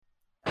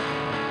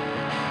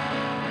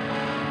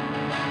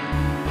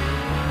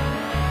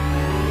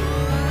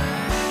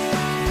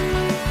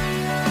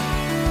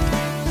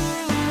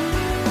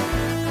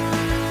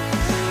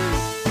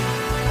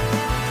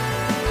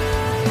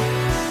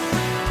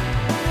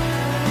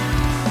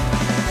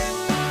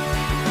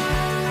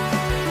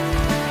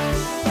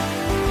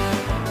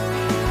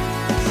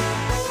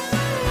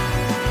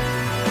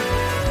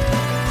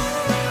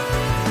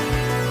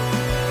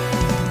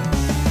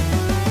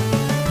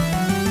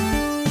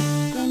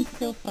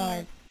Till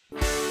 5.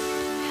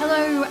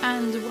 Hello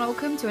and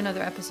welcome to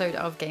another episode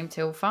of Game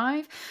Till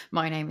 5.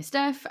 My name is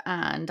Steph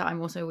and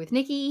I'm also with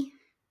Nikki.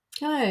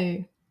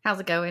 Hello. How's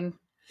it going?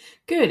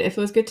 Good. It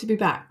feels good to be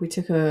back. We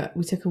took a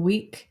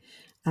week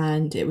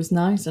and it was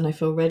nice and I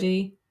feel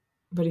ready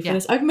for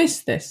this. I've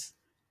missed this.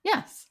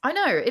 Yes, I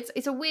know.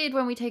 It's a weird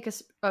when we take a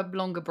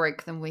longer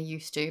break than we're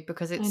used to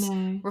because it's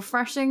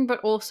refreshing but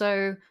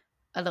also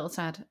a little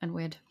sad and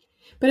weird.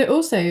 But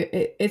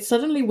it's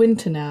suddenly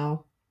winter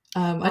now.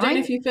 I don't know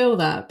if you feel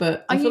that,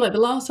 but I feel like the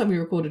last time we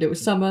recorded it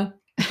was summer.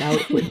 Now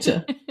it's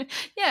winter.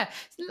 Yeah.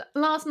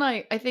 Last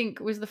night, I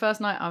think, was the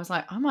first night I was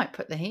like, I might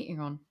put the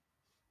heating on.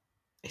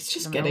 It's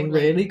just getting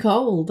really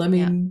cold. I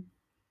mean,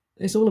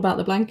 It's all about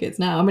the blankets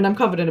now. I mean, I'm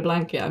covered in a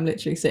blanket. I'm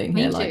literally sitting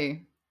here Me too.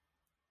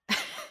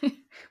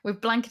 We've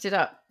blanketed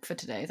up for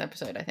today's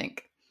episode, I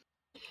think.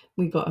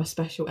 We got a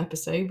special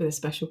episode with a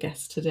special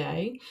guest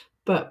today.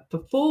 But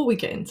before we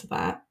get into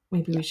that,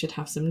 maybe we should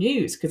have some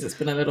news because it's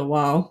been a little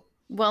while.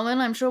 Well, then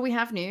I'm sure we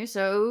have news.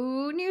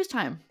 So, news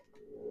time.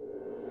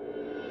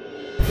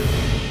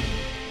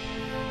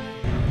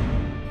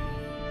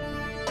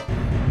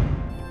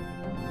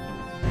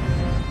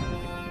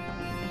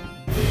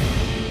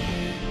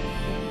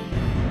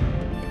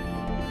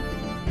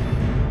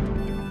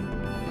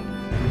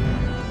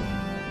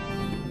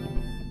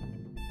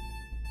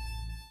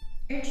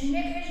 It's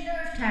Nikki's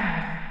news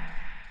time.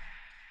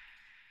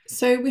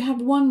 So we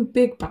have one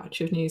big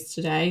batch of news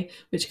today,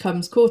 which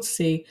comes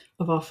courtesy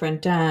of our friend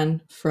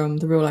Dan from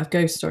the Real Life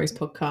Ghost Stories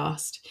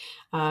podcast.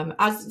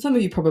 As some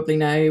of you probably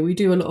know, we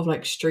do a lot of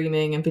like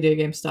streaming and video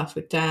game stuff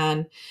with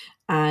Dan.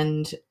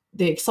 And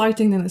the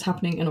exciting thing that's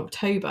happening in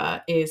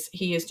October is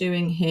he is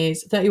doing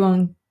his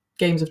 31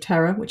 Games of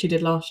Terror, which he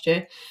did last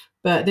year.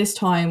 But this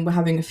time we're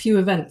having a few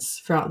events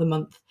throughout the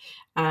month.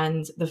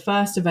 And the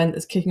first event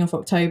that's kicking off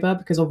October,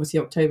 because obviously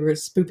October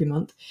is spoopy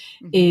month,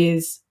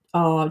 is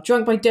our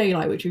Drunk by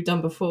Daylight, which we've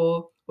done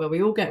before, where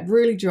we all get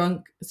really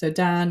drunk. So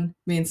Dan,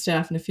 me and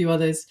Steph and a few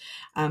others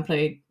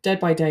play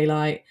Dead by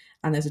Daylight,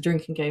 and there's a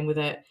drinking game with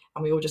it,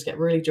 and we all just get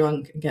really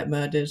drunk and get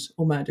murdered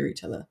or murder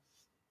each other.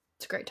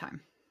 It's a great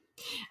time.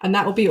 And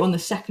that will be on the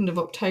 2nd of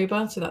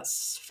October, so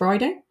that's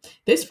Friday.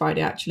 This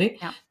Friday, actually.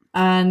 Yeah.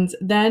 And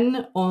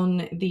then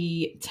on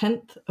the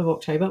 10th of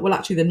October, well,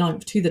 actually the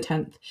 9th to the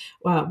 10th,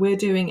 we're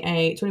doing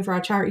a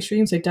 24-hour charity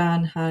stream. So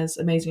Dan has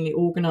amazingly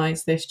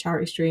organised this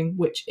charity stream,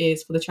 which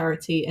is for the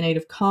charity In Aid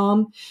of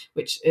Calm,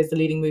 which is the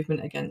leading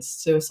movement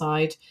against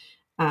suicide.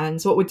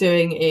 And so what we're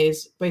doing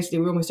is basically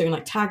we're almost doing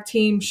like tag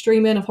team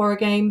streaming of horror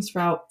games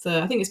throughout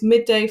I think it's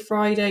midday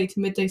Friday to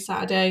midday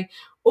Saturday,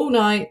 all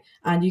night,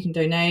 and you can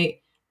donate,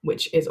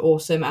 which is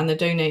awesome. And the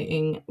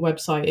donating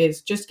website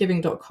is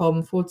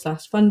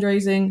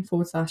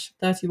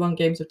justgiving.com/fundraising/31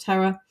 Games of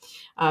Terror.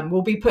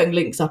 We'll be putting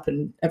links up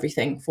and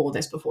everything for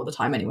this before the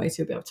time anyway,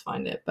 so you'll be able to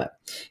find it. But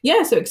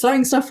yeah, so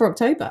exciting stuff for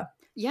October.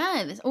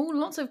 Yeah, there's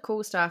lots of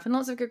cool stuff and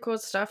lots of good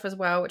cause stuff as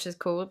well, which is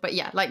cool. But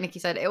yeah, like Nikki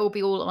said, it will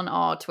be all on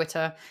our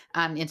Twitter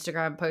and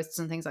Instagram posts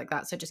and things like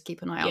that. So just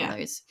keep an eye on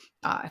those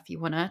if you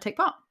want to take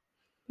part.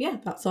 Yeah,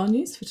 that's our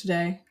news for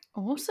today.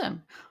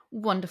 Awesome.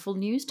 Wonderful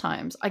news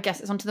times. I guess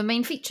it's on to the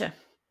main feature.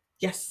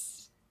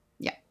 Yes.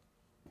 Yeah.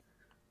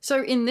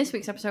 So in this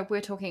week's episode, we're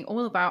talking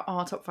all about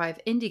our top 5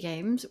 indie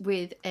games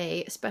with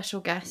a special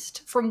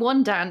guest from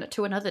one Dan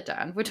to another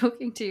Dan. We're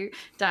talking to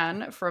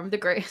Dan from the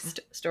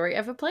Greatest Story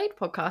Ever Played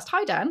podcast.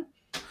 Hi, Dan.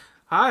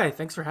 Hi,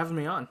 thanks for having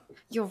me on.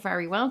 You're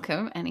very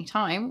welcome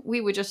anytime.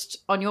 We were just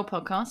on your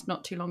podcast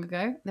not too long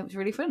ago. That was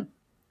really fun.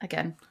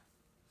 Again.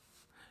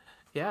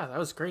 Yeah, that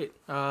was great.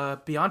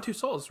 Beyond Two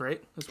Souls,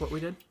 right? Is what we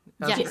did?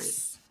 That was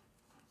great.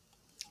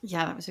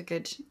 Yeah, that was a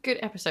good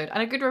episode.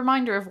 And a good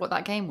reminder of what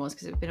that game was,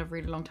 because it's been a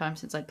really long time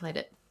since I'd played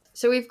it.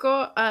 So we've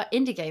got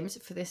indie games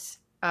for this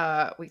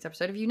week's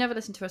episode. If you've never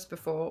listened to us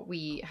before,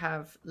 we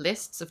have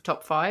lists of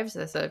top 5s.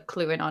 There's a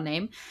clue in our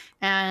name.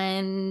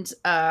 And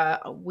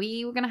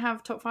we were going to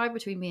have top 5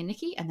 between me and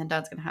Nikki, and then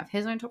Dad's going to have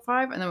his own top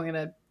 5, and then we're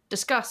going to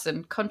discuss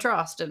and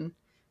contrast and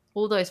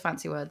all those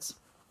fancy words.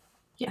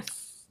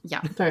 Yes. Yeah.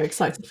 I'm very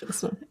excited for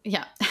this one.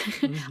 Yeah.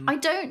 Mm-hmm. I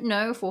don't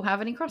know if we'll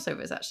have any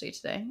crossovers actually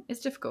today.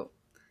 It's difficult.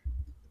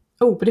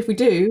 Oh, but if we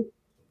do,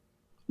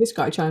 this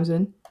guy chimes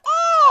in.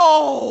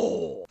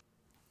 Oh!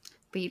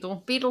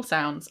 Beetle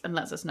sounds and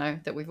lets us know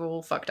that we've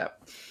all fucked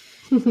up.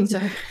 So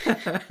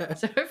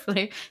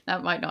hopefully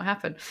that might not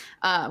happen.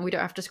 We don't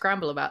have to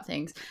scramble about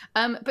things.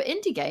 But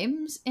indie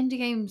games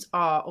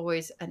are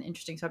always an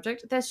interesting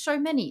subject. There's so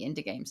many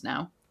indie games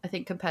now, I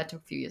think, compared to a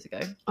few years ago.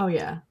 Oh,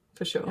 yeah,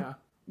 for sure.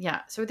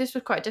 Yeah, so this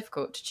was quite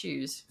difficult to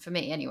choose for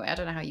me anyway. I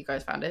don't know how you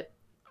guys found it.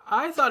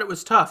 I thought it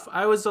was tough.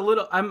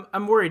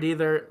 I'm worried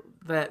either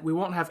that we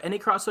won't have any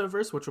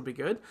crossovers, which will be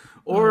good,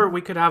 or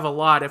we could have a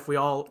lot if we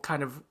all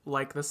kind of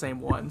like the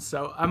same one.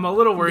 So I'm a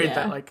little worried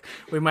that like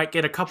we might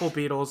get a couple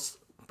Beatles,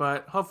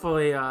 but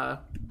hopefully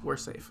we're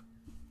safe.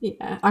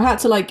 Yeah, I had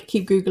to like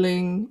keep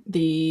Googling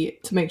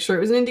to make sure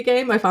it was an indie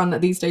game. I found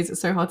that these days it's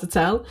so hard to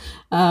tell.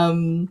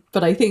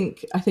 But I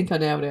think I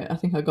nailed it. I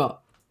think I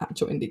got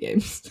actual indie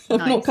games.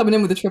 I'm not coming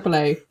in with a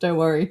AAA, don't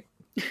worry.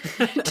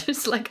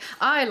 Just like,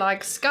 I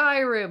like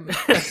Skyrim.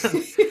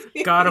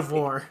 God of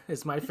War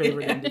is my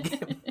favorite indie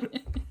game.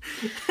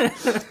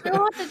 It's so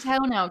hard to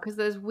tell now because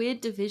there's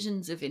weird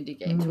divisions of indie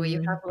games where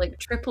you have like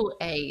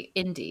AAA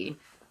indie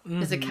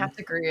as a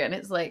category, and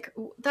it's like,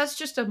 that's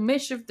just a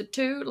mish of the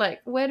two. Like,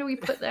 where do we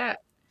put that?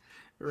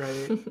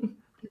 Right.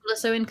 People are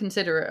so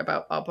inconsiderate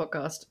about our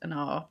podcast and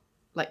our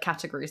like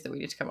categories that we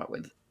need to come up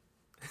with.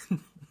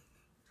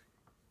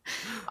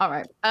 All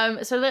right.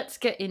 So let's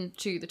get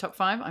into the top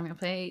 5. I'm going to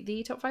play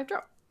the top 5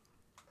 drop.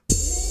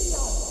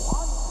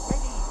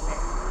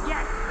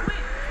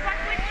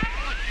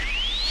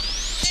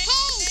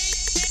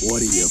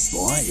 What are you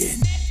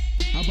buying?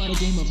 How about a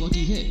game of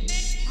Lucky Hit?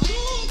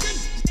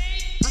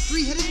 A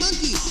 3-headed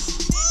monkey.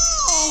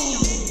 Oh!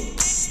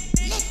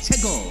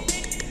 Let's go.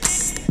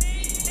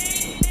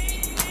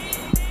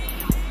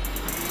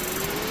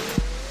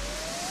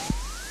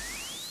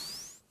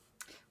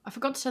 I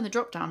forgot to turn the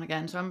drop down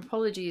again, so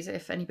apologies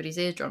if anybody's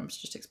eardrums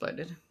just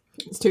exploded.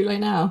 It's too late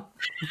now.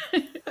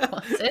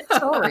 That's it.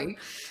 Sorry.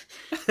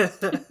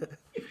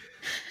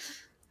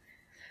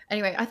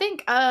 Anyway, I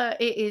think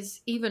it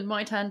is even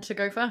my turn to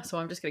go first, so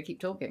I'm just going to keep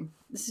talking.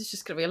 This is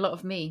just going to be a lot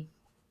of me.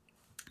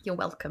 You're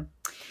welcome.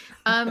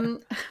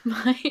 My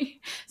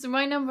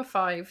number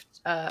 5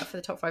 for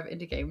the top 5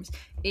 indie games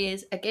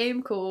is a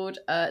game called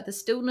The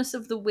Stillness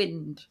of the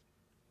Wind.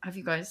 Have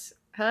you guys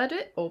heard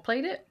it or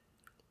played it?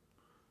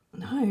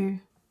 No.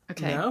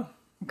 Okay. No.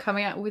 I'm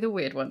coming out with a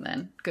weird one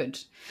then. Good.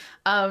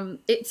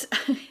 It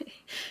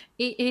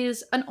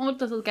is an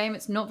odd little game.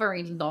 It's not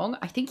very long.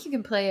 I think you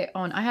can play it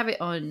on. I have it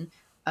on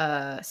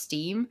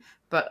Steam,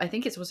 but I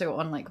think it's also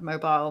on like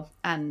mobile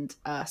and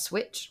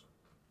Switch.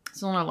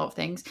 It's on a lot of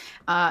things.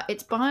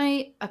 It's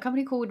by a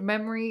company called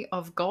Memory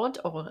of God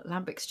or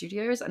Lambic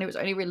Studios, and it was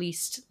only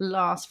released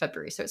last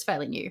February, so it's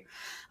fairly new.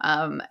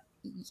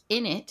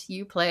 In it,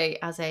 you play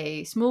as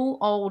a small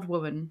old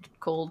woman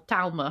called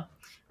Talma.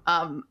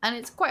 And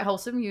it's quite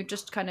wholesome. You're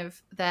just kind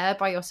of there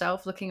by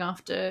yourself looking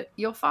after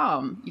your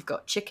farm. You've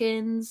got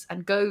chickens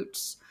and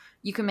goats.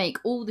 You can make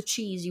all the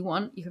cheese you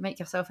want. You can make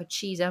yourself a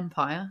cheese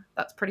empire.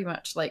 That's pretty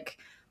much like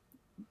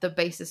the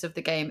basis of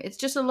the game. It's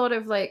just a lot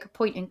of like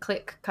point and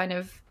click kind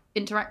of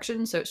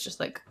interaction. So it's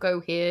just like go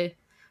here,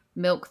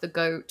 milk the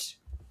goat,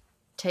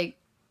 take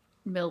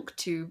milk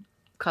to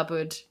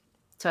cupboard,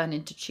 turn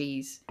into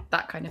cheese,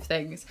 that kind of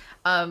things.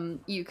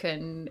 You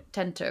can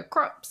tend to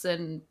crops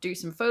and do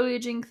some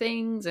foliaging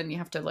things, and you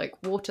have to like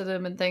water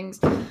them and things.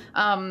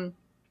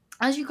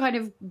 As you kind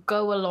of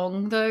go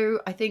along, though,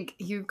 I think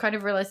you kind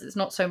of realize it's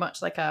not so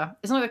much like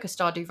it's not like a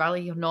Stardew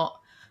Valley.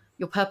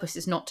 Your purpose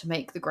is not to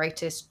make the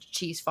greatest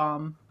cheese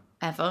farm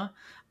ever.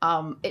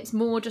 It's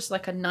more just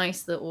like a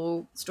nice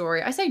little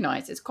story. I say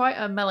nice, it's quite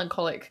a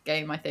melancholic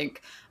game, I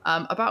think,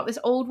 about this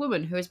old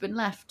woman who has been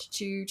left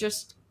to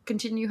just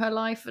continue her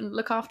life and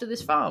look after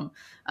this farm.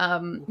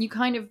 You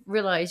kind of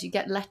realize you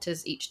get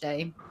letters each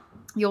day.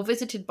 You're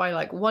visited by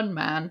like one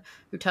man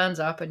who turns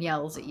up and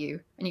yells at you,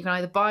 and you can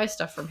either buy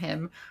stuff from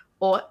him,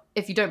 or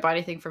if you don't buy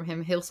anything from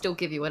him, he'll still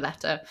give you a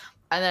letter.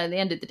 And then at the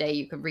end of the day,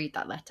 you can read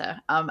that letter.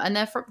 And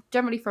they're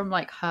generally from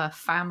like her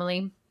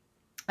family.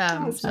 So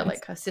nice.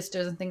 like her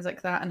sisters and things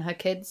like that, and her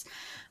kids.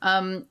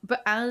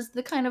 But as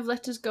the kind of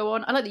letters go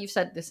on, I like that you've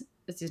said this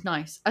is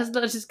nice. As the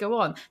letters go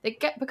on, they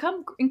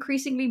become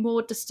increasingly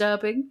more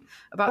disturbing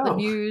about the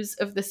news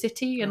of the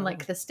city and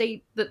like the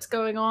state that's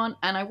going on.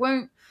 And I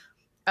won't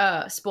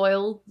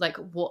spoil like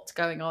what's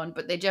going on,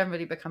 but they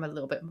generally become a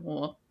little bit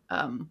more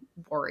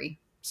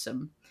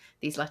worrisome,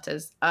 these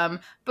letters.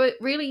 But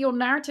really your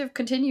narrative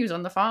continues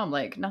on the farm.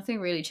 Like nothing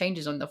really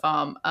changes on the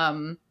farm.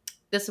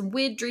 There's some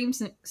weird dream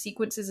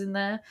sequences in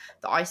there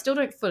that I still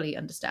don't fully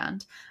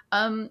understand.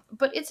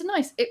 But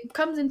it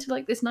comes into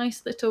like this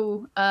nice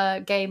little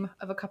game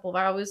of a couple of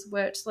hours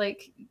where it's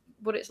like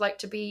what it's like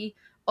to be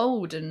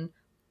old and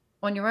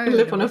on your own.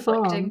 Live on a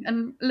farm.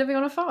 And living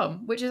on a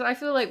farm, which is, I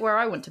feel like, where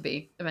I want to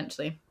be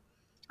eventually.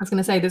 I was going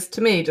to say this to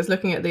me, just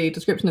looking at the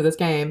description of this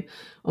game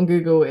on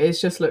Google, it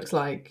just looks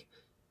like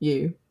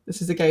you.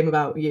 This is a game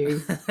about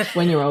you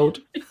when you're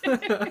old.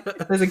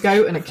 There's a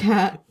goat and a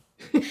cat.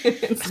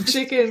 And some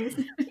chickens.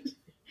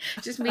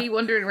 Just me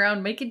wandering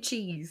around making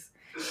cheese.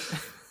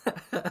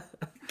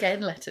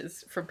 Getting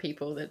letters from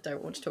people that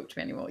don't want to talk to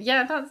me anymore.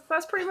 Yeah,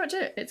 that's pretty much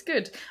it. It's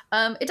good.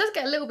 It does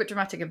get a little bit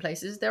dramatic in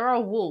places. There are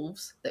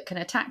wolves that can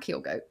attack your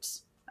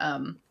goats.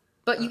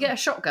 But you get a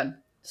shotgun.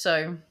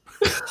 So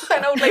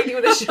an old lady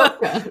with a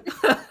shotgun.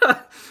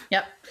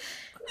 Yep.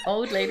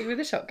 Old lady with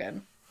a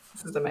shotgun.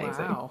 This is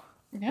amazing. Wow.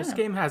 Yeah. This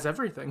game has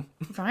everything.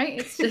 Right?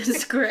 It's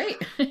just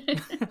great.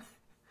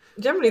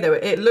 Generally, though,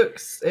 it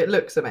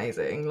looks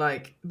amazing.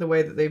 Like the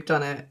way that they've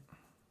done it,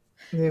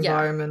 the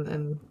environment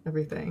and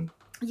everything.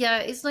 Yeah,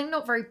 it's like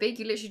not very big.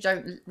 You literally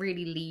don't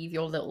really leave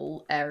your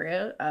little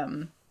area.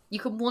 You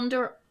can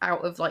wander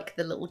out of like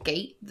the little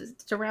gate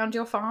that's around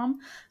your farm,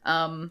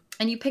 and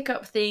you pick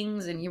up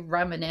things and you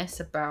reminisce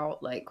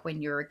about like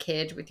when you were a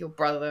kid with your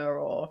brother,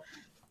 or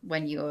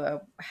when you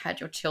had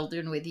your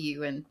children with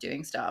you and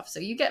doing stuff. So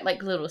you get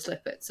like little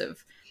snippets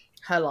of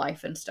her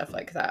life and stuff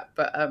like that.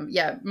 But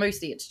yeah,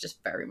 mostly it's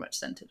just very much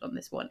centered on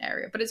this one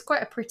area. But it's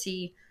quite a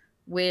pretty,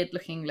 weird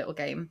looking little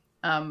game.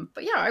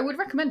 But yeah, I would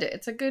recommend it.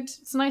 It's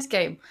a nice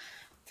game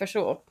for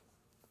sure.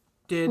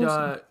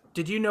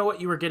 Did you know what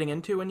you were getting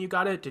into when you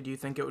got it? Did you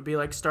think it would be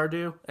like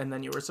Stardew and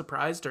then you were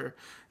surprised, or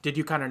did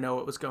you kind of know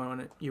what was going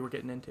on you were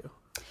getting into?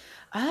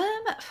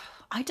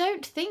 I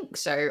don't think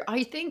so.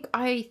 I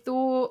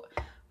thought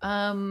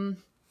I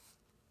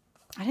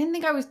didn't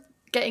think I was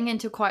getting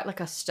into quite like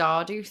a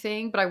Stardew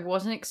thing, but I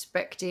wasn't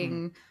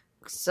expecting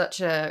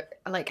such a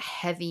like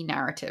heavy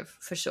narrative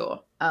for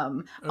sure. I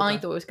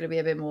thought it was going to be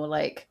a bit more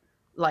like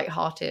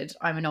lighthearted.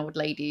 I'm an old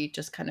lady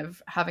just kind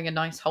of having a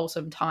nice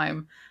wholesome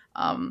time.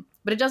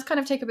 But it does kind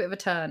of take a bit of a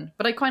turn.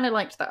 But I kind of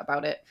liked that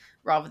about it,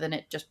 rather than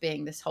it just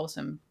being this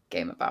wholesome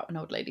game about an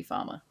old lady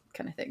farmer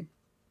kind of thing.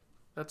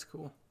 That's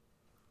cool.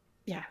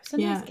 Yeah, it's a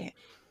nice game.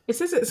 It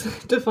says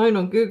it's defined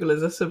on Google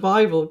as a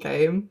survival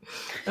game,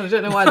 and I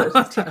don't know why that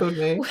just tickled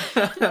me.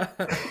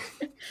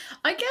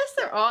 I guess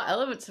there are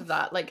elements of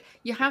that. Like,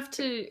 you have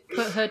to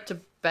put her to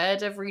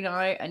bed every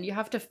night, and you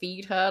have to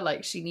feed her.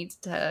 Like, she needs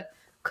to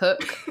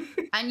cook,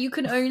 and you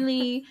can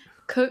only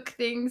cook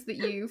things that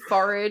you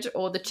forage,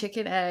 or the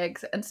chicken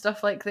eggs and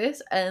stuff like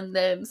this. And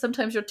then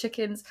sometimes your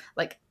chickens,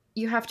 like,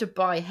 you have to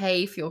buy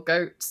hay for your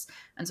goats,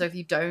 and so if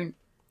you don't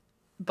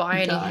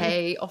buy any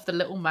hay off the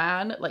little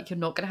man, like, you're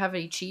not going to have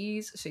any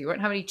cheese, so you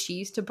won't have any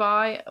cheese to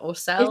buy or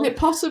sell. Is it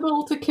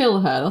possible to kill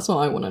her? That's what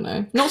I want to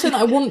know. Not saying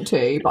that I want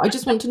to, but I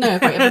just want to know,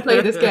 if I ever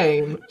play this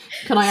game,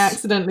 can I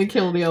accidentally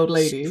kill the old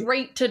lady?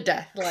 Straight to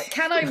death. Like,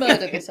 can I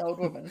murder this old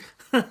woman?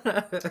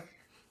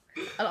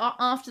 And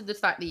after the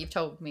fact that you've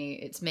told me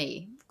it's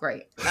me,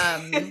 great.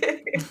 I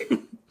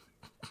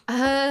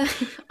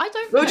don't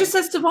know. Well, it just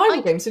says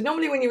survival game. So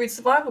normally when you read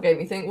survival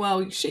game, you think,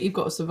 well, shit, you've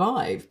got to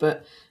survive.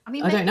 But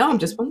I don't know. I'm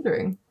just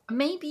wondering.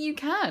 Maybe you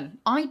can.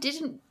 I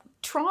didn't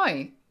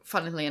try,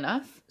 funnily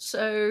enough.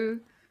 So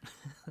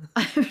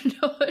I'm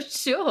not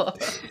sure.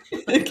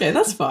 Okay,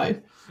 that's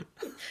fine.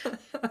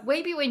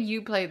 Maybe when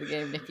you play the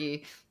game,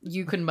 Nikki,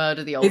 you can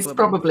murder the old woman. It's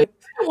probably...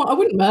 I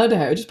wouldn't murder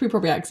her. It'd just be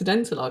probably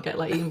accidental. I'll get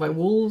like eaten by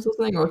wolves or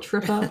something, or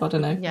trip up. I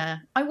don't know. Yeah.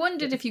 I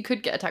wondered if you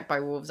could get attacked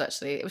by wolves,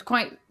 actually. It was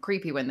quite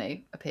creepy when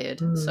they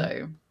appeared.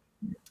 So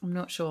I'm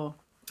not sure.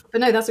 But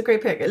no, that's a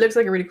great pick. It looks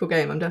like a really cool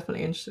game. I'm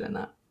definitely interested in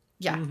that.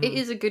 Yeah, It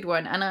is a good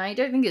one, and I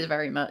don't think it's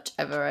very much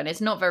ever, and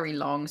it's not very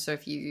long, so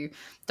if you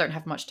don't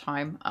have much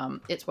time,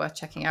 it's worth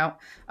checking out.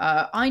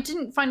 I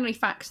didn't find any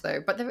facts, though,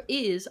 but there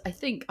is, I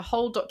think, a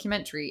whole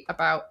documentary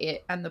about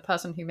it and the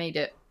person who made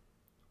it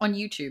on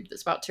YouTube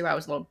that's about 2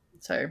 hours long,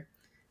 so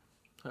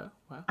wow.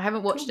 I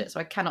haven't watched it, so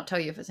I cannot tell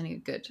you if it's any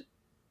good,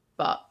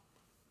 but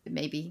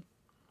maybe.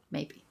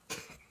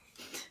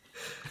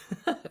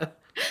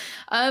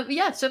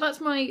 Yeah, so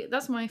that's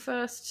my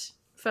first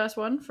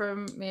one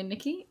from me and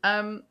Nikki.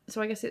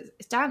 So I guess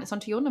it's Dan. It's on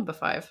to your number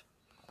 5.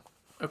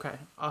 Okay,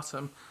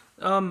 awesome.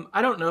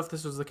 I don't know if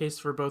this was the case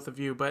for both of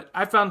you, but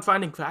I found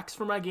finding facts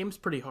for my games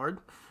pretty hard.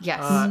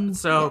 Yes,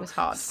 so it was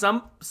hard.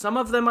 Some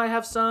of them I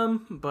have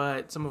some,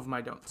 but some of them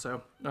I don't.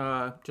 So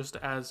just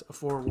as a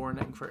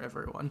forewarning for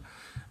everyone.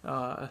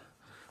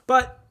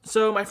 But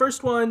so my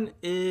first one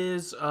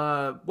is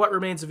What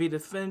Remains of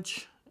Edith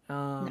Finch.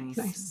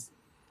 Nice.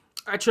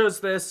 I chose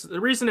this. The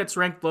reason it's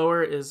ranked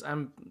lower is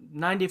I'm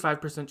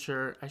 95%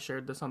 sure I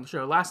shared this on the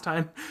show last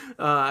time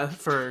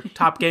for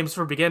top games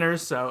for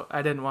beginners, so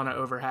I didn't want to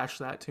overhash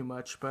that too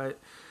much. But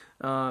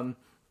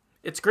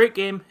it's a great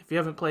game. If you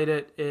haven't played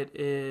it, it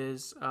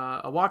is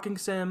a walking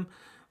sim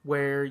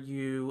where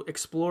you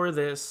explore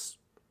this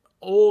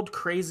old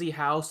crazy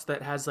house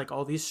that has like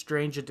all these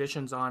strange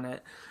additions on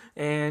it.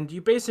 And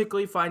you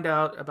basically find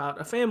out about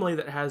a family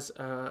that has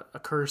a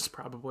curse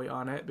probably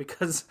on it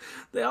because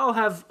they all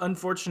have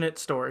unfortunate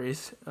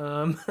stories.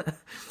 And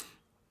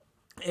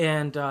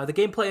the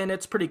gameplay in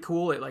it's pretty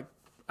cool. It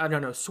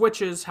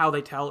switches how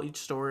they tell each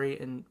story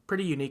in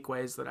pretty unique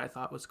ways that I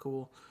thought was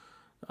cool.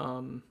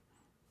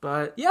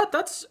 But yeah,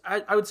 that's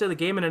I would say the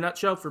game in a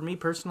nutshell. For me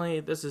personally,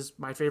 this is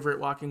my favorite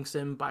walking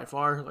sim by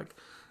far. Like,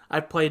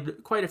 I've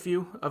played quite a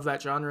few of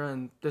that genre,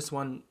 and this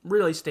one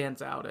really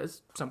stands out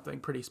as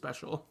something pretty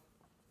special.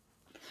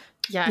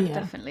 Yeah,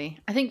 definitely.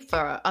 I think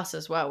for us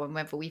as well,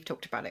 whenever we've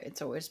talked about it,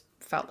 it's always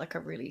felt like a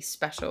really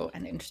special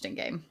and interesting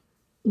game.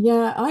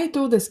 Yeah, I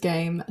adore this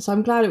game, so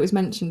I'm glad it was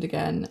mentioned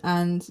again.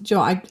 And do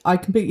you know, I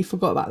completely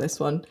forgot about this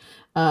one,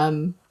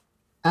 and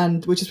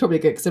which is probably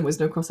good because there was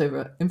no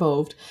crossover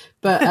involved.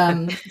 But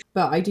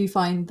but I do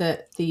find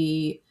that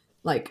the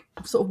like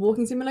sort of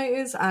walking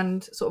simulators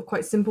and sort of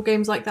quite simple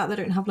games like that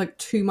don't have like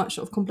too much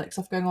sort of complex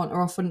stuff going on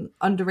are often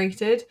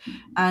underrated.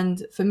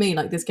 And for me,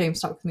 like, this game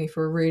stuck with me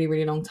for a really,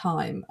 really long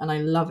time, and I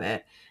love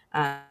it.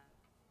 And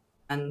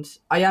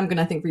I am going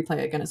to, I think, replay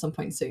it again at some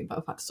point soon, but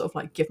I've had to sort of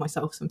like give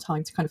myself some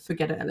time to kind of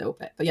forget it a little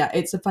bit. But yeah,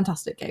 it's a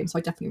fantastic game, so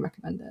I definitely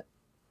recommend it.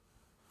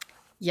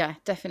 Yeah,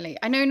 definitely.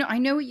 I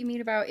know what you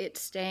mean about it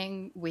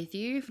staying with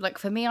you. Like,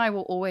 for me, I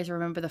will always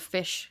remember the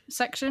fish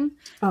section.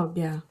 Oh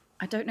yeah.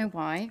 I don't know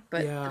why,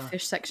 but the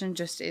fish section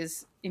just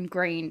is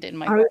ingrained in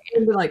my I brain.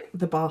 remember like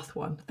the bath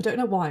one. I don't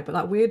know why, but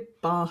that weird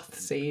bath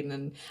scene,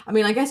 and I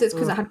mean, I guess it's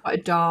because it had quite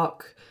a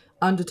dark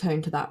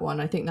undertone to that one.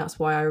 I think that's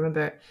why I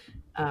remember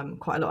it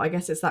quite a lot. I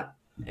guess it's that.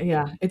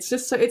 Yeah, it's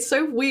just it's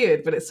so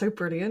weird, but it's so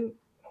brilliant.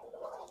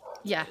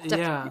 Yeah,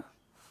 definitely.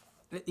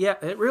 Yeah,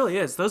 it really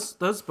is.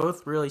 Those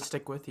both really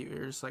stick with you.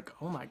 You're just like,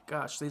 oh my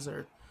gosh, these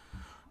are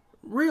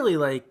really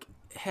like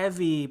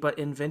heavy but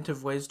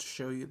inventive ways to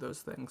show you those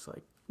things,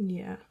 like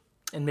Yeah.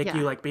 and make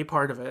you like be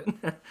part of it.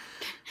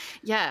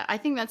 Yeah, I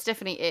think that's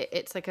definitely it.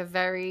 It's like a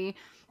very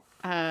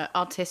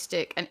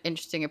artistic and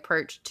interesting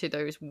approach to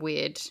those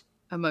weird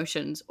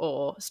emotions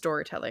or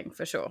storytelling,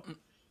 for sure.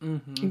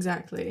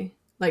 Exactly.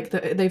 Like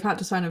they've had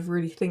to kind of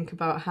really think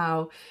about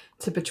how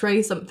to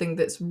portray something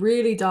that's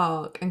really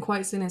dark and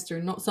quite sinister,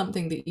 and not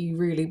something that you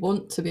really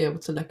want to be able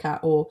to look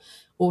at or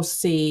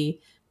see.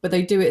 But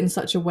they do it in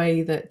such a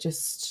way that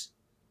just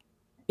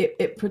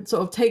it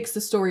sort of takes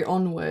the story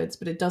onwards,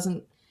 but it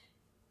doesn't.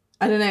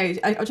 I don't know.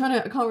 I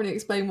can't really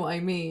explain what I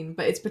mean,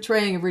 but it's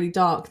portraying a really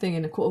dark thing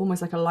in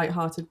almost like a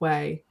light-hearted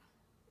way,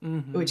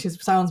 which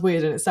sounds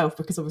weird in itself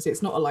because obviously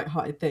it's not a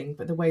light-hearted thing,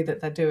 but the way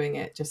that they're doing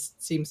it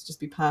just seems to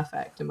just be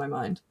perfect in my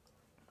mind.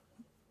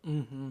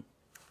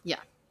 Yeah.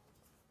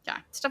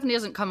 It definitely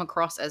doesn't come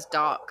across as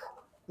dark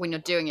when you're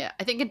doing it.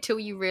 I think until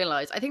you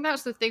realize, I think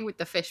that's the thing with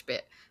the fish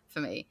bit for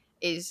me,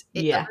 is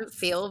it doesn't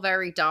feel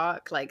very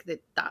dark, like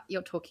that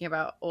you're talking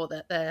about, or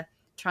that they're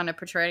trying to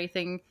portray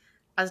anything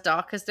as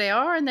dark as they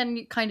are, and then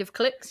it kind of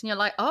clicks and you're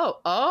like,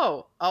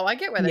 oh, I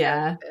get where they're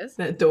going with this.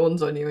 And it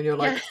dawns on you and you're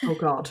like, oh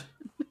god.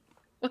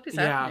 What is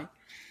happening?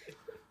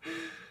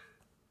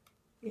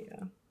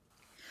 Yeah.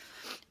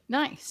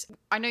 Nice.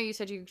 I know you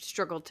said you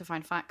struggled to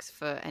find facts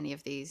for any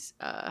of these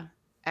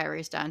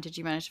areas, Dan. Did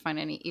you manage to find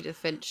any Edith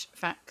Finch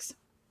facts?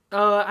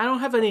 I don't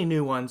have any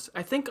new ones.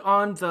 I think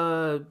on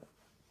the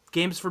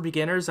Games for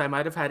Beginners, I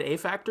might have had a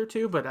fact or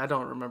two, but I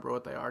don't remember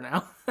what they are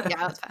now. Yeah,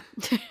 that's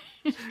fair.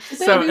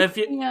 So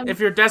if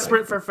you're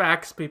desperate for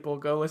facts, people,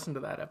 go listen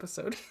to that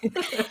episode.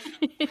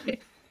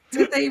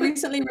 Did they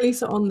recently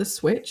release it on the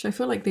Switch? I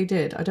feel like they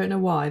did. I don't know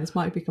why. This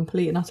might be a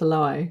complete and utter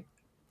lie.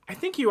 I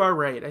think you are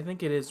right. I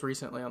think it is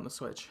recently on the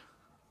Switch.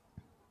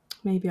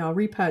 Maybe I'll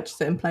repurchase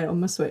it and play it on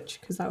my Switch,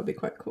 because that would be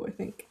quite cool, I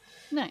think.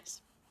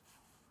 Nice.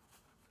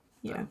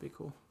 Yeah. That would be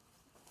cool.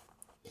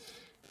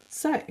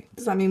 So,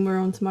 does that mean we're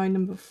on to my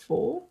number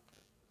 4?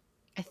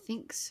 I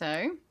think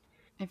so.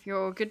 If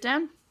you're good,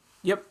 Dan?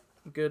 Yep,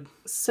 good.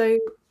 So,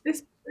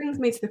 this brings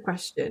me to the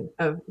question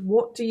of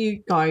what do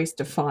you guys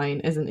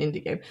define as an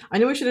indie game? I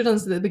know we should have done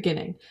this at the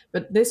beginning,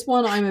 but this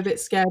one I'm a bit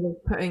scared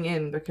of putting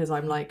in because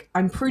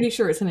I'm pretty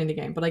sure it's an indie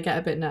game, but I get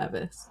a bit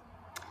nervous.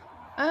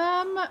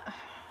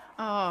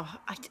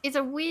 It's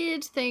a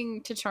weird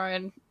thing to try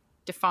and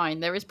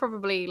define. There is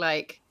probably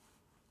let's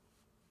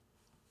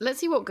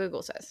see what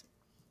Google says.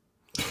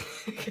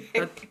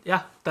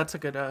 That's a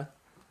good.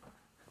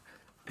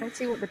 Let's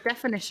see what the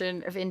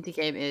definition of indie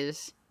game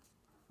is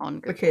on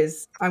Google.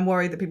 Because I'm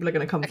worried that people are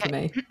going to come for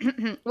me.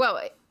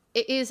 Well,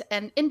 it is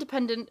an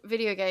independent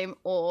video game,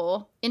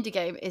 or indie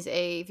game is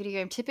a video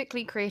game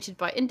typically created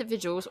by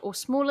individuals or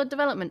smaller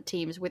development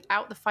teams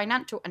without the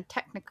financial and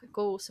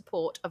technical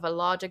support of a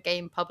larger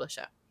game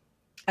publisher.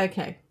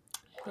 Okay.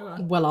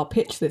 Well, I'll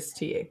pitch this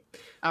to you.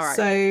 All right.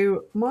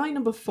 So my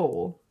number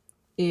 4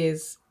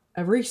 is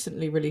a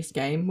recently released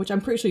game, which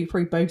I'm pretty sure you've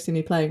probably both seen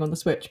me playing on the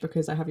Switch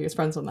because I have you as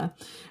friends on there,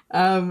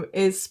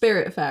 is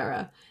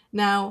Spiritfarer.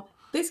 Now,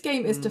 this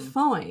game is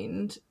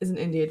defined as an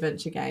indie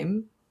adventure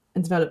game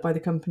and developed by the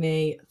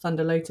company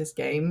Thunder Lotus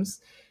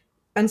Games.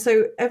 And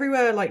so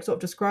everywhere sort of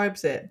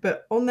describes it,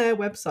 but on their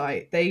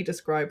website, they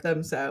describe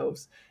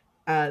themselves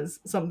as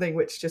something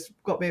which just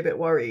got me a bit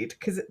worried,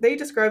 because they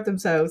describe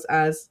themselves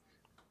as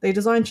they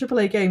design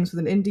AAA games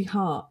with an indie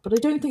heart, but I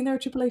don't think they're a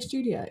AAA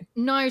studio.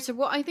 No, so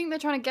what I think they're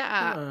trying to get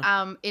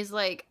at is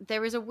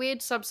there is a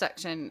weird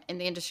subsection in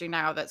the industry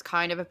now that's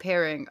kind of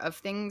appearing of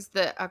things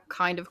that are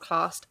kind of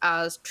classed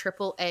as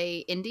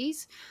AAA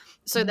indies.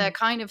 So they're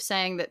kind of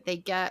saying that they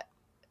get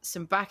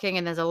some backing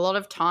and there's a lot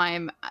of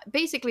time.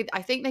 Basically,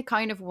 I think they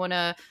kind of want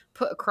to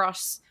put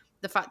across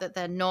the fact that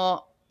they're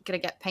not going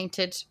to get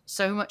painted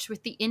so much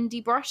with the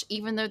indie brush,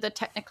 even though they're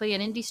technically an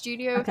indie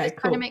studio. Okay, if that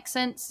kind of makes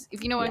sense,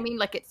 if you know what I mean.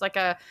 It's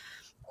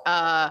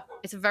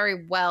it's a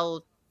very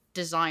well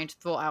designed,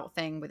 thought out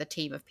thing with a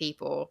team of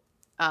people.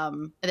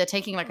 And they're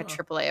taking a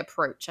AAA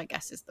approach, I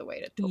guess is the way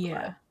to talk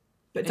about it.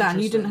 But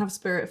Dan, you didn't have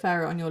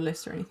Spiritfarer on your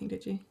list or anything,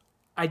 did you?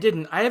 I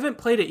didn't. I haven't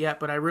played it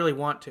yet, but I really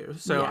want to.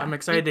 So I'm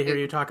excited to hear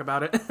you talk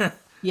about it.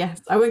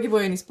 Yes, I won't give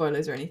away any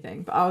spoilers or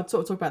anything, but I'll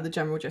sort of talk about the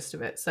general gist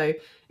of it. So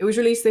it was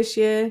released this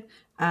year,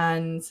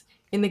 and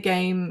in the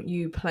game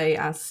you play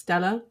as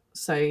Stella.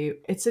 So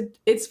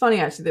it's funny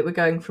actually that we're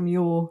going from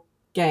your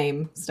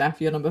game,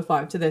 Steph, your number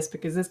 5, to this,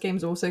 because this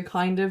game's also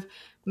kind of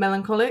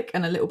melancholic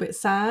and a little bit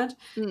sad,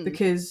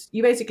 because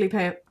you basically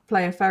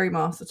play a ferry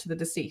master to the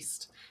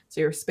deceased. So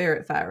you're a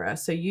Spiritfarer.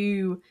 So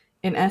you,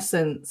 in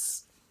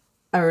essence,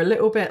 are a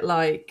little bit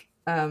like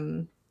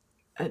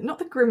not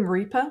the Grim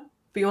Reaper,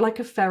 but you're like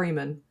a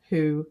ferryman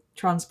who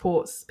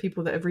transports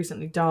people that have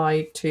recently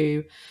died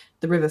to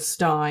the River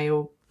Styx,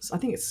 or I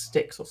think it's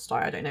Styx or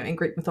Styx, I don't know, in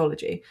Greek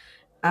mythology,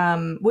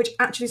 which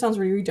actually sounds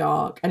really, really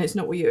dark, and it's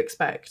not what you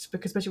expect,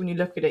 because especially when you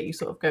look at it, you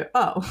sort of go,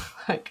 oh,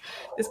 like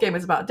this game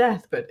is about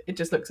death, but it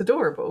just looks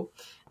adorable.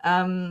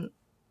 And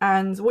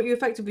what you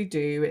effectively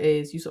do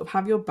is you sort of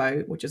have your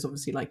boat, which is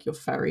obviously like your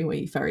ferry where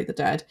you ferry the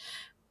dead,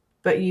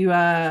 but you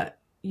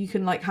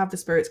can like have the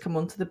spirits come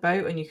onto the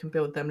boat, and you can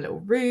build them little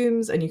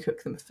rooms, and you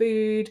cook them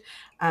food,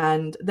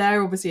 and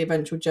their obviously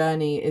eventual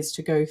journey is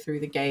to go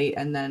through the gate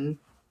and then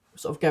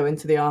sort of go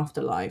into the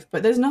afterlife.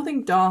 But there's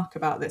nothing dark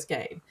about this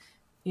game,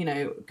 you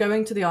know,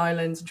 going to the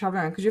islands and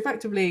traveling around, because you're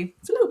effectively,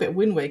 it's a little bit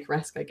Wind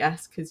Waker-esque, I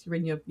guess, because you're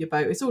in your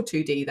boat. It's all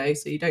 2D though,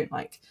 so you don't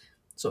like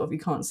sort of, you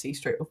can't see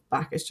straight off the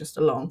back, it's just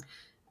along.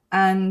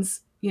 And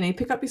you know, you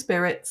pick up your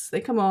spirits, they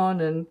come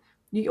on, and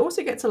you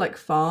also get to like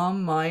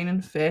farm, mine,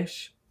 and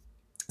fish.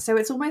 So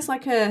it's almost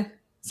like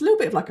it's a little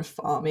bit of like a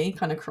farmy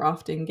kind of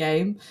crafting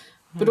game,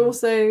 but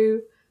also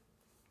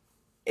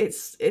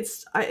it's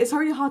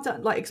really hard to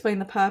like explain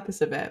the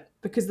purpose of it,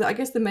 because I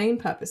guess the main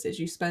purpose is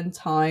you spend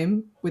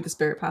time with the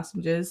spirit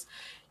passengers,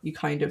 you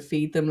kind of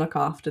feed them, look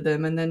after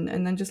them, and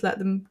then just let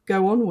them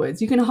go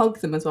onwards. You can hug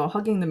them as well.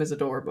 Hugging them is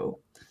adorable.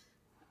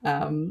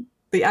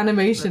 The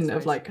animation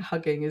of like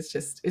hugging is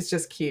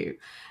just cute,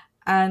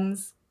 and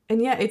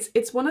yeah,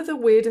 it's one of the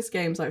weirdest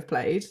games I've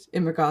played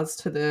in regards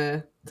to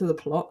the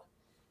plot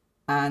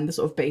and the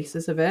sort of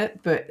basis of it.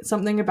 But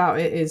something about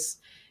it is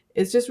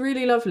just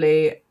really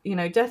lovely. You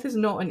know, death is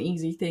not an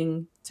easy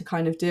thing to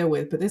kind of deal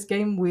with, but this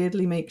game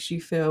weirdly makes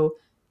you feel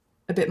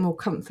a bit more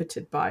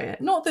comforted by it.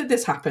 Not that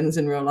this happens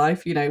in real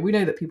life, you know, we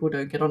know that people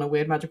don't get on a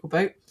weird magical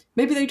boat.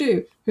 Maybe they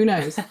do, who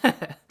knows?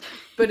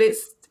 But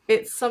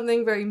it's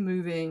something very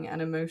moving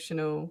and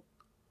emotional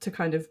to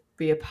kind of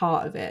be a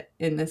part of it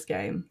in this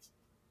game.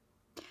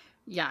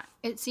 Yeah,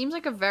 it seems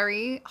like a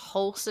very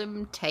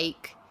wholesome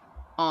take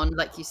on,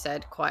 like you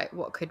said, quite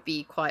what could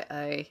be quite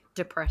a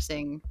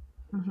depressing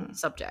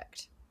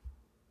subject.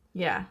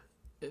 Yeah,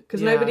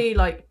 because nobody,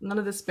 like, none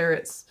of the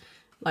spirits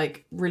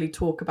like really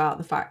talk about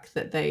the fact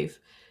that they've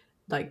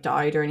like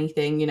died or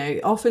anything. You know,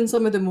 often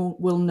some of them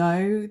will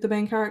know the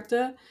main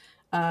character,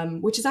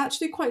 which is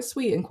actually quite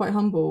sweet and quite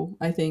humble,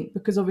 I think,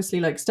 because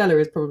obviously like Stella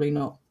is probably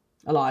not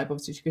alive,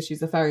 obviously, because she's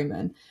the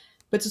ferryman,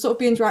 but to sort of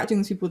be interacting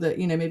with people that,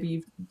 you know,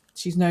 maybe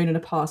she's known in a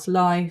past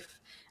life,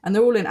 and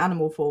they're all in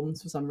animal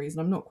forms for some reason.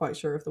 I'm not quite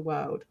sure of the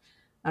world.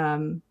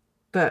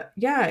 But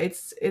yeah,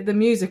 the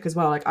music as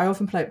well. Like, I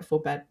often play it before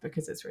bed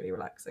because it's really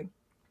relaxing.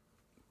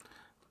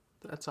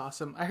 That's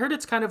awesome. I heard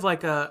it's kind of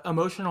like a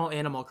emotional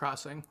Animal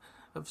Crossing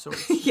of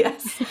sorts.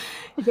 Yes.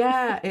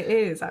 Yeah, it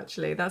is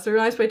actually. That's a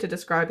nice way to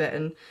describe it.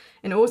 And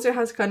it also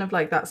has kind of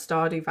like that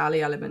Stardew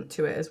Valley element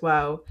to it as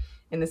well,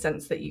 in the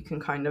sense that you can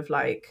kind of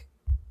like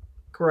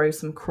grow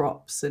some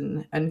crops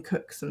and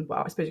cook some,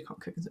 well, I suppose you can't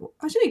cook.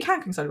 Actually, you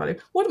can cook Stardew Valley.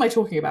 What am I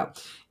talking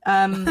about?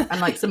 And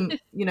like some,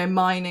 you know,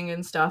 mining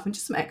and stuff, and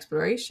just some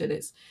exploration.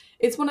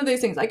 It's one of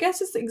those things. I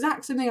guess it's the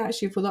exact same thing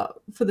actually for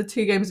the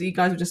two games that you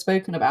guys have just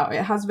spoken about.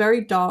 It has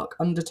very dark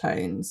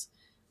undertones,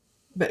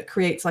 but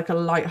creates like a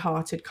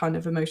light-hearted kind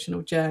of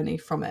emotional journey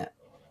from it.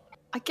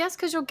 I guess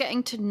because you're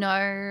getting to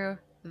know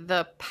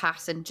the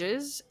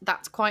passengers,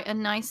 that's quite a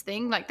nice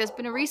thing. Like, there's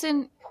been a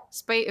recent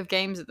spate of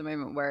games at the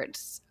moment where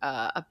it's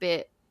a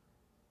bit,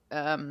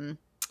 I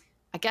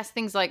guess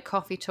things like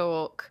Coffee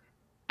Talk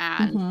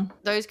and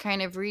those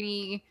kind of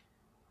really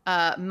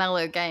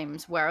mellow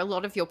games where a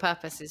lot of your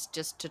purpose is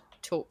just to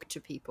talk to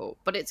people.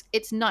 But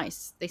it's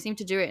nice. They seem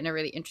to do it in a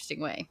really interesting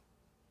way.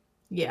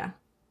 Yeah,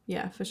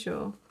 for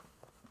sure.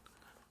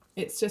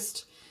 It's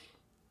just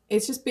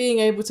being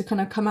able to kind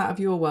of come out of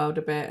your world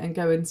a bit and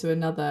go into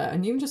another,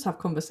 and even just have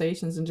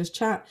conversations and just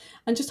chat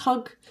and just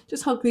hug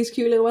these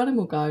cute little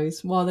animal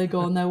guys while they go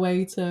on their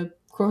way to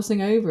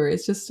crossing over.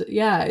 It's just,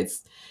 yeah,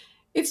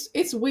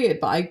 it's weird,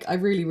 but I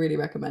really, really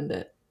recommend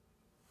it.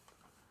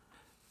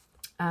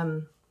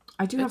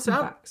 I do have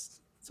some facts.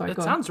 Sorry,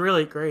 it sounds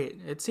really great.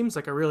 It seems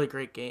like a really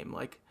great game.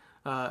 Like,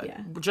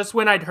 just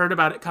when I'd heard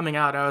about it coming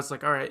out, I was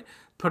like, all right,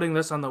 putting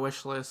this on the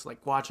wish list,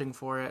 like watching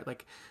for it.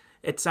 Like,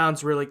 it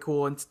sounds really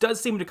cool, and it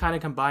does seem to kind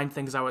of combine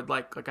things I would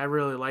like. Like, I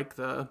really like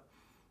the,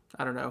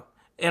 I don't know,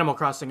 Animal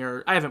Crossing,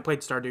 or I haven't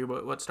played Stardew,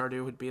 but what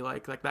Stardew would be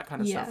like that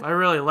kind of stuff. I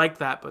really like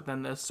that, but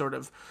then this sort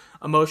of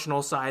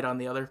emotional side on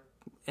the other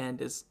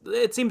end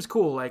it seems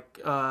cool. Like,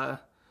 I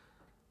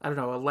don't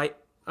know,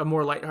 a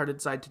more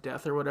lighthearted side to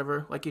death or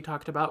whatever, like you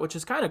talked about, which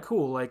is kind of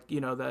cool. Like, you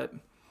know, that,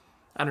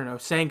 I don't know,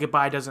 saying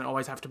goodbye doesn't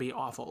always have to be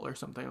awful or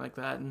something like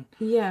that. And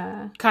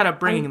kind of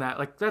bringing that,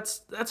 like,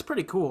 that's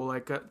pretty cool.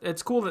 Like,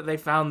 it's cool that they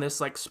found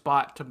this like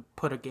spot to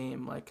put a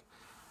game. Like,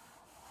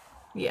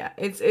 yeah,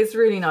 it's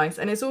really nice.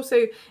 And it's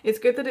also, it's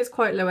good that it's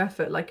quite low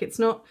effort. Like, it's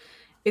not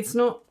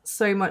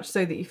so much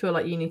so that you feel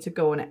like you need to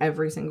go on it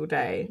every single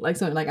day, like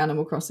something like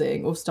Animal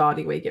Crossing or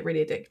Stardew where you get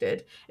really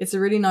addicted. It's a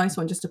really nice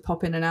one just to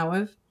pop in and out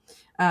of.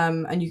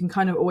 And you can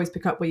kind of always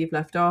pick up where you've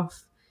left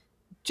off.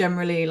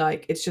 Generally,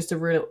 like, it's just a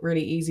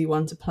really easy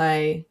one to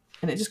play.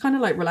 and it just kind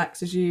of like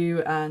relaxes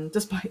you. And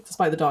despite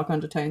the dark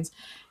undertones,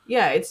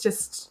 yeah,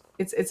 it's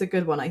a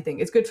good one. I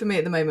think it's good for me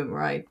at the moment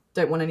where I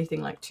don't want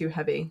anything like too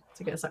heavy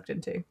to get sucked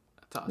into.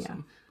 That's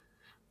awesome. Yeah.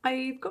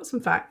 I've got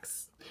some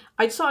facts.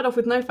 I started off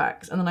with no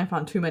facts and then I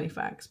found too many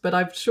facts, but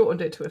I've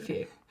shortened it to a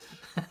few.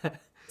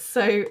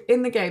 So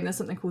in the game, there's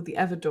something called the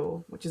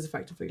Everdoor, which is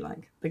effectively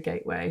like the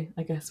gateway,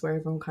 I guess, where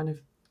everyone kind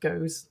of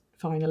goes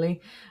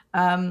finally.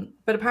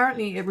 But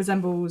apparently it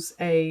resembles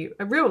a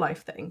real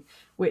life thing,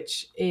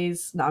 which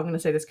is, now I'm going to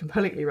say this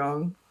completely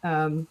wrong.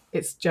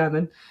 It's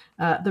German.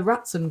 The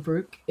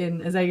Ratzenbrück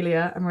in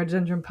Azalea and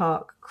Rhododendron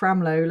Park,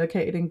 Kramlow,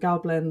 located in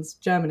Gaublens,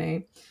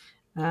 Germany.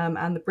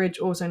 And the bridge,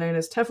 also known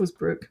as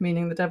Teufelsbrück,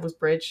 meaning the Devil's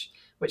Bridge,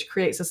 which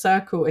creates a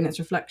circle in its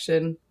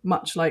reflection,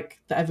 much like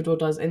the Everdoor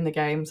does in the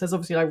game. So there's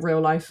obviously like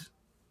real life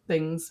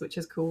things, which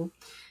is cool.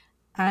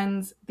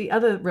 And the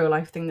other real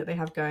life thing that they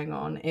have going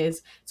on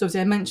is, so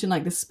obviously I mentioned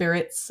like the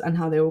spirits and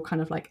how they're all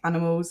kind of like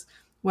animals.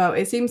 Well,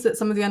 it seems that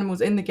some of the animals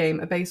in the game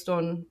are based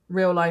on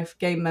real life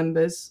game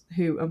members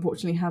who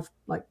unfortunately have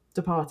like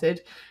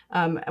departed.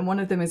 And one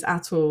of them is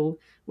Atul,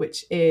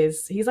 which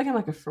is, he's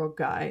like a frog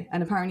guy.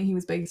 And apparently he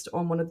was based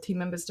on one of the team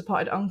members'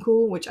 departed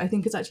uncle, which I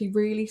think is actually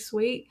really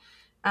sweet.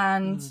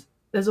 And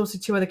there's also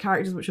two other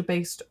characters which are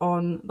based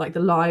on like the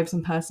lives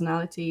and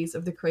personalities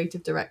of the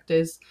creative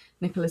directors,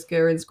 Nicholas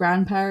Gurin's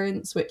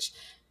grandparents, which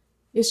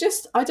is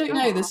just, I don't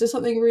know, there's just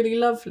something really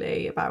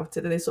lovely about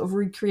it, that they sort of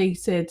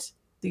recreated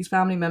these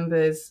family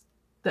members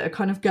that are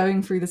kind of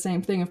going through the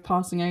same thing of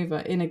passing over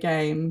in a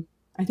game.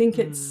 I think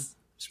it's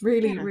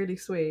really, really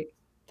sweet.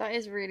 That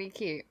is really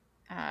cute.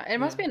 It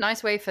must be a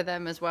nice way for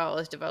them as well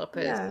as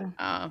developers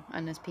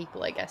and as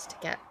people, I guess,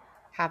 to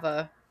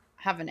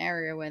have an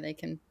area where they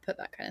can put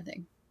that kind of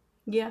thing.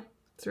 Yeah,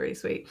 it's really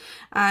sweet.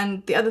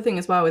 And the other thing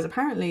as well is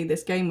apparently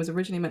this game was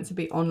originally meant to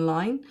be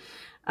online,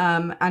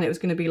 and it was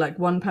going to be like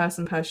one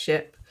person per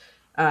ship.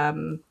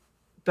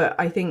 But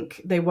I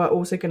think they were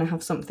also going to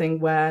have something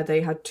where they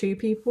had two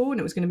people, and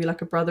it was going to be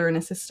like a brother and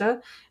a sister,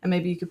 and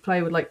maybe you could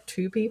play with like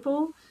two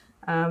people.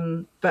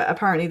 But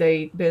apparently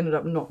they ended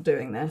up not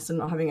doing this and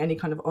not having any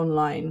kind of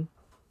online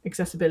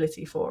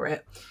accessibility for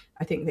it.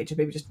 I think they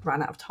maybe just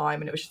ran out of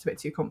time and it was just a bit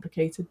too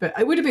complicated. But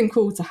it would have been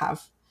cool to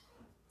have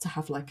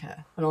like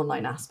an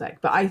online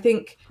aspect. But I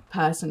think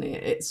personally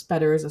it's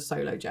better as a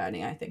solo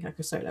journey. I think like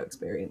a solo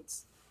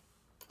experience.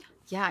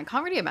 Yeah, I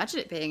can't really imagine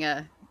it being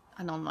an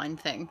online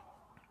thing.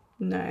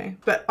 No,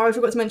 but I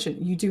forgot to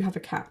mention, you do have a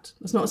cat.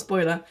 That's not a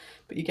spoiler,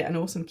 but you get an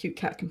awesome, cute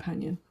cat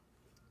companion.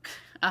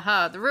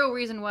 Aha, the real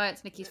reason why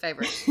it's Nikki's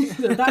favourite.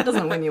 That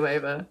doesn't win you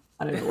over.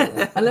 I don't know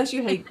why. Unless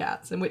you hate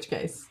cats, in which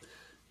case.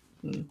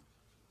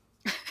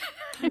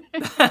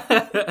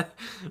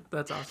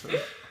 That's awesome.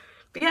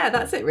 But yeah,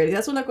 that's it really.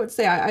 That's all I've got to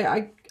say.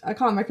 I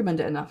can't recommend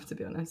it enough, to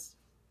be honest.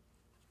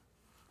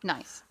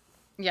 Nice.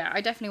 Yeah,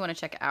 I definitely want to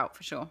check it out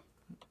for sure.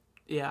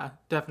 Yeah,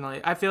 definitely.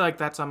 I feel like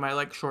that's on my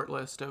like short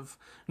list of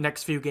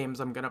next few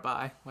games I'm gonna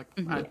buy. Like,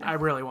 I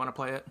really want to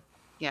play it.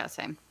 Yeah,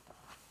 same.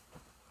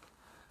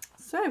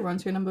 So we're on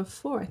to number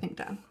 4, I think,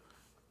 Dan.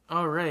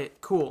 All right,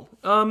 cool.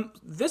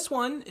 This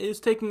one is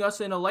taking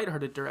us in a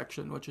lighthearted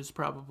direction, which is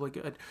probably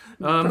good.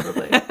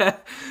 Probably.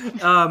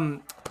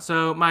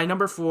 So my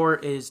number 4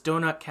 is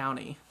Donut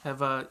County.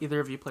 Have either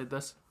of you played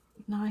this?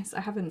 Nice.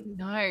 I haven't.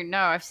 No,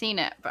 I've seen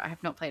it, but I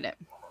have not played it.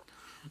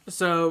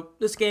 So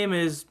this game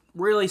is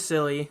really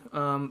silly.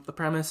 The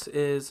premise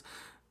is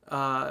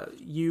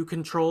you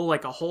control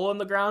like a hole in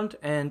the ground,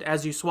 and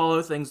as you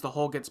swallow things, the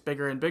hole gets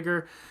bigger and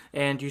bigger,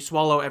 and you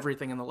swallow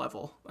everything in the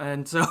level.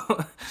 And so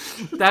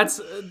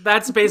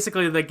that's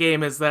basically the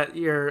game, is that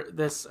you're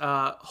this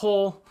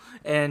hole,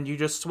 and you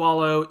just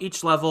swallow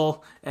each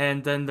level,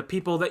 and then the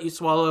people that you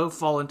swallow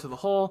fall into the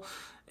hole,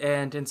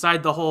 and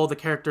inside the hole, the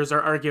characters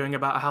are arguing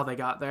about how they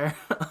got there.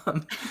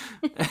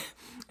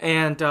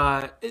 And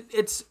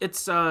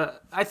it's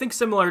I think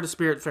similar to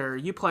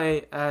Spiritfarer. You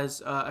play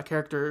as a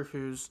character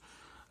who's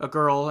a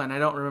girl, and I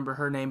don't remember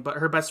her name, but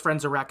her best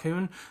friend's a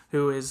raccoon,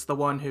 who is the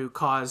one who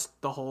caused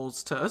the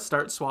holes to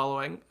start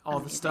swallowing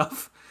all the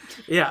stuff.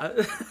 Yeah.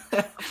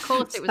 Of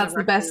course it was That's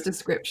the best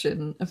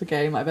description of a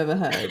game I've ever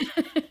heard.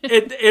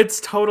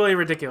 It's totally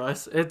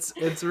ridiculous.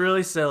 It's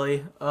really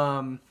silly.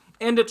 And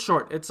it's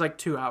short. It's like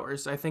 2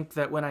 hours. I think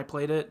that when I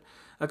played it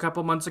a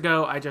couple months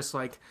ago, I just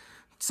like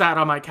sat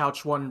on my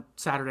couch one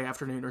Saturday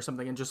afternoon or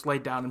something and just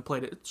laid down and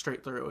played it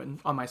straight through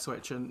and on my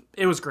Switch, and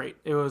it was great.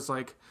 It was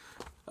like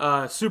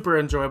a super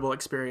enjoyable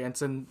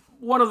experience and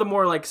one of the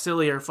more like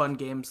sillier fun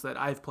games that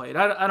I've played.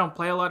 I don't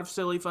play a lot of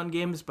silly fun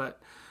games, but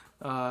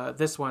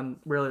this one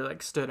really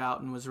like stood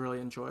out and was really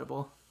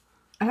enjoyable.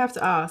 I have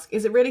to ask,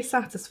 is it really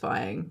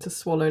satisfying to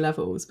swallow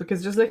levels?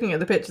 Because just looking at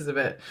the pictures of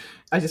it,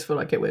 I just feel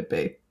like it would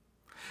be.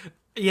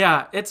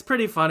 Yeah, it's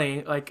pretty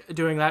funny, like,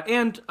 doing that.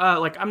 And,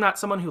 like, I'm not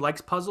someone who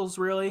likes puzzles,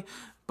 really,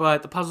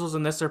 but the puzzles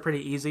in this are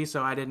pretty easy,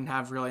 so I didn't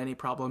have really any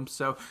problems.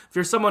 So if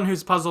you're someone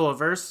who's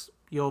puzzle-averse,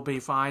 you'll be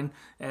fine.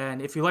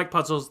 And if you like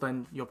puzzles,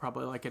 then you'll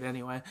probably like it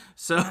anyway.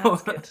 So,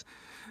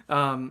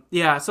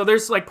 yeah, so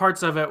there's, like,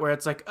 parts of it where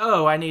it's like,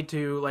 oh, I need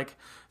to, like,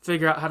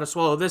 figure out how to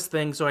swallow this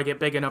thing so I get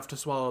big enough to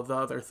swallow the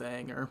other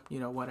thing, or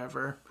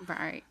whatever.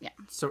 Right. Yeah.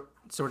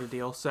 Sort of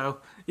deal.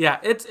 So yeah,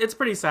 it's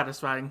pretty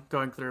satisfying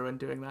going through and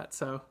doing that.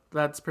 So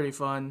that's pretty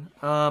fun.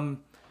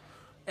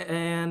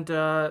 And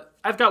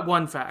I've got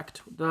one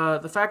fact.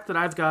 The fact that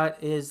I've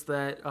got is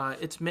that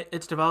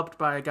it's developed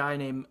by a guy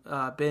named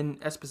Ben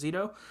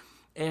Esposito,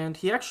 and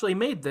he actually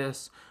made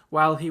this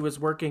while he was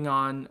working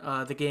on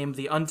the game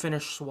The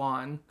Unfinished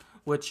Swan,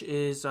 which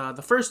is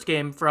the first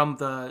game from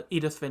the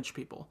Edith Finch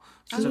people.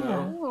 So,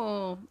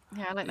 Oh,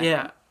 yeah, I like that.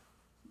 yeah.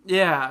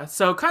 Yeah,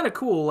 so kind of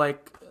cool,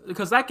 like,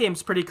 because that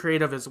game's pretty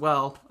creative as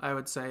well, I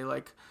would say,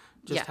 like,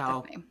 just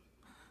how definitely.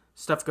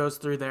 stuff goes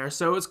through there.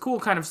 So it's cool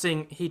kind of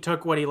seeing he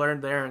took what he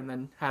learned there and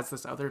then has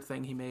this other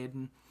thing he made,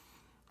 and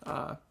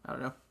I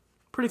don't know,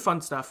 pretty fun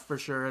stuff for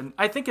sure. And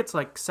I think it's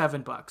like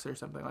 $7 or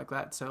something like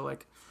that, so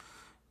like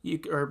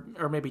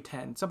or maybe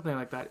 10, something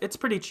like that. It's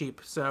pretty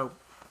cheap, so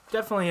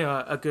definitely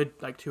a good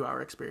like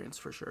 2-hour experience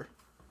for sure.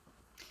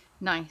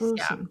 Nice.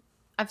 Yeah. Awesome.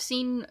 I've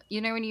seen,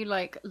 when you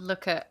like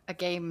look at a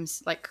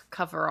game's like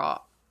cover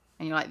art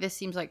and you're like, this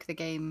seems like the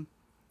game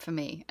for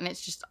me. And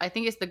it's just, I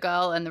think it's the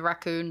girl and the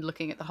raccoon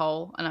looking at the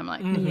hole. And I'm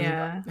like,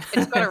 Yeah.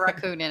 it's got a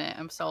raccoon in it.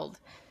 I'm sold.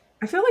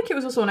 I feel like it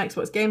was also on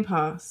Xbox Game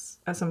Pass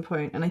at some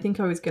point, and I think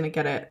I was going to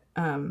get it.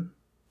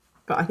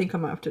 But I think I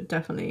might have to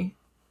definitely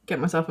get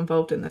myself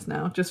involved in this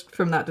now, just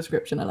from that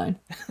description alone.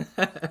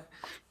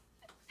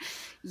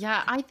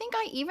 Yeah, I think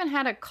I even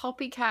had a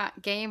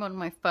copycat game on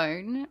my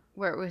phone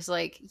where it was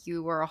like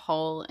you were a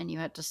hole and you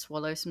had to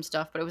swallow some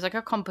stuff, but it was like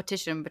a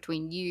competition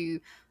between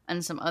you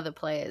and some other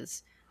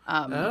players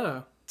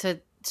to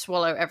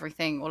swallow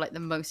everything or like the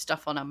most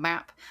stuff on a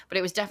map. But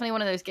it was definitely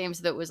one of those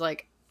games that was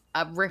like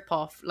a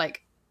rip-off.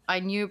 Like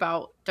I knew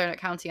about Donut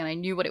County and I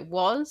knew what it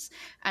was,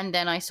 and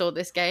then I saw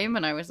this game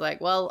and I was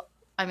like, well,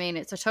 I mean,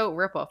 it's a total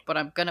rip-off, but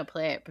I'm gonna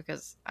play it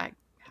because I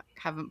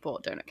haven't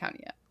bought Donut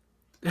County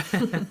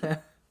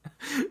yet.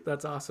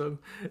 That's awesome.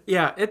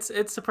 Yeah, it's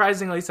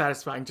surprisingly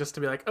satisfying just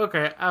to be like,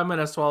 okay, I'm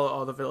gonna swallow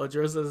all the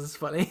villagers. This is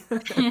funny.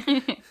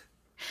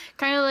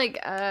 Kind of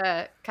like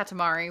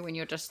Katamari when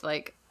you're just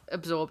like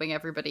absorbing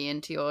everybody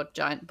into your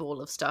giant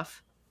ball of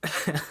stuff.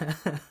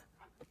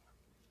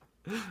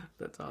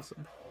 That's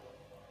awesome.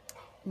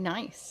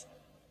 Nice.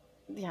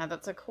 Yeah,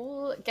 that's a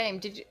cool game.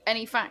 Did you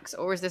any facts,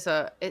 or is this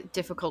a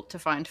difficult to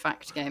find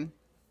fact game?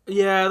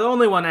 Yeah, the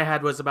only one I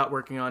had was about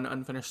working on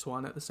Unfinished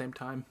Swan at the same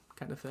time,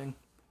 kind of thing.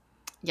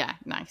 Yeah,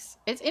 nice.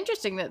 It's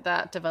interesting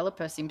that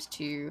developer seems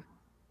to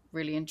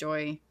really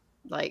enjoy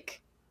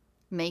like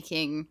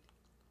making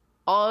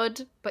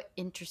odd but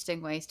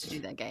interesting ways to do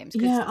their games.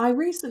 'Cause- Yeah, I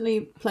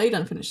recently played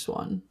Unfinished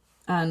Swan,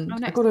 and Oh,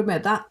 nice. I got to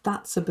admit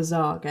that's a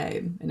bizarre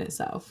game in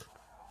itself.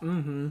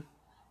 Mm-hmm.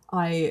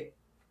 I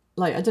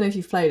don't know if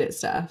you've played it,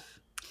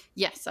 Steph.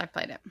 Yes, I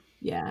played it.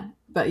 Yeah,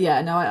 but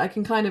yeah, no, I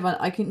can kind of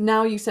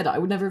now you said it, I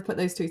would never have put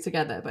those two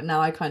together, but now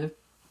I can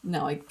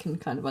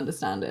kind of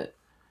understand it.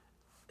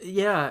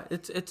 Yeah,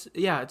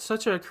 it's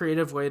such a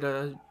creative way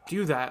to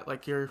do that.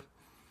 Like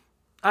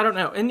I don't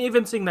know, and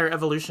even seeing their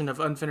evolution of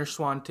Unfinished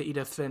Swan to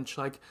Edith Finch,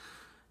 like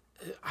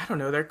I don't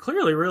know, they're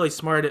clearly really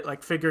smart at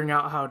like figuring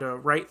out how to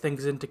write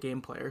things into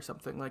gameplay or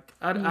something. Like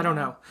I don't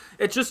know,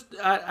 it's just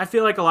I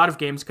feel like a lot of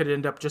games could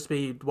end up just be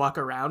you'd walk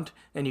around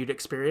and you'd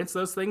experience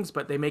those things,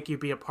 but they make you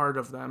be a part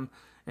of them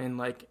in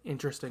like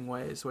interesting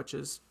ways, which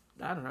is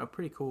I don't know,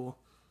 pretty cool.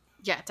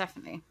 Yeah,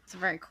 definitely. It's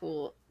very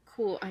cool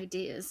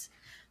ideas.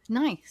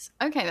 Nice.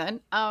 Okay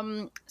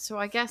then. So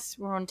I guess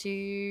we're on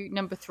to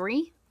number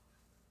 3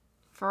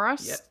 for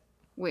us. Yeah.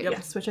 Which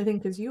Yes, which I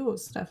think is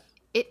yours, Steph.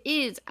 it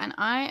is, and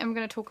I am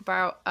going to talk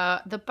about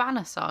the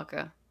Banner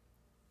Saga.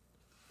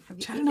 Have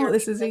I don't know what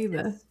this is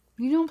either.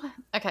 You don't play?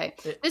 Okay,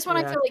 this one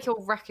I yeah. feel like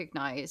you'll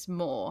recognize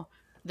more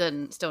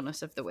than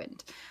Stillness of the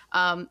Wind.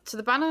 So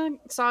the Banner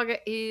Saga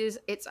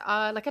it's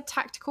like a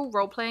tactical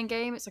role-playing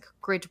game. It's like a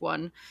grid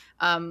one,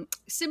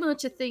 similar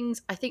to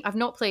things. I think I've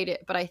not played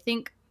it, but I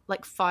think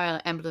like Fire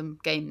Emblem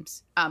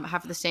games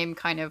have the same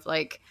kind of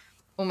like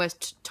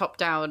almost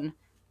top-down.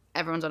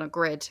 Everyone's on a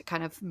grid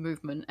kind of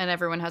movement, and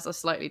everyone has a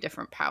slightly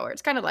different power.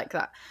 It's kind of like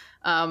that.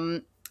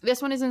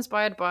 This one is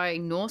inspired by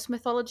Norse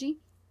mythology,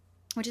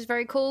 which is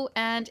very cool,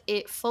 and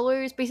it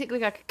follows basically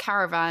like a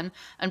caravan,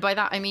 and by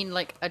that I mean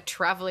like a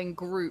traveling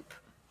group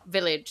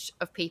village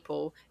of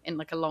people in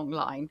like a long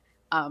line,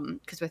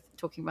 because we're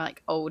talking about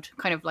like old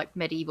kind of like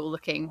medieval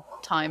looking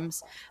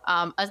times,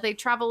 as they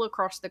travel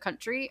across the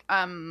country,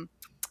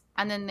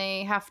 and then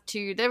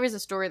there is a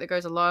story that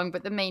goes along,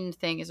 but the main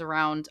thing is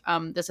around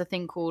there's a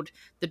thing called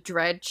the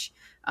Dredge,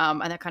 and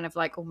they're kind of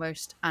like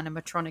almost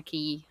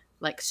animatronic-y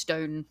like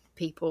stone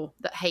people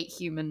that hate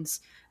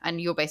humans, and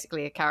you're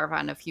basically a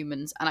caravan of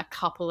humans and a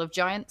couple of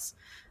giants.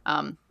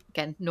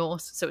 Again,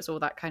 Norse, so it's all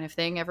that kind of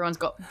thing. Everyone's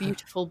got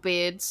beautiful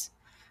beards,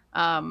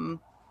 and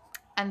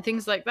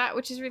things like that,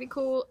 which is really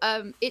cool.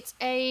 It's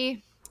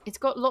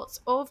got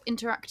lots of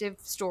interactive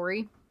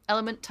story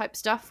element type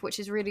stuff, which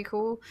is really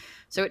cool.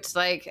 So it's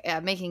like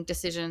making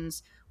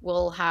decisions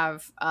will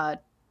have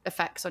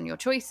effects on your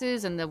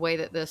choices and the way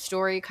that the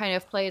story kind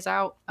of plays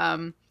out.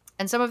 And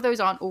And some of those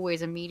aren't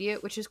always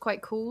immediate, which is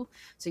quite cool.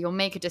 So you'll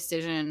make a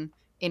decision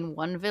in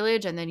one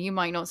village, and then you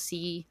might not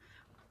see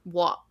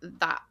what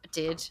that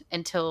did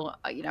until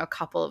a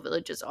couple of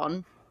villages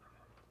on.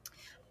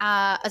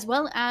 As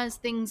well as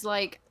things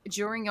like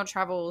during your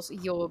travels,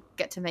 you'll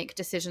get to make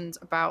decisions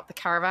about the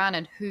caravan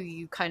and who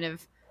you kind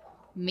of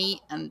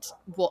meet and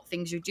what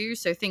things you do.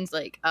 So things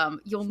like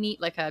you'll meet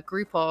like a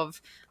group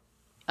of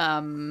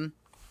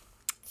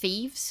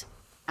thieves,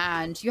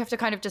 and you have to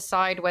kind of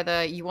decide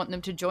whether you want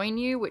them to join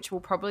you, which will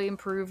probably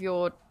improve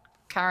your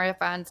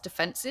caravan's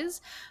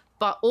defenses.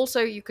 But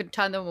also you could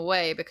turn them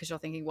away because you're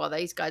thinking, well,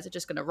 these guys are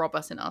just going to rob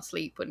us in our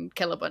sleep and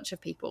kill a bunch of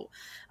people.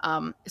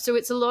 So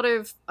it's a lot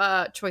of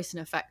choice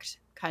and effect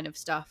kind of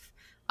stuff,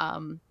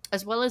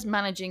 as well as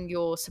managing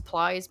your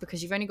supplies,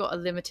 because you've only got a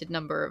limited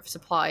number of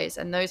supplies,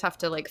 and those have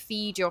to like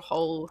feed your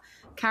whole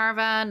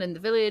caravan and the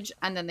village.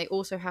 And then they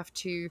also have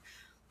to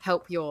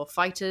help your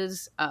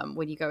fighters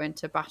when you go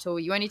into battle.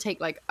 You only take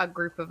like a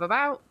group of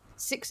about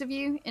 6 of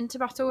you into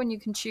battle, and you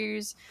can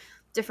choose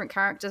different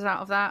characters out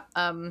of that.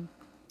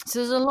 So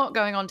there's a lot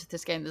going on to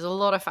this game. There's a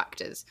lot of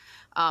factors.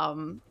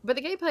 But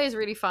the gameplay is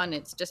really fun.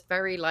 It's just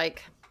very,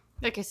 like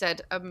I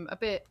said, a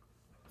bit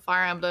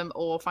Fire Emblem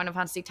or Final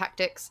Fantasy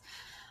Tactics.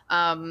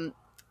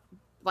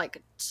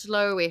 Like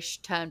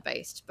slowish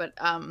turn-based. But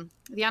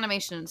the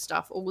animation and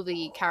stuff, all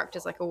the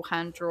characters like all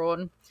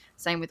hand-drawn.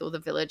 Same with all the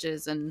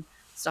villages and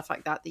stuff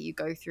like that you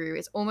go through.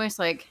 It's almost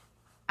like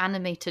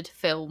animated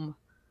film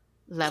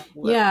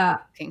level. Yeah,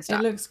 stuff.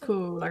 It looks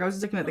cool. Like I was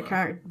just looking at the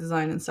character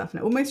design and stuff,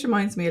 and it almost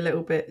reminds me a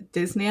little bit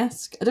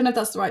Disney-esque. I don't know if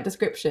that's the right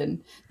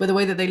description, but the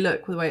way that they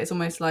look, the way it's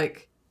almost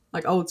like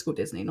old school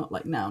Disney, not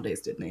like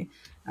nowadays Disney.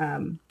 I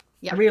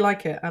really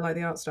like it. I like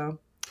the art style.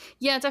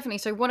 Yeah, definitely.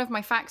 So one of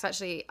my facts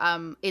actually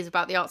is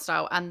about the art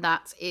style, and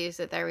that is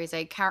that there is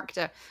a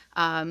character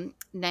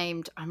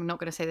named, I'm not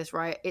going to say this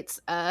right, it's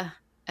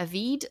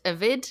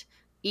Evid,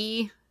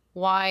 E-Y-V-I-N-D.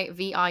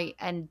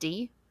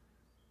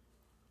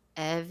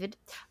 Evid.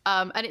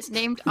 And it's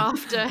named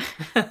after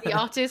the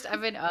artist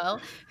Evan Earl,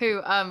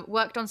 who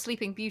worked on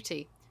Sleeping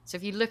Beauty. So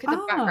if you look at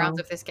the backgrounds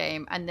of this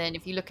game, and then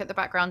if you look at the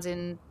backgrounds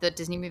in the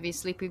Disney movie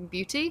Sleeping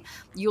Beauty,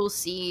 you'll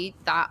see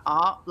that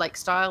art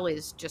style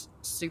is just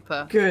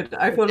super good.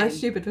 I feel less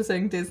stupid for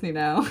saying Disney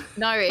now.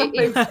 No,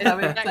 it's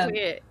exactly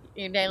it.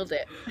 You nailed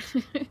it.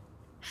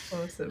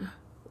 Awesome.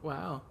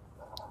 Wow.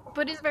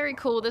 But it's very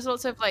cool. There's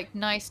lots of like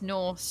nice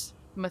Norse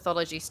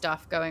mythology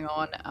stuff going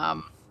on.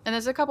 And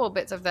there's a couple of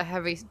bits of the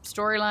heavy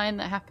storyline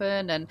that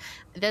happen, and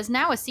there's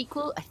now a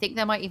sequel. I think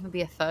there might even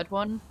be a third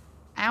one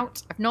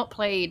out. I've not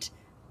played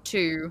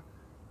 2,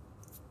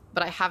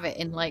 but I have it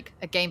in like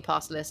a Game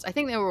Pass list. I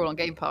think they were all on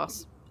Game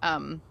Pass,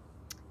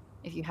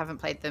 if you haven't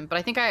played them. But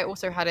I think I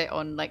also had it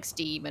on like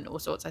Steam and all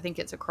sorts. I think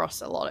it's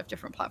across a lot of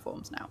different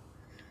platforms now.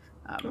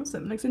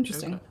 Awesome. Looks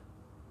interesting. Okay.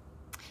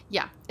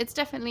 Yeah, it's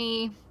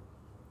definitely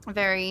a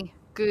very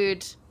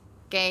good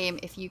game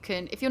if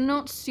you're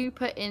not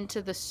super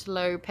into the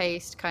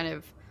slow-paced kind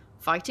of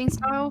fighting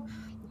style.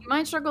 You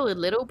might struggle a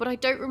little, but I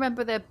don't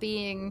remember there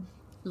being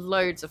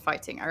loads of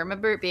fighting. I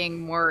remember it being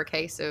more a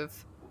case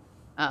of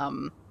I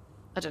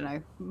don't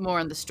know, more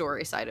on the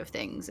story side of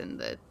things and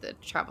the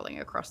traveling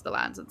across the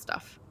lands and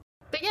stuff.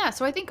 But yeah,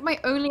 so I think my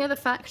only other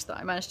fact that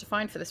I managed to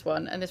find for this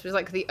one, and this was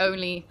like the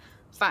only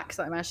facts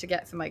that I managed to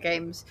get for my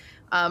games,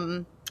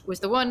 was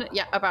the one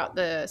about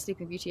the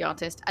Sleeping Beauty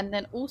artist, and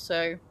then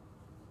also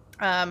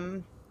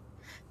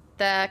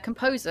their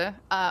composer,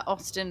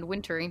 Austin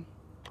Wintory,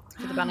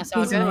 for the Banner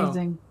Saga. He's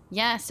amazing.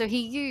 Yeah, so he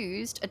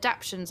used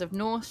adaptations of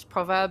Norse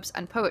proverbs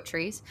and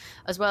poetries,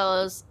 as well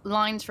as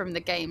lines from the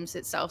games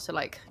itself, so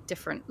like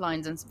different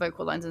lines and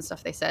vocal lines and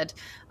stuff they said,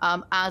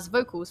 as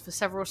vocals for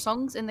several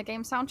songs in the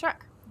game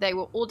soundtrack. They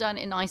were all done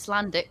in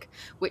Icelandic,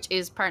 which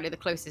is apparently the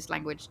closest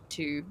language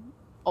to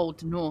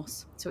Old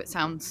Norse, so it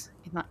sounds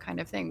in that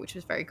kind of thing, which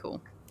was very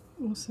cool.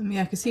 Awesome.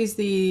 Yeah, because he's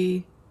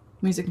the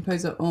music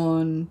composer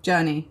on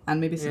Journey and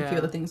maybe some few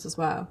other things as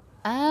well.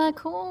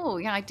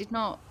 Cool. Yeah, I did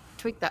not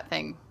tweak that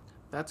thing.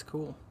 That's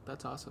cool.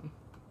 That's awesome.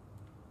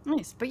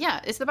 Nice. But yeah,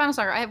 it's the Banner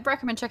Saga. I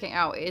recommend checking it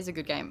out. It is a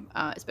good game.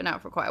 It's been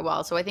out for quite a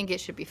while, so I think it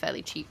should be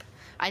fairly cheap.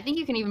 I think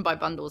you can even buy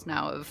bundles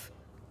now of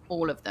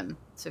all of them.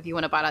 So if you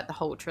want to buy like the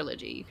whole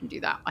trilogy, you can do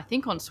that. I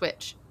think on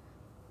Switch.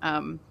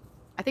 I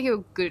think it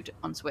would be good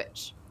on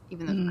Switch,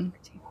 even though the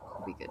it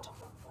would be good.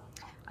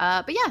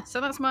 But yeah,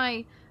 so that's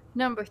my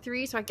number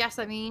 3. So I guess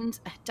that means,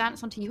 Dan,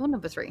 it's on to your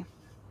number 3.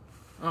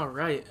 All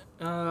right.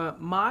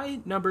 My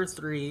number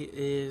 3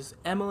 is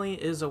Emily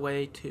is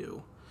Away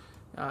 2.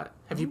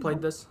 Have you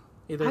played this,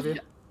 either of you?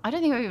 I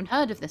don't think I've even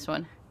heard of this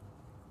one.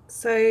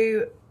 So,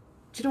 do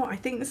you know what? I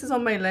think this is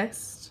on my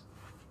list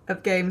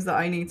of games that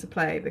I need to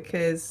play,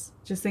 because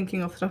just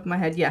thinking off the top of my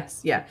head,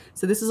 yes.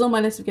 So this is on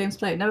my list of games to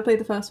play. Never played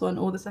the first one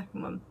or the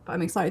second one, but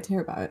I'm excited to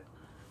hear about it.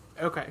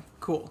 Okay,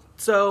 cool.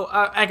 So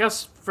I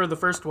guess for the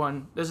first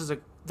one,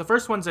 the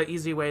first one's an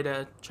easy way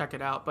to check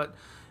it out, but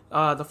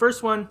the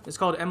first one is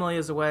called Emily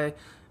is Away.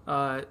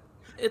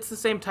 It's the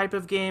same type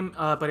of game,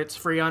 but it's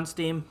free on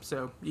Steam,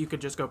 so you could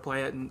just go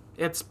play it, and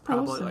it's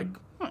probably Awesome.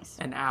 Nice.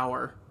 an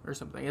hour or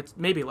something. It's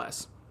maybe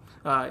less.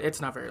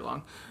 It's not very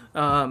long.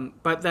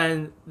 But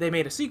then they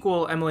made a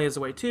sequel, Emily is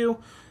Away 2,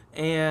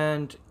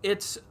 and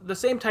it's the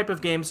same type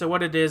of game. So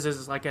what it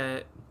is like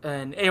an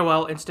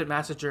AOL instant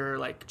messenger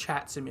like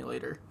chat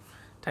simulator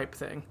type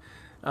thing.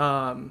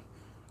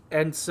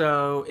 And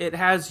so it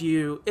has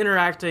you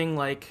interacting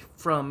like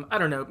from, I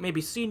don't know, maybe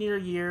senior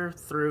year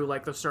through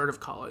like the start of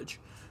college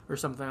or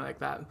something like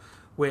that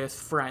with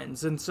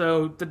friends. And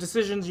so the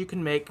decisions you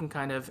can make can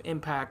kind of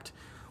impact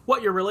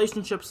what your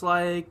relationship's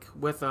like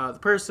with the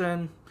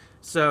person.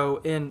 So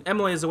in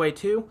Emily is Away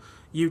 2,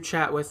 you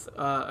chat with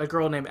a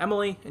girl named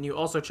Emily, and you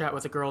also chat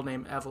with a girl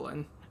named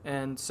Evelyn.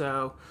 And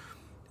so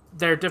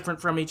they're different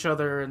from each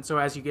other, and so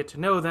as you get to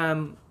know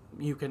them,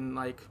 you can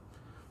like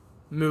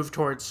move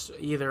towards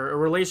either a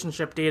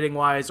relationship dating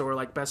wise or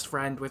like best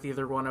friend with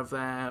either one of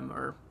them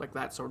or like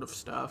that sort of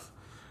stuff.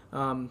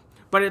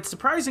 But it's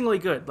surprisingly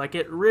good. Like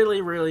it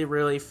really, really,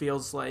 really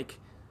feels like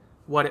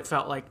what it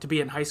felt like to be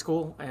in high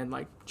school and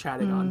like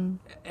chatting on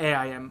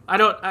AIM.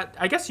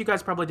 I guess you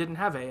guys probably didn't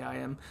have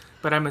AIM,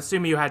 but I'm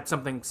assuming you had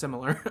something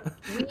similar.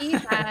 We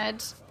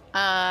had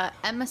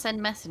MSN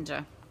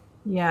Messenger.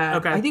 Yeah.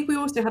 Okay. I think we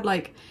also had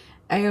like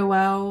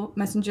AOL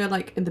Messenger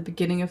like in the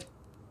beginning of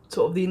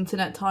sort of the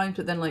internet times,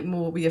 but then like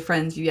more with your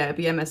friends, it'd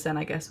be MSN,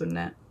 I guess, wouldn't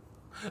it?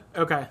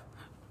 Okay.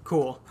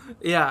 Cool.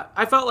 Yeah,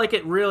 I felt like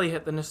it really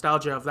hit the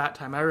nostalgia of that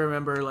time. I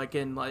remember like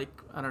in like,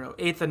 I don't know,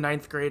 8th and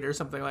 9th grade or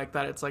something like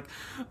that. It's like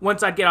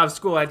once I'd get out of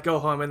school, I'd go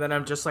home and then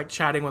I'm just like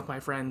chatting with my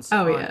friends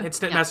on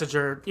Instant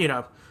Messenger,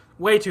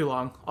 way too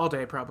long, all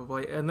day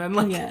probably. And then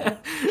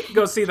like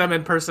go see them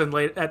in person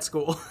late at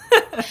school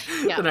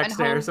the next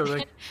day or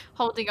something.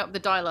 Holding up the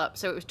dial-up,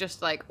 so it was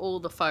just like all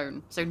the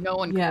phone. So no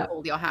one could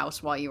call your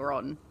house while you were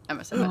on MSN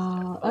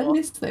Messenger. I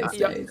missed those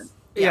days.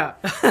 Yeah.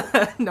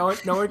 no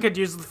one could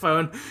use the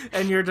phone,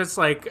 and you're just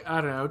like,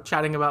 I don't know,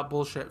 chatting about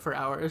bullshit for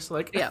hours.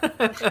 Like,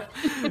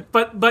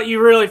 but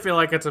you really feel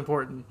like it's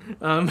important.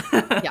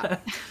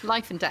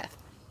 Life and death.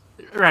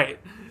 Right.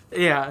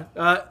 Yeah.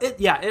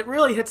 It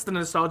really hits the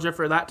nostalgia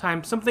for that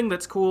time. Something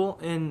that's cool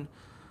in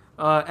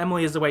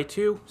Emily is Away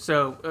 2.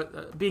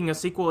 So being a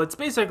sequel, it's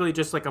basically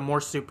just like a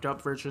more souped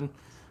up version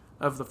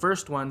of the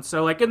first one.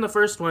 So like in the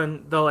first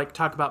one, they'll like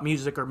talk about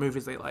music or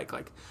movies they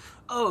like,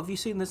 oh, have you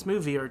seen this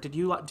movie, or do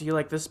you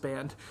like this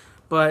band?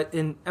 But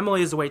in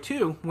Emily is Away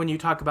 2, when you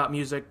talk about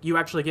music, you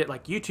actually get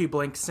like YouTube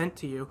links sent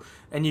to you,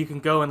 and you can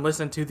go and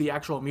listen to the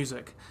actual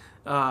music.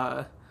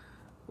 That's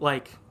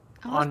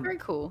very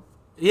cool.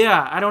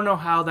 Yeah, I don't know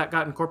how that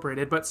got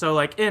incorporated, but so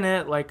like in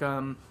it, like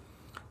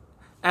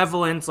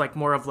Evelyn's like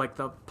more of like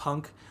the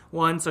punk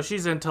one, so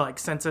she's into like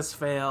Census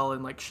Fail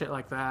and like shit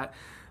like that.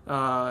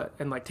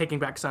 And like Taking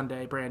Back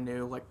Sunday, brand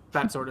new, like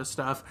that sort of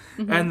stuff.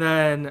 And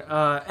then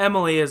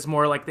Emily is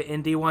more like the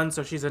indie one,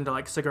 so she's into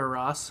like Sigur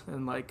Rós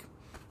and like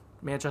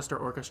Manchester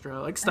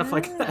Orchestra, like stuff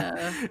like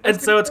that.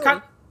 And so it's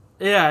cool.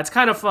 It's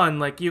kind of fun.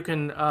 Like you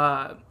can,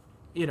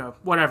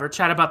 whatever,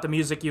 chat about the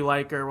music you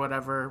like or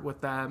whatever with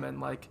them, and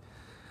like,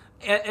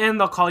 and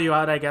they'll call you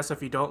out, I guess,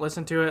 if you don't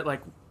listen to it.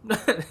 Like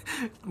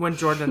when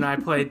Jordan and I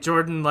played,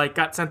 Jordan like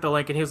got sent the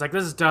link and he was like,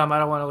 this is dumb, I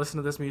don't want to listen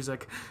to this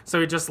music. So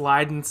he just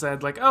lied and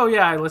said like, oh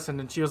yeah, I listened.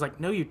 And she was like,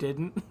 no, you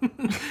didn't.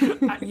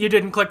 You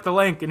didn't click the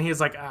link. And he was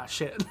like, ah,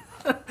 shit.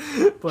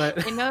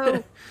 But I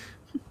know.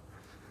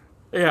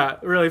 Yeah,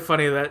 really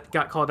funny that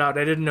got called out.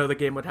 I didn't know the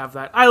game would have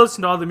that. I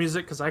listened to all the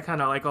music because I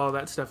kind of like all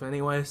that stuff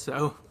anyway.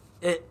 So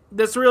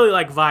this really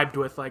like vibed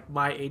with like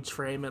my age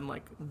frame and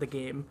like the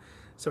game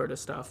sort of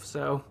stuff.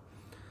 So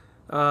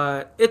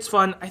it's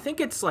fun. I think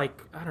it's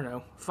like, I don't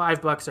know,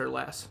 $5 or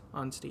less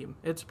on Steam.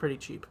 It's pretty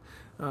cheap.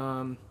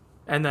 And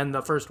then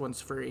the first one's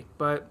free.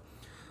 But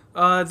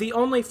the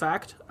only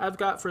fact I've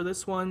got for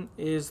this one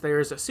is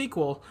there's a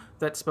sequel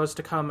that's supposed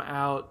to come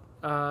out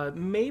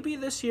maybe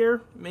this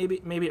year,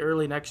 maybe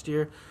early next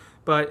year.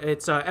 But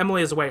it's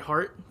Emily is Away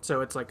Heart.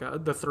 So it's like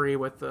the 3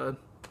 with the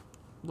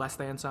less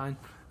than sign.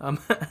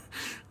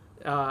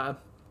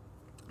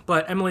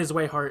 But Emily's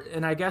Away Heart,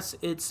 and I guess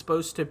it's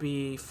supposed to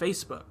be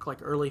Facebook, like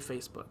early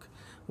Facebook,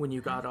 when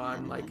you got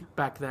on, like,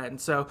 back then.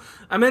 So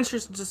I'm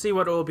interested to see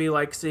what it will be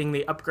like seeing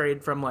the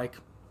upgrade from, like,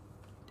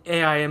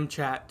 AIM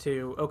chat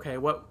to, okay,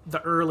 what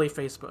the early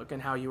Facebook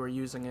and how you were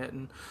using it,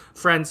 and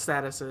friend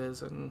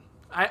statuses, and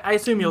I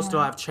assume you'll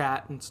still have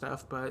chat and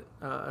stuff, but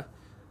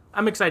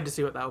I'm excited to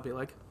see what that will be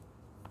like.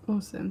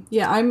 Awesome.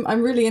 Yeah,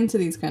 I'm really into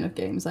these kind of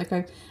games. Like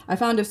I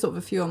found a sort of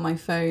a few on my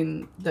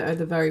phone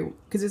that are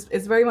because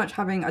it's very much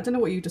having, I don't know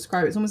what you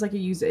describe it. It's almost like a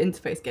user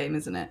interface game,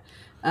 isn't it?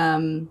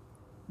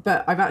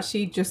 But I've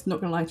actually just, not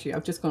gonna lie to you,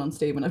 I've just gone on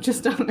Steam and I've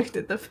just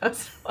downloaded the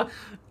first one.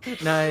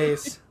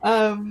 Nice.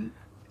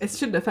 It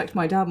shouldn't affect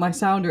my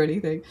sound or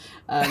anything.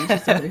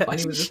 Just to be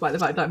funny with despite the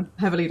fact that I'm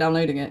heavily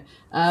downloading it.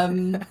 I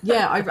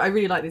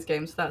really like these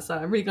games.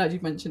 I'm really glad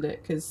you've mentioned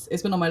it because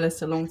it's been on my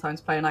list a long time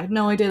to play, and I had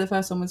no idea the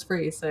first one was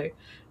free. So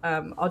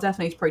I'll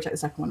definitely probably check the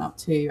second one out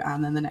too,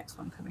 and then the next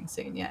one coming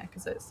soon. Yeah,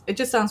 because it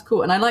just sounds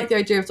cool, and I like the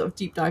idea of sort of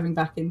deep diving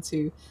back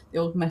into the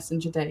old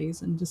Messenger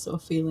days and just sort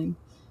of feeling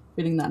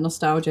that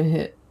nostalgia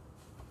hit.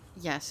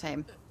 Yeah,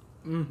 same.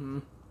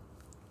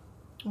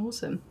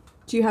 Awesome.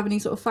 Do you have any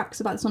sort of facts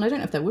about this one? I don't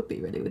know if there would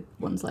be really with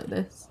ones like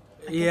this.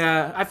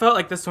 Yeah, I felt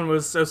like this one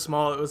was so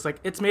small. It was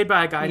like, it's made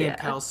by a guy named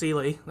Kyle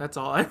Seeley. That's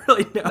all I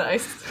really know.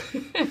 Nice.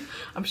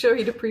 I'm sure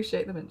he'd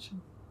appreciate the mention.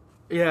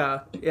 Yeah.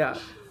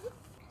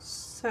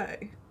 So,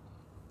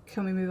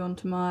 can we move on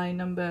to my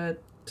number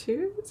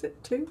 2? Is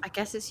it 2? I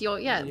guess it's your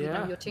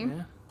your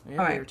team. Yeah,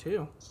 All right. your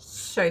 2.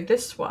 So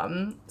this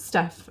one,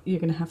 Steph, you're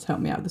going to have to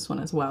help me out with this one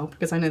as well,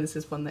 because I know this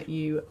is one that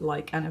you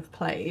like and have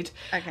played.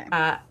 Okay.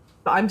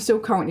 But I'm still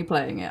currently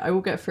playing it. I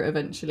will get through it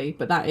eventually,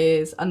 but that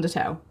is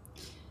Undertale,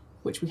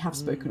 which we have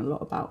spoken a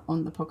lot about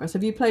on the podcast.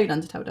 Have you played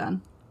Undertale,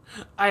 Dan?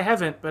 I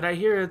haven't, but I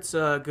hear it's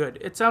good.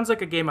 It sounds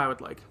like a game I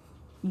would like.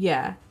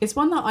 Yeah, it's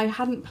one that I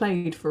hadn't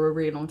played for a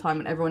really long time,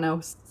 and everyone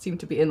else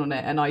seemed to be in on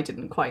it, and I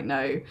didn't quite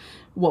know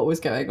what was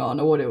going on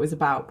or what it was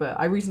about, but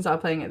I recently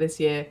started playing it this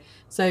year.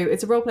 So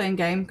it's a role-playing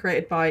game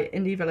created by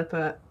indie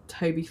developer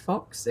Toby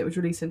Fox. It was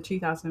released in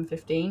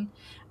 2015,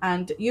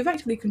 and you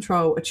effectively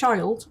control a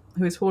child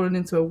who has fallen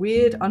into a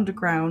weird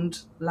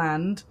underground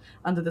land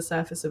under the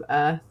surface of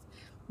Earth,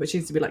 which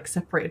seems to be like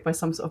separated by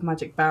some sort of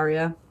magic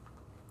barrier.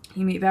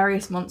 You meet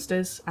various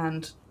monsters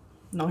and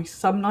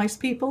some nice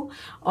people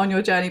on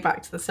your journey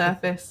back to the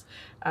surface.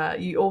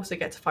 You also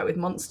get to fight with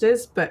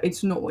monsters, but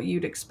it's not what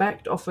you'd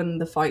expect. Often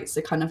the fights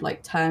are kind of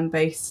like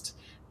turn-based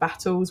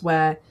battles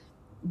where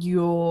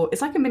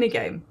it's like a mini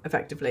game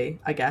effectively,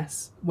 I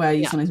guess, where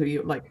you sometimes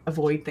you like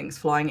avoid things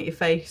flying at your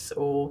face,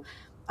 or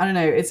I don't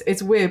know,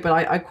 it's weird, but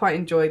I quite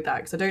enjoyed that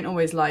because I don't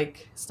always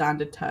like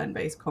standard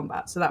turn-based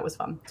combat, so that was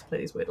fun to play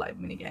these weird like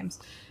mini games.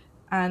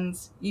 And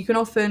you can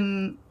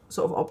often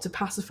sort of opt to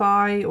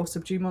pacify or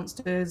subdue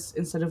monsters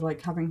instead of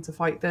like having to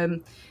fight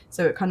them,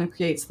 so it kind of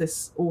creates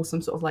this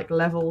awesome sort of like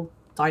level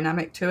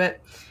dynamic to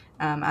it,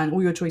 and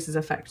all your choices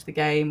affect the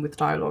game with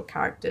dialogue,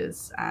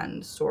 characters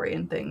and story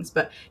and things.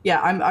 But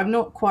yeah, I'm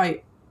not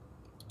quite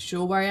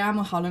sure where I am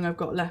or how long I've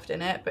got left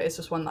in it, but it's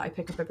just one that I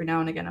pick up every now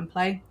and again and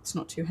play. It's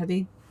not too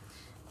heavy.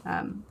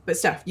 But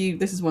Steph,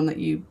 this is one that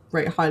you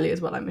rate highly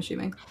as well, I'm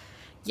assuming.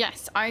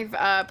 Yes,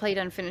 I've played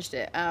and finished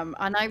it, and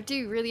I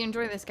do really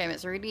enjoy this game.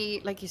 It's a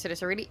really, like you said,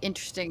 it's a really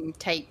interesting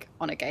take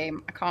on a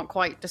game. I can't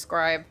quite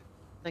describe,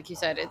 like you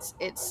said,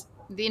 it's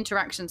the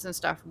interactions and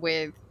stuff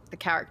with the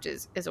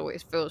characters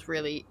always feels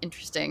really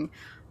interesting,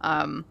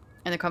 and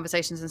the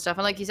conversations and stuff.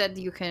 And like you said,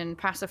 you can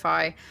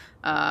pacify,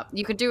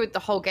 you can do it the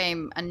whole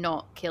game and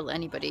not kill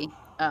anybody.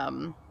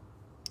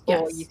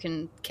 Or you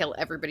can kill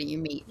everybody you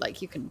meet.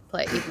 Like, you can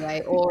play it either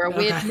way, or a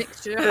weird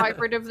mixture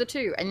hybrid of the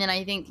two. And then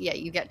I think,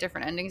 you get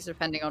different endings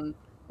depending on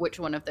which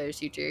one of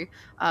those you do.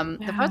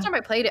 The first time I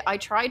played it, I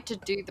tried to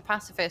do the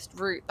pacifist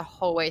route the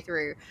whole way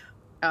through,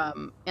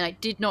 and I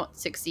did not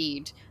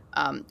succeed.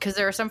 Because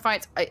there are some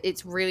fights,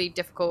 it's really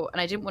difficult,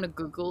 and I didn't want to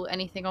Google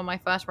anything on my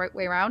first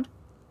way around.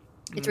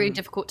 It's really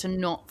difficult to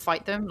not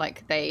fight them.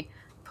 Like, they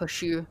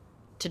push you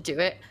to do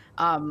it.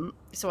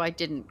 So I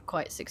didn't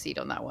quite succeed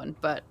on that one.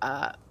 But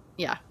I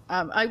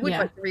would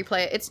like to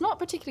replay it. It's not a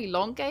particularly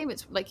long game.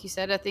 It's like you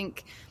said, I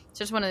think it's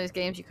just one of those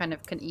games you kind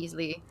of can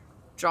easily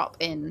drop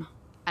in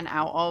and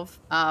out of.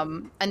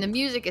 And the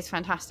music is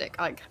fantastic.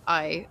 Like,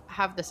 I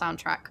have the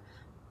soundtrack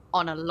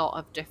on a lot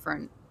of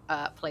different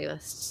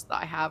playlists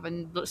that I have,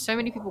 and so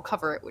many people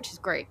cover it, which is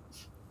great.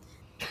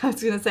 I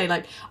was going to say,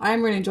 like, I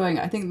am really enjoying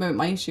it. I think the moment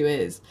my issue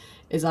is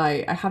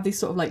I have these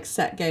sort of like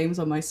set games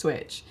on my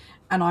Switch,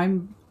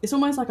 and it's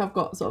almost like I've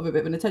got sort of a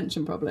bit of an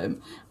attention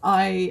problem.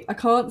 I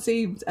can't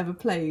seem to ever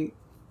play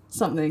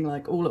something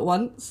like all at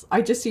once.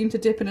 I just seem to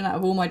dip in and out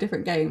of all my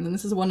different games, and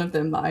this is one of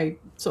them that I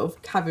sort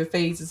of have in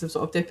phases of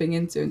sort of dipping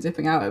into and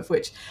dipping out of,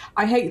 which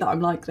I hate that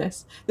I'm like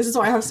this. This is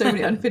why I have so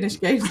many unfinished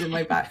games in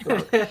my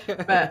backlog.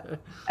 But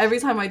every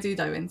time I do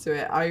dive into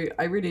it,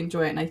 I really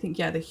enjoy it, and I think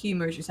the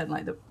humour, as you said,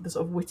 like the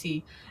sort of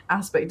witty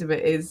aspect of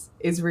it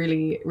is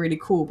really, really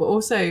cool. But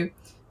also,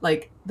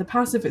 like, the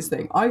pacifist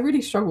thing, I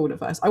really struggled at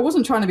first. I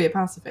wasn't trying to be a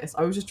pacifist.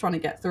 I was just trying to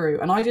get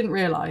through. And I didn't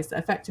realise that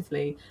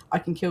effectively I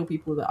can kill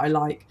people that I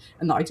like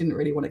and that I didn't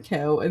really want to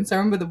kill. And so I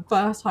remember the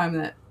first time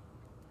that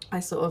I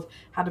sort of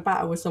had a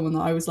battle with someone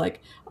that I was like,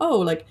 oh,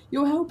 like,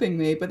 you're helping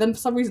me. But then for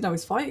some reason I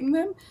was fighting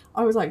them.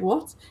 I was like,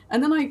 what?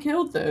 And then I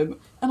killed them.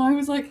 And I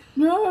was like,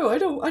 no, I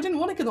didn't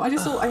want to kill them. I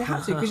just thought I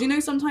had to.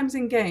 Because, sometimes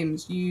in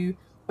games you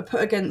are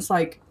put against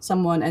like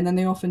someone and then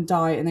they often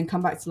die and then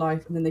come back to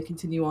life and then they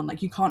continue on.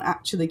 Like, you can't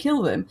actually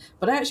kill them,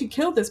 but I actually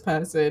killed this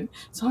person,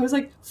 so I was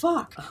like,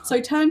 fuck. So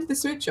I turned the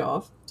Switch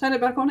off, turned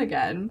it back on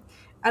again,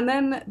 and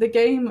then the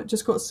game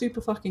just got super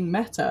fucking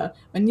meta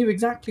and knew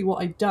exactly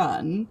what I'd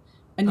done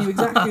and knew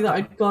exactly that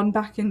I'd gone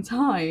back in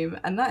time.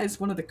 And that is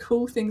one of the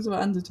cool things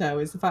about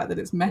Undertale, is the fact that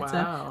it's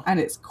meta and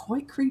it's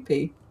quite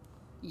creepy.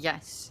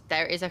 Yes,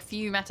 there is a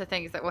few meta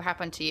things that will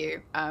happen to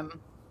you, and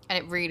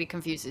it really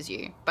confuses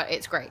you, but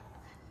it's great.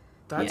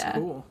 That's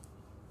cool.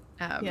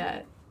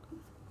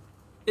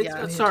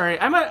 Sorry,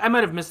 I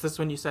might have missed this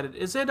when you said it.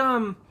 Is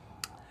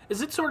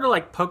it sort of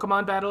like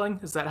Pokemon battling?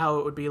 Is that how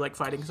it would be, like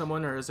fighting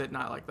someone, or is it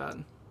not like that?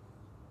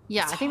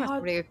 Yeah, I think that's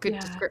probably a good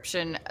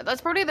description.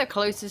 That's probably the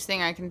closest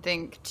thing I can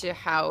think to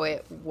how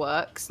it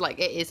works. Like,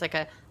 it is like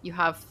you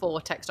have 4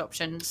 text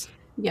options,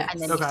 Yes.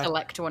 and then you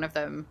select one of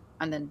them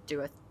and then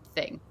do a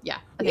thing. Yeah.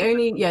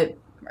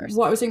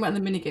 What I was saying about the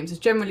mini games is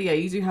generally,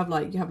 you do have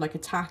like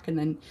attack, and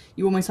then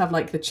you almost have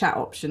like the chat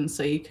option,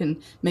 so you can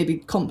maybe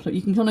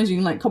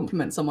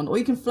compliment someone, or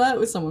you can flirt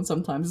with someone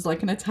sometimes. It's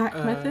like an attack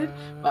method.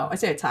 Well, I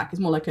say attack, it's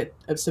more like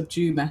a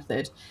subdue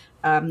method.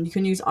 You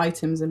can use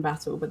items in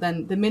battle, but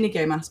then the mini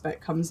game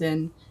aspect comes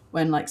in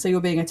when, like, say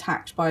you're being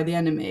attacked by the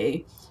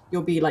enemy,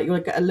 you'll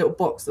get a little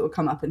box that will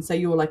come up, and say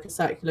you're like a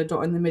circular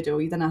dot in the middle,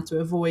 you then have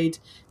to avoid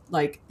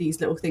like these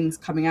little things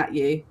coming at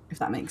you, if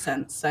that makes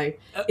sense. So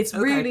it's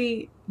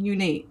really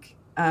unique.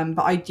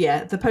 But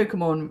the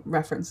Pokemon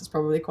reference is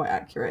probably quite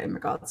accurate in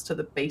regards to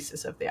the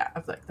basis of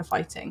the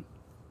fighting.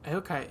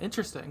 Okay,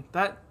 interesting.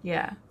 That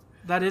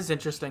is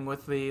interesting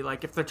with the,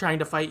 like, if they're trying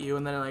to fight you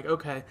and then like,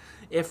 okay,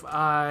 if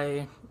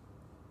I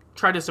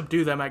try to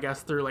subdue them, I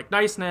guess, through like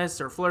niceness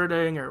or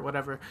flirting or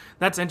whatever.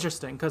 That's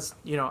interesting because,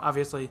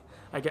 obviously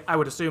I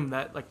would assume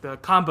that like the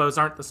combos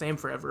aren't the same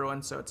for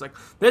everyone. So it's like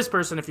this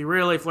person, if you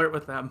really flirt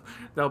with them,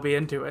 they'll be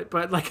into it.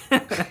 But like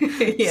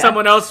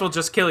someone else will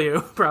just kill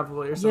you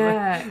probably or something.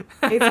 Yeah,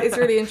 it's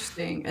really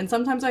interesting. And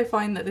sometimes I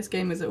find that this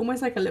game is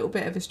almost like a little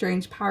bit of a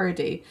strange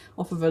parody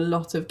off of a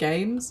lot of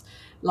games,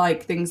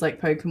 like things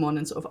like Pokemon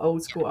and sort of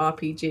old school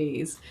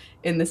RPGs,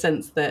 in the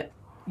sense that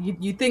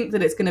you think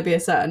that it's going to be a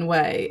certain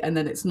way and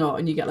then it's not,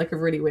 and you get like a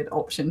really weird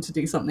option to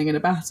do something in a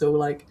battle,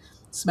 like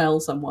smell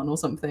someone or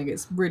something.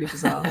 It's really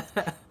bizarre.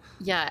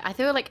 Yeah, I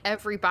feel like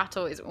every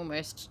battle is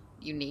almost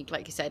unique,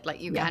 like you said.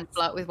 Like you can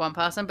flirt with one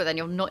person, but then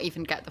you'll not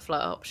even get the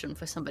flirt option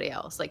for somebody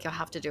else. Like you'll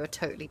have to do a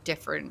totally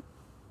different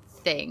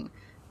thing.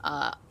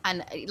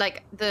 And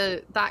like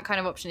that kind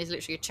of option is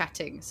literally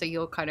chatting, so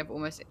you're kind of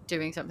almost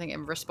doing something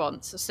in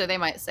response. So they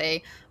might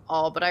say,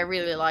 oh, but I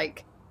really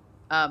like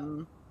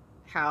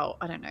how,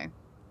 I don't know,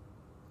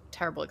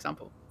 terrible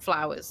example,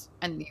 flowers,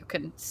 and you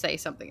can say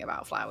something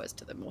about flowers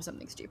to them or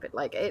something stupid.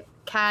 Like it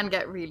can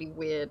get really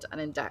weird and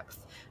in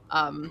depth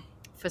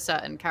for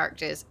certain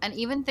characters, and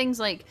even things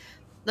like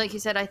you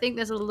said, I think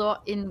there's a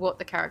lot in what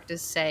the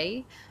characters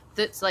say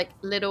that's like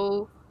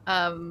little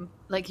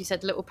like you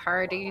said, little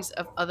parodies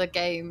of other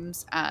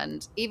games,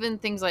 and even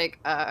things like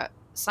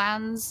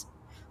Sans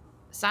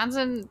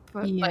and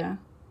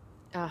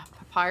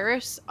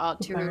Papyrus are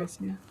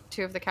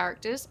two of the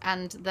characters,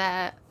 and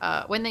they're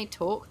when they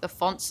talk, the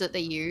fonts that they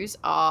use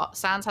are,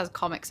 Sans has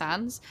Comic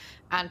Sans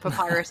and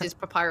Papyrus is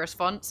Papyrus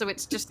font, so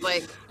it's just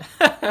like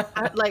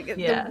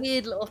the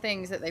weird little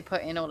things that they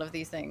put in all of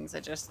these things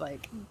are just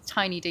like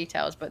tiny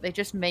details, but they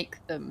just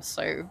make them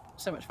so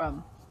much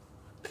fun.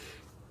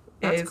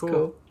 That's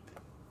cool.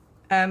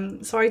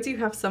 So I do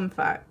have some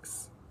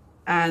facts,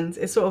 and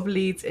it sort of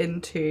leads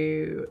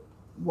into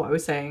what I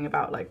was saying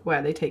about like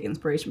where they take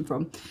inspiration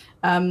from.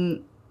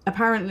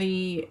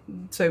 Apparently,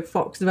 so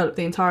Fox developed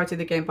the entirety of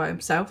the game by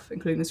himself,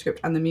 including the script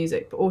and the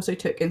music, but also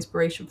took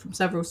inspiration from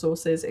several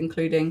sources,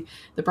 including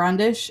the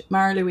Brandish,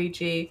 Mario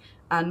Luigi,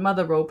 and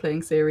Mother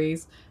role-playing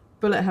series,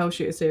 Bullet Hell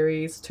Shooter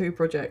series, 2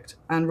 Project,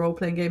 and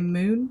role-playing game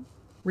Moon,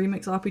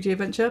 remix RPG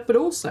adventure, but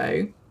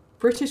also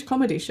British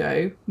comedy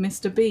show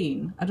Mr.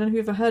 Bean. I don't know if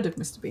you've ever heard of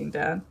Mr. Bean,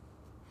 Dan.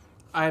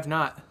 I have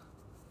not.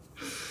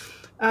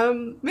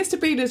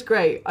 Mr. Bean is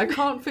great. I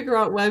can't figure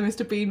out where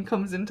Mr. Bean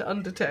comes into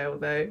Undertale,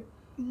 though.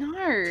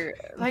 No,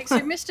 like, so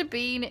Mr.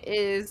 Bean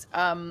is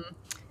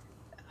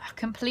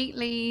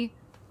completely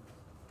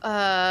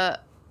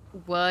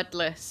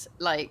wordless,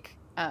 like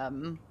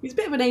he's a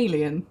bit of an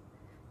alien.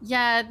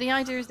 Yeah, the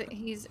idea is that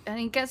he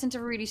gets into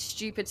really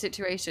stupid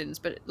situations,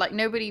 but like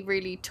nobody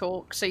really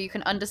talks, so you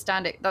can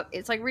understand it. That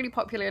it's like really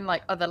popular in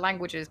like other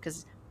languages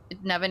because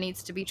it never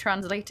needs to be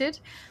translated,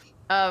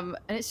 and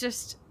it's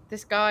just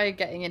this guy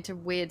getting into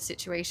weird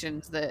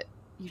situations that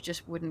you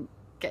just wouldn't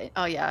get.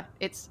 Oh yeah,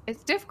 it's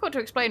difficult to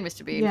explain,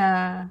 Mr. Bean.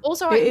 Yeah.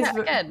 Also,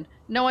 again,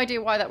 no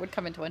idea why that would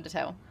come into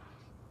Undertale.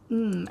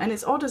 And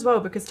it's odd as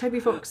well because Toby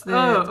Fox, the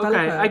developer...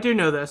 okay, I do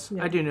know this.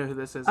 Yeah. I do know who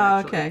this is,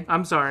 actually. Okay.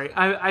 I'm sorry.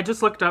 I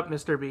just looked up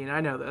Mr. Bean.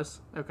 I know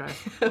this. Okay.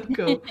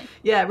 Cool.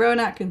 Yeah, Rowan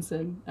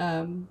Atkinson.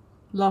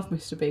 Love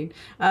Mr. Bean.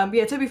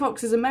 Yeah, Toby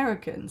Fox is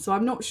American, so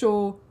I'm not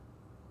sure...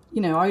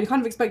 I kind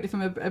of expected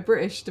from a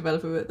British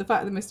developer, but the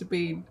fact that Mr.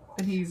 Bean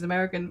and he's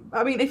American...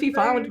 I mean, if he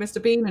found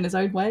Mr. Bean in his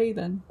own way,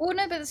 then... Well,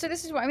 no, but so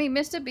this is what I mean.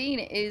 Mr. Bean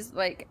is,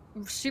 like,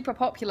 super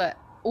popular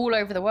all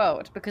over the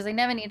world because they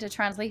never need to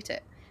translate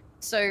it.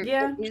 So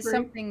it's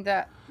something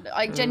that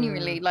I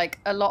genuinely like.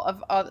 A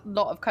lot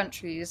of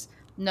countries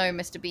know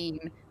Mr.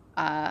 Bean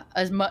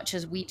as much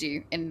as we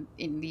do in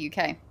the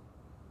UK.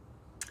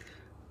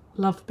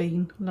 Love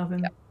Bean, love him.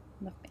 Yeah,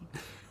 love Bean.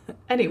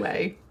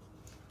 Anyway,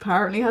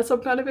 apparently has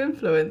some kind of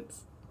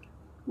influence.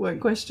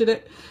 Won't question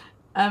it.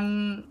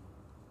 And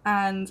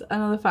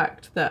another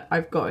fact that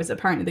I've got is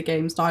apparently the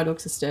game's dialogue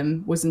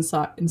system was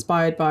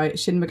inspired by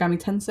Shin Megami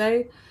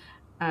Tensei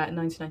in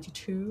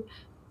 1992,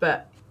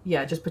 but.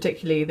 Yeah, just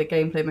particularly the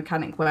gameplay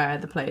mechanic where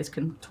the players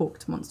can talk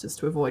to monsters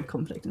to avoid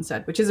conflict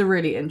instead, which is a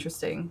really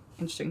interesting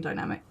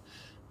dynamic.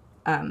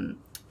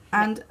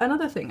 And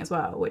another thing as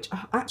well, which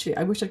actually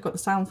I wish I'd got the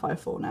sound file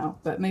for now,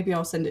 but maybe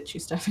I'll send it to you,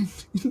 Steph,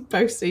 in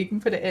post so you can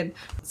put it in.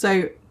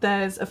 So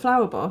there's a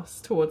flower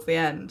boss towards the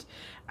end,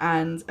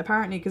 and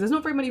apparently, because there's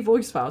not very many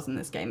voice files in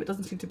this game, it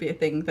doesn't seem to be a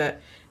thing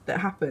that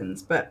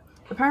happens, but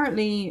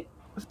apparently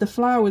the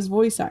flower's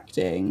voice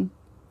acting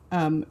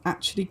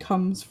actually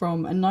comes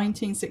from a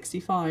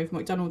 1965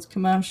 McDonald's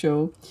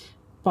commercial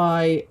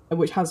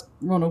which has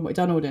Ronald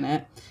McDonald in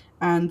it.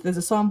 And there's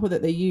a sample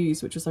that they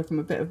use, which was like from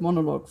a bit of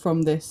monologue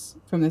from this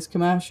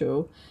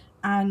commercial.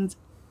 And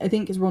I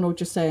think it's Ronald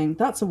just saying,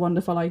 "That's a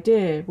wonderful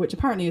idea," which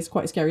apparently is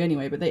quite scary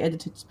anyway, but they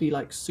edited it to be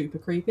like super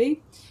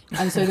creepy.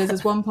 And so there's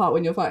this one part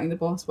when you're fighting the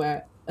boss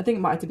where I think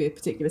it might have to be a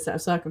particular set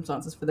of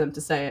circumstances for them to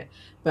say it,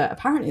 but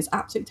apparently it's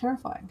absolutely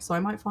terrifying. So I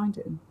might find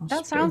it.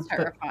 That sounds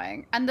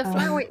terrifying. And the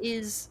flower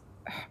is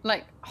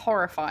like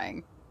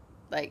horrifying.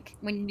 Like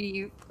when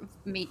you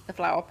meet the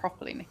flower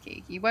properly,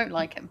 Nikki, you won't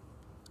like him.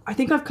 I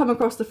think I've come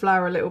across the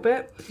flower a little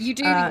bit. You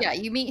do, yeah.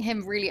 You meet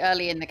him really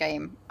early in the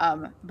game,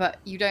 but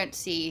you don't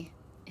see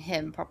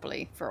him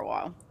properly for a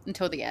while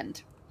until the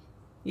end.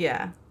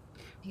 Yeah,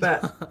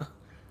 but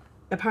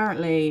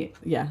apparently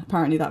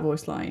that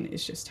voice line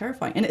is just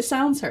terrifying, and it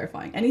sounds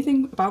terrifying.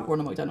 Anything about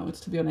Ronald McDonald,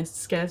 to be honest,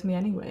 scares me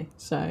anyway.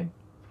 So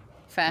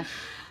fair.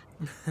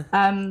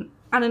 And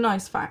a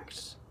nice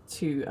fact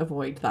to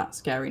avoid that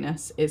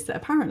scariness is that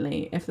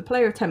apparently if the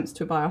player attempts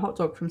to buy a hot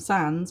dog from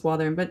Sans while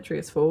their inventory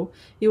is full,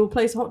 he will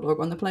place a hot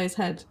dog on the player's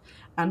head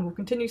and will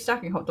continue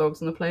stacking hot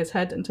dogs on the player's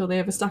head until they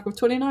have a stack of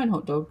 29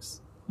 hot dogs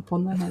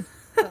upon their head.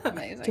 That's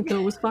amazing. I thought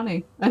it was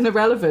funny and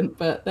irrelevant,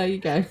 but there you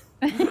go.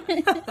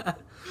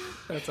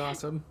 That's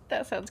awesome.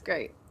 That sounds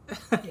great.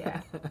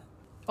 Yeah.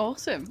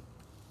 Awesome.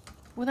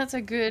 Well, that's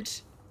a good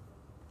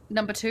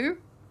number 2.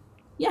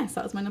 Yes,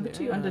 that was my number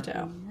 2,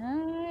 Undertale.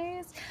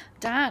 Nice.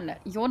 Dan,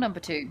 your number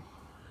 2.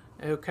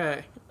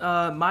 Okay.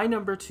 My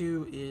number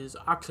 2 is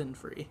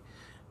Oxenfree.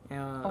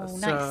 Nice.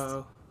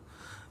 So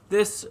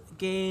this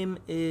game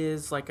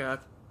is like I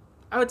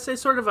would say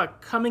sort of a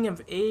coming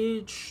of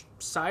age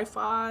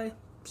sci-fi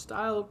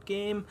style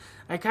game.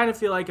 I kind of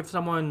feel like if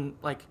someone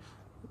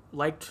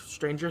liked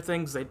Stranger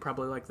Things, they'd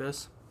probably like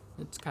this.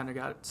 It's kind of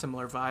got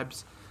similar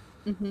vibes.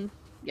 Mm-hmm.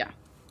 Yeah,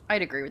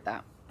 I'd agree with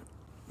that.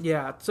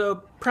 Yeah,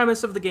 so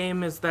premise of the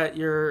game is that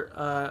you're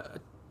a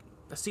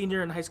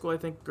senior in high school, I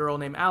think, girl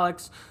named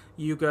Alex.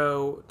 You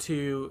go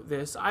to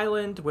this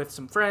island with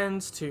some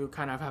friends to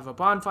kind of have a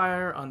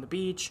bonfire on the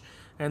beach,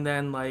 and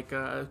then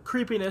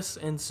creepiness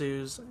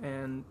ensues,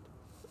 and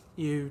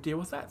you deal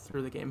with that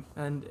through the game.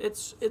 And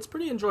it's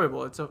pretty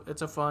enjoyable. It's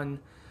a fun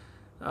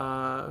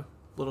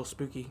little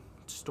spooky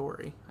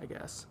story, I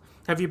guess.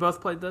 Have you both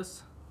played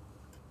this?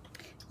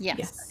 Yes.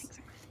 Yes. I think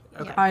so.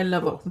 Okay. Yeah. I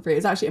love Oxenfree.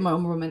 It's actually in my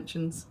honorable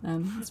mentions.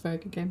 It's a very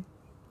good game.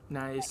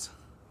 Nice.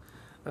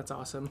 That's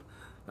awesome.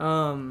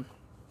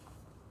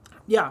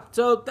 Yeah,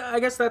 so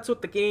I guess that's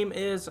what the game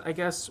is. I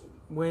guess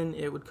when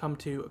it would come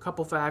to a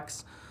couple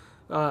facts.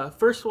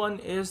 First one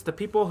is the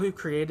people who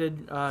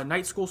created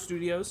Night School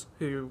Studios,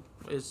 who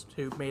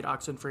made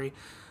Oxenfree.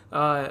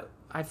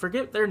 I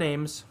forget their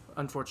names,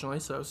 unfortunately,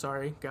 so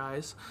sorry,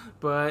 guys.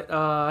 But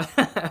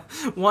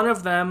one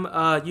of them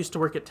used to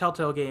work at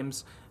Telltale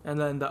Games, and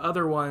then the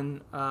other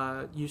one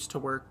used to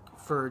work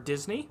for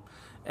Disney.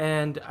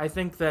 And I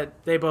think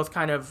that they both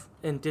kind of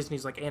in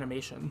Disney's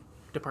animation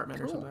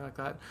department or something like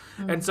that.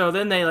 Mm-hmm. And so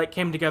then they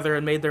came together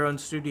and made their own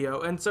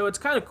studio. And so it's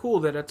kind of cool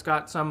that it's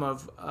got some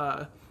of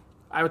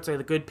I would say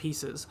the good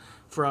pieces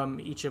from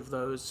each of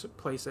those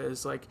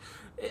places.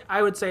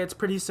 I would say it's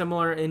pretty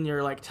similar in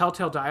your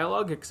Telltale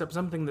dialogue, except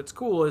something that's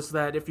cool is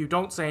that if you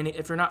don't say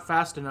if you're not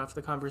fast enough,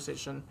 the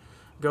conversation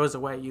goes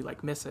away. You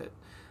miss it.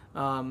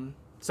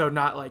 So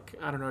not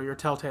I don't know, your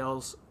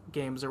Telltale's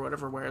games or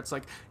whatever, where it's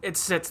it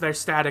sits there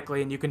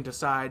statically and you can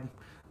decide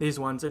these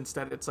ones.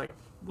 Instead, it's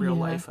real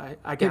life.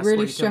 I guess it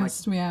really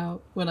stressed me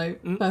out when I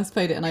first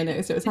played it and I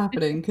noticed it was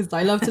happening, because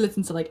I love to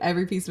listen to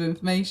every piece of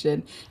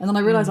information, and then I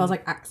realized I was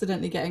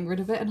accidentally getting rid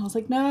of it, and I was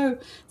no.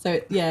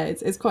 So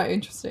it's quite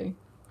interesting.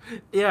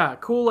 Yeah,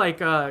 cool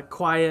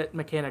quiet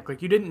mechanic.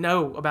 You didn't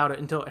know about it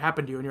until it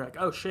happened to you, and you're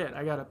oh shit,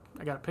 I gotta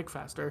pick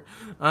faster.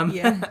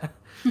 Yeah.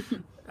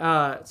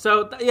 I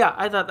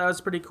thought that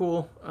was pretty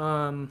cool.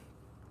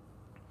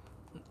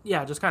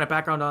 Just kind of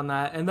background on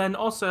that, and then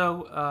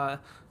also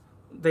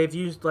they've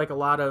used a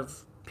lot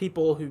of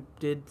people who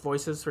did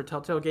voices for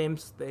Telltale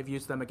games. They've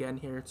used them again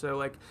here.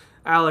 So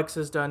Alex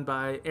is done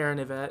by Aaron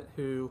Yvette,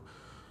 who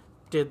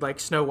did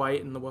Snow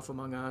White and The Wolf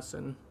Among Us,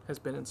 and has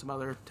been in some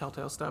other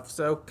Telltale stuff.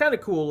 So kind of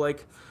cool,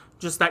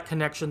 just that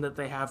connection that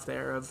they have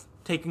there of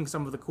taking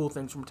some of the cool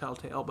things from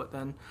Telltale, but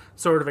then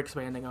sort of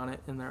expanding on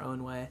it in their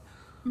own way.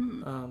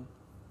 Mm-hmm.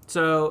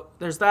 So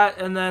there's that,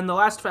 and then the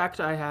last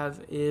fact I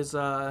have is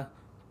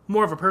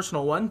more of a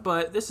personal one,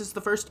 but this is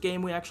the first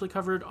game we actually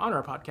covered on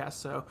our podcast,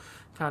 so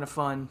kind of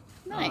fun.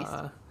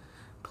 Nice.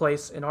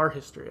 Place in our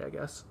history, I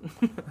guess.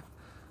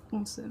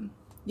 Awesome.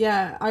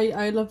 Yeah,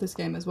 I love this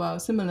game as well.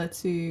 Similar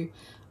to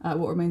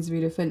What Remains of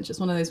Edith Finch, it's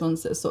one of those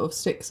ones that sort of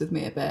sticks with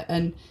me a bit.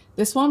 And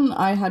this one,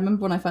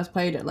 remember when I first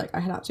played it, like I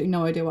had absolutely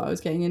no idea what I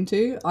was getting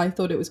into. I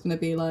thought it was going to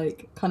be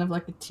like kind of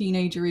like a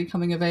teenagery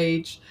coming of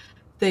age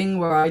thing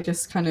where I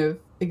just kind of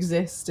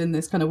exist in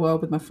this kind of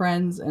world with my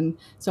friends. And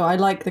so I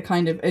like the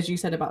kind of, as you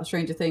said about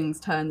Stranger Things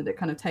turn that it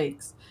kind of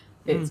takes.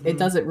 It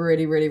does it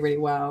really, really, really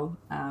well.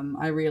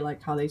 I really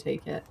like how they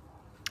take it.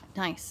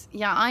 Nice.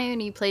 Yeah, I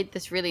only played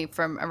this really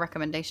from a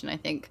recommendation, I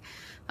think,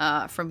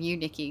 from you,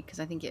 Nikki,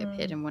 because I think it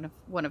appeared in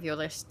one of your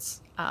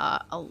lists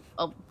a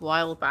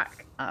while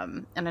back,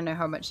 and I know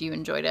how much you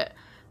enjoyed it.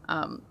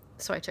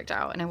 So I checked it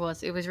out, and it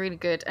was really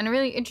good and a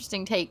really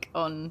interesting take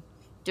on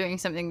doing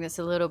something that's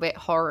a little bit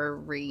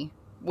horror-y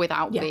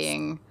without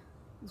being,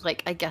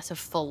 like, I guess, a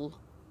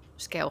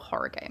full-scale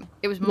horror game.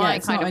 It was my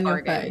kind of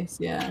horror game.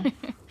 Yeah.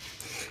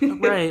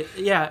 Right.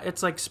 Yeah,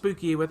 it's like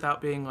spooky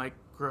without being like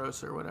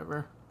gross or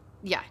whatever.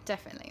 Yeah,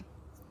 definitely.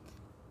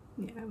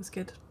 Yeah, it was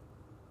good.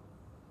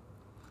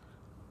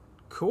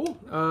 Cool.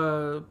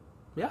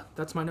 Yeah,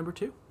 that's my number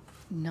 2.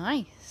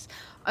 Nice.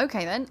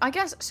 Okay, then. I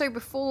guess, so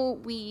before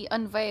we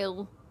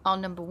unveil our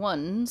number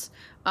 1s,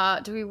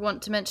 do we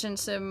want to mention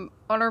some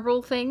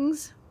honourable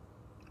things?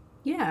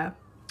 Yeah.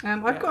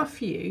 I've got a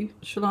few.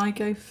 Shall I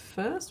go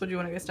first, or do you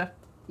want to go, Steph?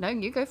 No,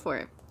 you go for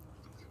it.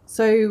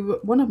 So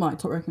one of my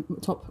top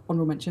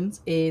honorable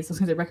mentions is, I was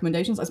going to say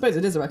recommendations, I suppose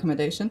it is a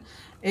recommendation,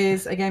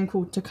 is a game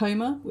called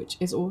Tacoma, which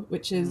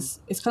is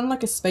it's kind of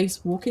like a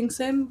space walking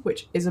sim,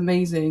 which is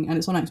amazing, and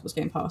it's on Xbox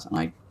Game Pass, and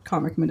I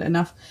can't recommend it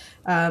enough.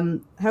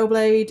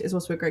 Hellblade is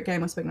also a great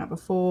game I've spoken about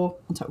before.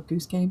 Untitled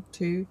Goose Game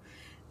too.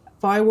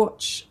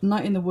 Firewatch,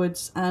 Night in the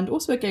Woods, and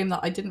also a game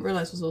that I didn't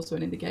realise was also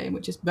an indie game,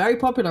 which is very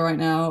popular right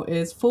now,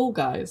 is Fall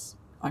Guys.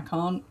 I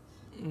can't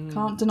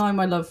deny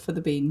my love for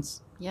the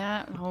beans.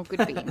 Yeah,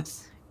 good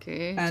beans.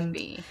 Good and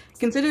beans.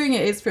 Considering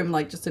it is from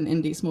like just an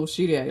indie small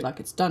studio, like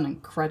it's done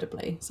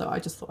incredibly. So I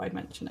just thought I'd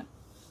mention it.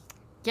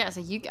 Yeah, it's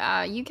a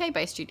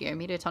UK-based studio,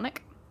 Mediatonic.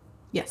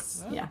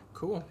 Yes. Yeah.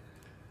 Cool.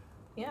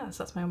 Yeah,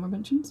 so that's my honorable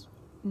mentions.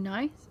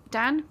 Nice.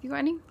 Dan, have you got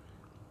any?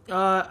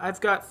 I've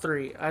got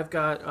 3. I've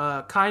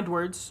got Kind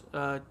Words,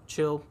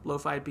 chill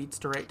lo-fi beats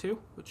to write to,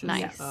 which is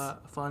Nice. A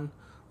fun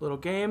little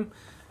game.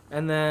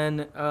 And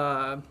then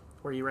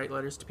where you write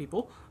letters to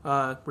people,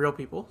 real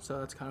people, so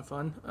that's kind of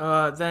fun.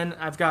 Then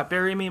I've got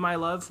Bury Me, My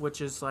Love,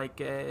 which is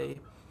like a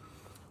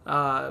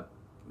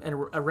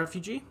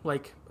refugee,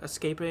 like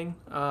escaping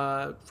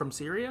from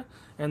Syria,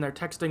 and they're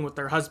texting with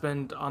their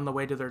husband on the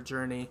way to their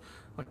journey,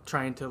 like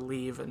trying to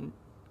leave, and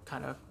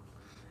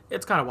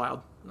it's kind of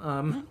wild.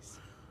 Nice.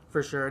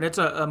 For sure, and it's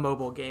a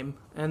mobile game.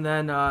 And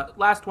then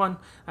last one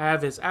I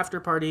have is After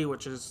Party,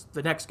 which is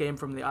the next game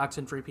from the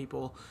Oxenfree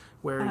people,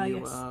 where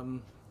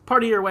you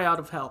party your way out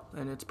of hell,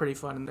 and it's pretty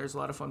fun, and there's a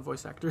lot of fun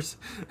voice actors.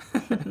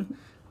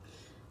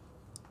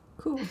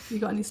 Cool. You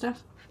got any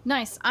stuff?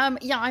 Nice.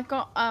 Yeah, I've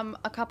got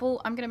a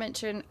couple. I'm going to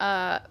mention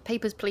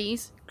Papers,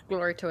 Please,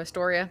 Glory to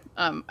Astoria.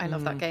 I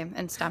love that game,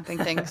 and stamping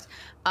things.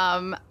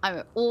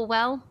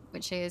 Orwell,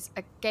 which is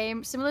a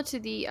game similar to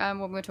the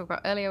one we were talking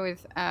about earlier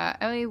with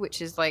Ellie,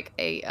 which is like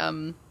a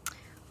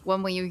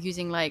one where you're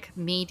using like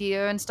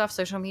media and stuff,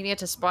 social media,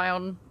 to spy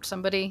on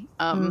somebody.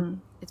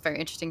 It's a very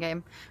interesting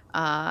game.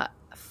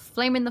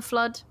 Flame in the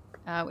Flood,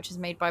 which is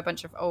made by a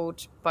bunch of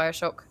old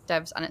Bioshock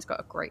devs, and it's got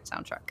a great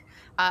soundtrack.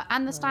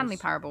 And the Stanley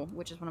Parable,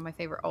 which is one of my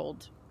favorite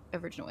old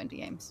original indie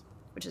games,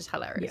 which is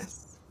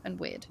hilarious and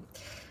weird.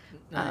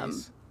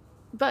 Nice.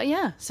 But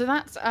yeah, so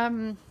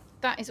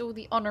that is all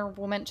the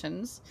honorable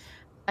mentions.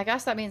 I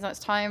guess that means that it's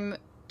time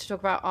to talk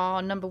about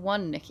our number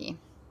 1, Nikki.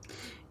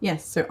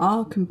 Yes, so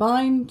our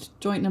combined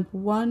joint number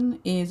 1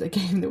 is a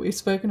game that we've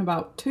spoken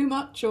about too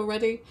much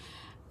already,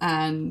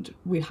 and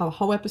we have a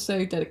whole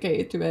episode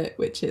dedicated to it,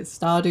 which is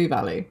Stardew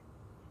Valley.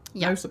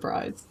 Yeah. No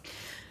surprise.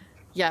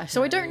 Yeah,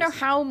 so I don't know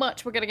how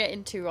much we're going to get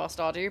into our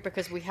Stardew,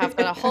 because we have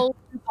done a whole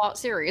 2-part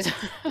series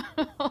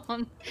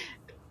on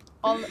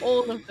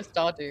all of the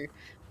Stardew.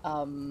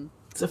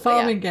 It's a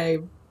farming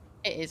game.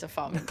 It is a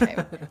farming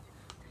game.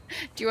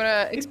 Do you want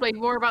to explain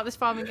more about this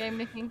farming game,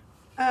 Nikki?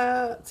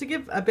 To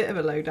give a bit of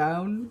a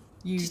lowdown,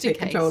 you Just in take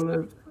case. control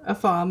of a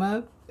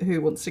farmer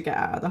who wants to get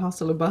out of the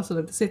hustle and bustle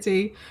of the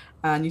city,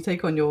 and you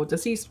take on your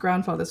deceased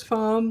grandfather's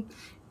farm.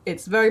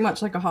 It's very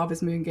much like a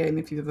Harvest Moon game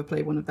if you've ever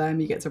played one of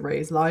them. You get to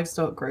raise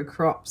livestock, grow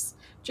crops,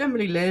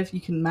 generally live. You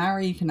can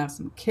marry, you can have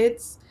some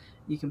kids.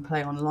 You can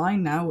play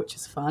online now, which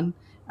is fun.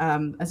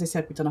 As I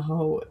said, we've done a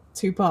whole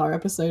 2-part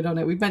episode on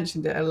it. We've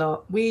mentioned it a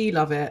lot. We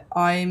love it.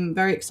 I'm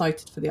very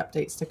excited for the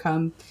updates to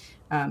come.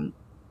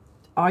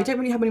 I don't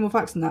really have any more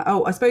facts than that.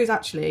 Oh, I suppose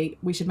actually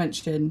we should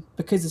mention,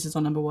 because this is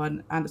on number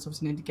 1 and it's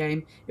obviously an indie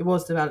game, it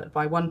was developed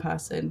by one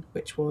person,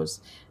 which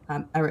was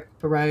Eric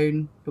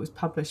Barone. It was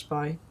published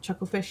by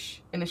Chucklefish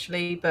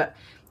initially, but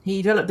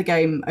he developed the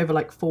game over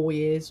like 4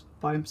 years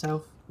by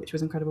himself, which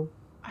was incredible.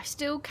 I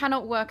still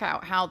cannot work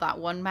out how that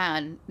one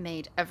man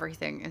made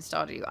everything in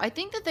Stardew. I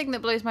think the thing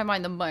that blows my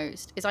mind the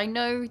most is I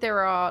know there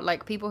are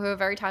like people who are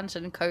very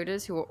talented and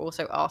coders who are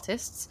also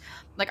artists.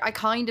 Like I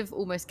kind of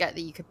almost get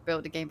that you could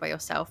build a game by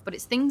yourself, but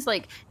it's things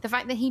like the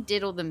fact that he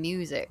did all the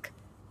music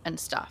and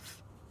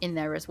stuff in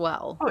there as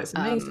well. Oh, it's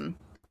amazing.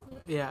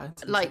 Yeah.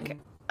 It's Like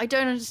insane. I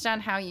don't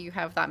understand how you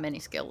have that many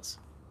skills.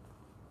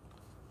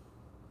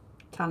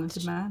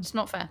 Talented man. It's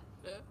not fair.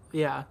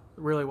 Yeah,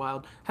 really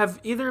wild. Have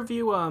either of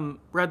you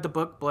read the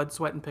book Blood,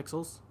 Sweat, and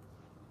Pixels?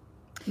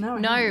 No, I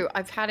haven't. No,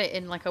 I've had it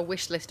in like a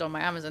wish list on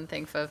my Amazon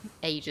thing for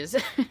ages.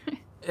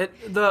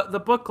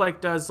 The book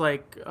like does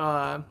like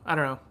I don't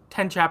know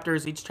 10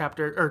 chapters each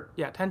chapter, or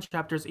yeah, 10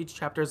 chapters each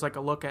chapter is like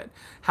a look at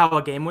how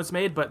a game was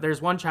made, but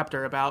there's one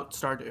chapter about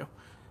Stardew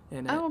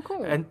in it. Oh,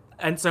 cool.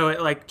 And so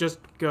it like just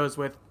goes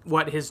with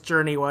what his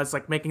journey was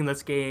like making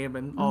this game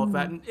and all of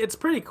that, and it's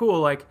pretty cool.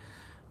 Like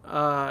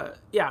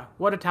yeah,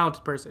 what a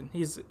talented person.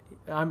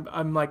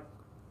 I'm like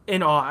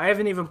in awe. I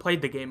haven't even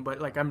played the game, but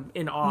like I'm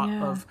in awe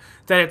Yeah. of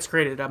that it's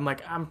created.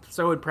 I'm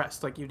so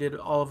impressed. Like you did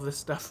all of this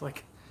stuff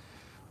like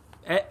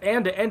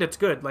and it's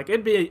good. Like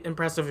it'd be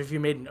impressive if you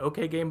made an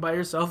okay game by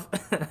yourself.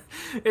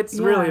 It's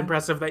really Yeah.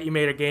 impressive that you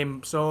made a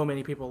game so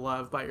many people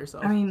love by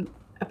yourself. I mean,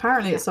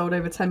 apparently it sold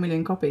over 10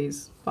 million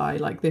copies by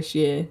like this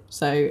year,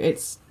 so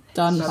it's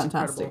done That's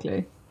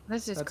fantastically.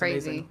 This is That's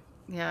crazy. amazing.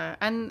 Yeah,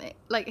 and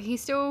like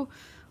he's still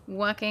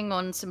working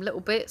on some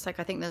little bits. Like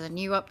I think there's a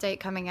new update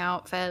coming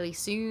out fairly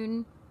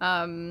soon.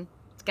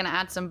 It's gonna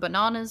add some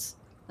bananas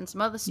and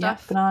some other Yeah,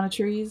 stuff. banana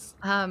trees.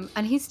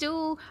 And he's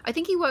still, I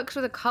think he works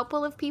with a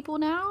couple of people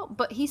now,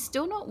 but he's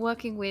still not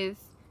working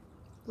with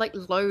like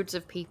loads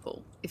of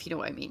people, if you know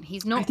what I mean.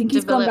 He's not. I think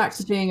he's gone back developed-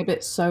 to being a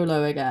bit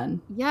solo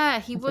again. Yeah,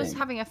 he I was think.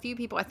 having a few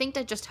people. I think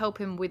they just help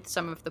him with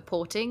some of the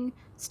porting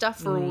stuff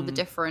for all the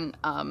different,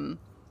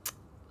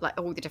 like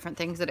all the different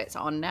things that it's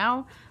on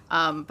now.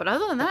 But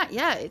other than that,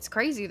 yeah, it's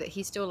crazy that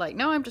he's still like,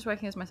 no, I'm just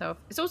working as myself.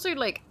 It's also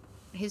like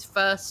his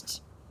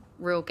first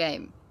real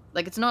game.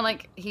 Like it's not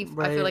like I feel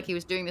Right. like he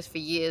was doing this for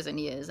years and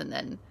years, and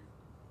then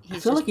I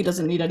he's feel just like he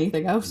doesn't need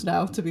anything else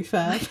now, to be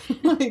fair.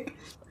 Like,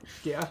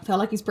 Yeah. I feel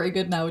like he's pretty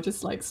good now with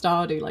just like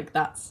Stardew. Like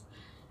that's,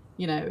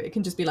 you know, it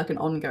can just be like an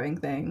ongoing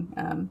thing.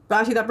 But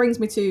actually, that brings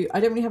me to, I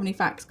don't really have any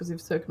facts because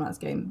we've spoken about this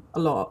game a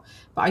lot,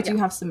 but I do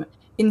have some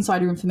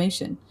insider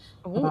information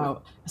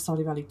about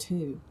Stardew Valley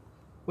 2,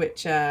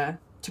 which, to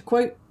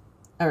quote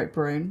Eric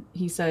Barone,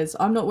 he says,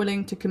 "I'm not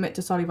willing to commit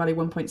to Stardew Valley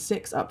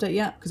 1.6 update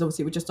yet, because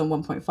obviously we're just on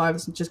 1.5,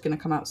 it's just going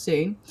to come out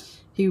soon.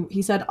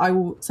 He said, I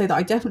will say that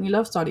I definitely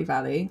love Stardew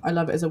Valley. I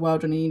love it as a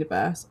world and a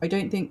universe. I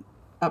don't think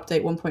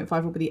update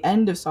 1.5 will be the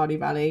end of Stardew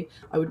Valley.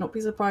 I would not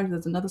be surprised if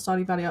there's another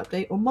Stardew Valley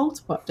update or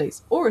multiple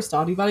updates or a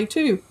Stardew Valley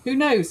 2. Who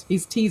knows?"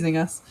 He's teasing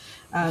us.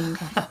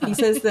 He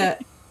says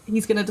that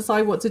he's going to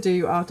decide what to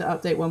do after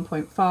update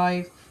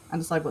 1.5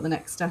 and decide what the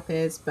next step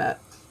is, but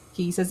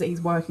he says that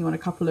he's working on a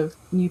couple of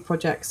new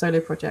projects, solo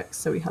projects,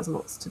 so he has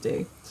lots to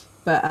do.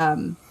 But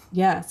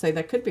yeah, so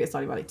there could be a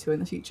Stardew Valley 2 in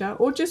the future,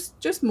 or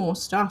just more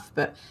stuff.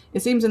 But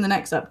it seems in the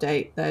next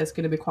update there's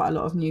going to be quite a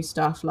lot of new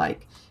stuff,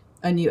 like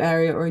a new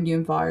area or a new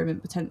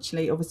environment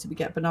potentially. Obviously we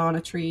get banana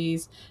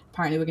trees,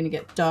 apparently we're going to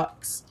get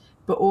ducks,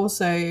 but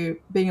also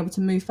being able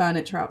to move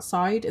furniture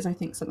outside is, I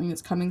think, something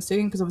that's coming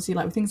soon, because obviously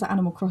like with things like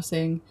Animal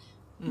Crossing,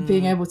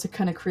 being able to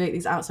kind of create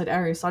these outside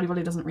areas, Stardew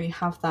Valley doesn't really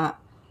have that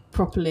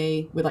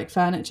properly with like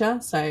furniture,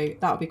 so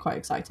that would be quite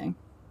exciting.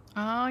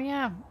 Oh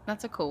yeah,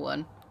 that's a cool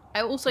one.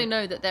 I also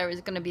know that there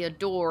is going to be a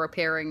door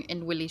appearing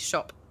in Willie's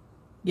shop.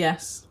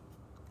 Yes.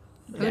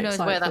 Who knows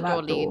where that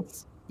door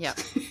leads? Yeah.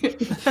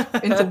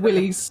 Into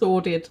Willie's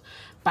sordid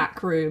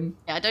back room.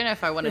 Yeah, I don't know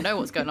if I want to know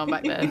what's going on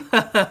back there.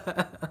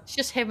 It's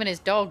just him and his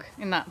dog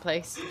in that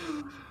place.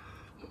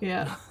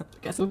 Yeah, I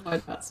guess we'll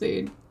find that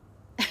soon.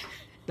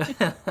 But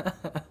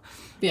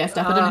yeah,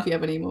 Steph, I don't know if you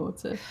have any more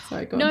to...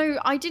 Sorry, go on. No,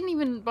 I didn't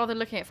even bother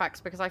looking at facts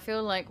because I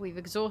feel like we've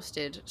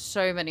exhausted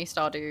so many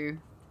Stardew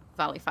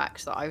Valley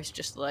facts that I was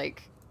just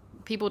like,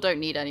 people don't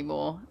need any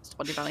more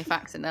Stardew Valley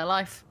facts in their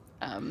life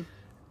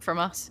from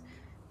us.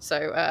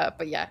 So,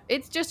 but yeah,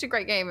 it's just a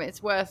great game.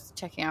 It's worth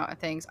checking out and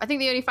things. I think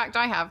the only fact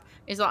I have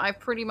is that I've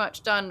pretty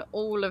much done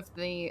all of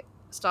the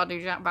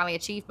Stardew Valley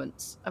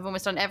achievements. I've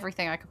almost done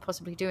everything I could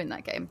possibly do in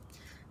that game.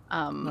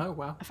 Oh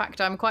wow. A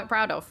fact I'm quite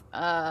proud of.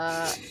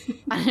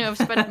 I've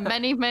spent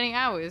many, many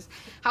hours.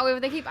 However,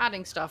 they keep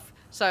adding stuff,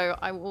 so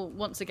I will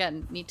once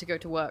again need to go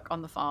to work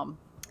on the farm.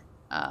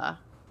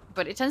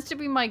 But it tends to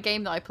be my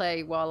game that I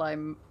play while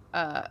I'm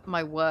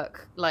my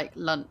work, like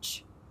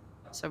lunch,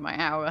 so my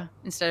hour,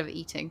 instead of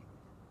eating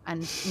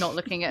and not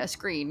looking at a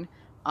screen.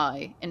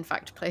 I, in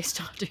fact, play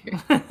Stardew.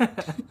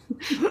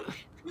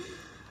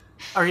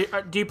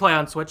 Do you play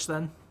on Switch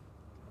then?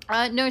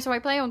 No, so I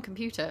play on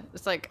computer.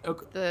 It's like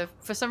Okay.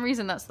 for some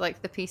reason that's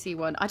like the PC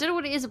one. I don't know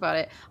what it is about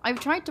it. I've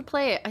tried to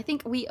play it. I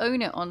think we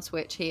own it on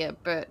Switch here,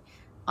 but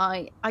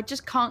I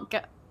just can't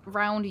get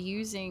around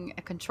using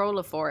a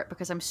controller for it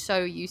because I'm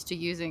so used to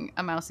using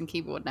a mouse and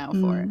keyboard now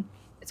for it.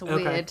 It's a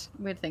Okay.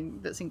 weird thing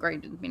that's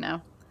ingrained in me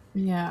now.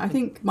 Yeah, I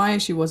think my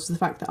issue was the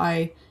fact that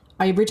I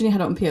I originally had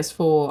it on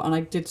PS4 and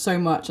I did so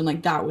much, and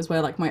like that was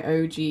where like my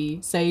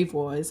OG save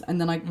was, and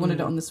then I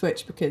wanted it on the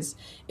Switch because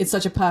it's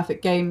such a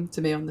perfect game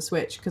to me on the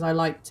Switch, because I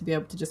like to be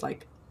able to just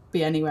like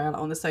be anywhere, like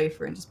on the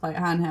sofa, and just play it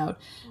handheld.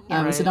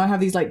 Right. So now I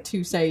have these like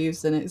 2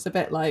 saves, and it's a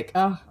bit like,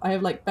 I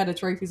have like better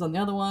trophies on the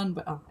other one,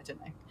 but I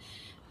don't know.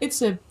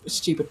 It's a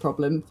stupid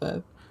problem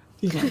for,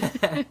 you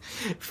know.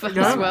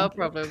 First world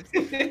problems.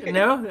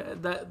 No,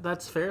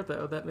 that's fair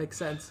though. That makes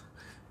sense.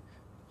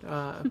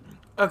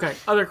 Okay,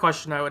 other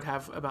question I would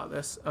have about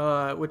this,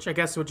 which I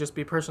guess would just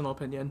be personal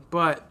opinion,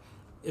 but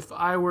if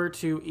I were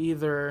to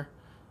either,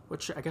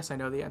 which I guess I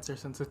know the answer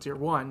since it's your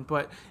one,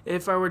 but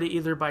if I were to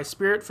either buy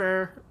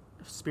Spiritfarer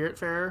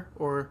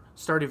or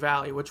Stardew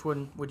Valley, which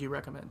one would you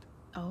recommend?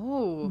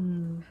 Oh,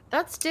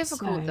 that's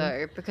difficult So-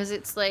 though, because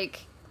it's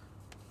like,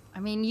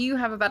 I mean, you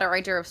have a better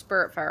idea of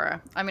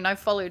Spiritfarer. I mean, I've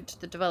followed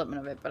the development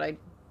of it, but I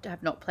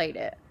have not played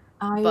it.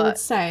 I But- would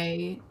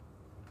say,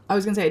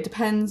 it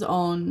depends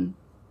on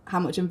how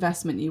much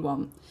investment you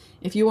want.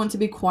 If you want to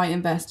be quite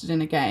invested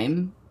in a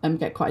game and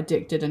get quite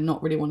addicted and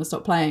not really want to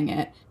stop playing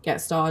it, get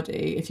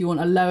Stardew. If you want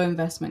a low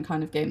investment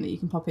kind of game that you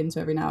can pop into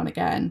every now and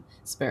again,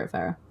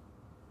 Spiritfarer.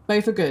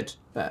 Both are good,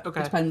 but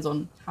Okay. it depends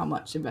on how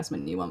much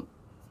investment you want.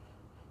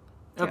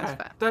 Okay,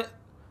 fair.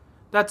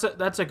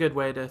 that's a good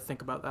way to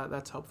think about that.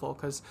 That's helpful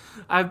because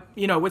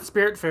with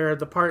Spiritfarer,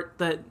 the part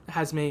that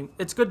has me,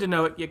 it's good to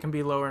know it can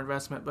be lower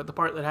investment, but the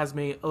part that has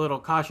me a little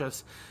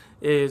cautious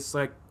is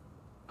like,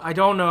 I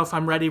don't know if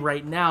I'm ready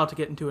right now to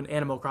get into an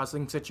Animal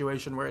Crossing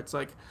situation where it's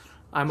like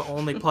I'm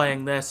only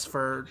playing this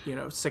for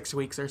 6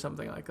 weeks or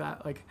something like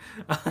that. Like,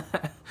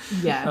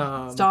 Yeah,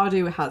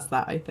 Stardew has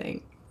that, I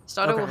think.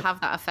 Stardew will Okay. have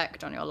that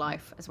effect on your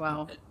life as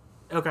well.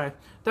 okay,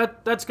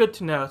 that's good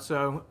to know.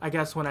 So I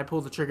guess when I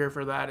pull the trigger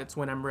for that, it's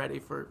when I'm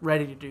ready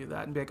to do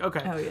that and be like,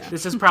 okay, Oh, yeah.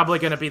 this is probably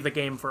going to be the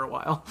game for a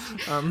while.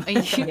 Are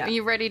you, Yeah. are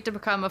you ready to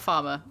become a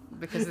farmer?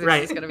 Because this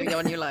Right. is going to be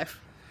your new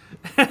life.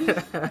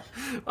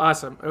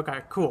 Awesome. Okay,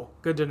 cool.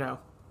 Good to know.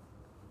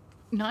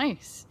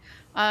 Nice.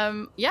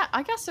 Yeah,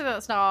 I guess so.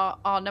 That's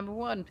our number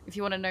one. If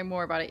you want to know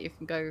more about it, you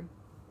can go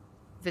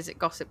visit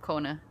Gossip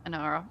Corner and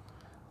our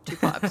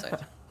 2-part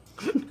episode.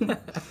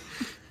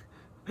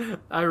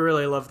 I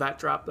really love that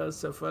drop. That's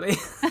so funny.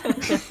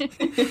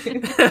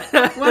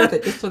 Worth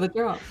it just for the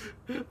drop.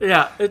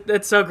 Yeah,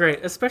 it's so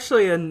great.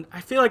 Especially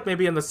I feel like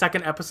maybe in the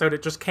second episode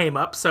it just came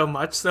up so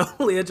much, so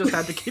Leah just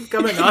had to keep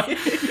coming on.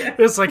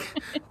 It's like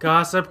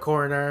Gossip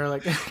Corner,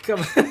 like come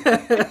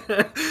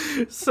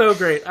on. So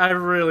great. I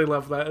really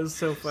love that. It's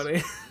so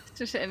funny.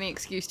 Just any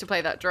excuse to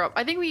play that drop.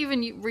 I think we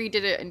even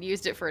redid it and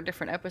used it for a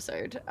different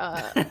episode.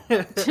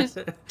 Just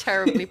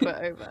terribly put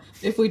over.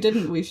 If we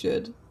didn't, we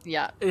should.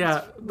 Yeah.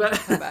 Yeah,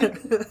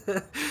 back.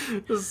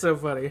 This is so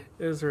funny.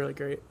 It was really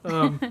great.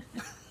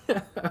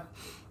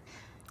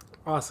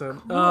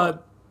 Awesome.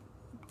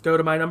 Go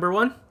to my number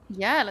one.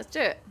 Yeah, let's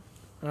do it.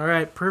 All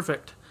right,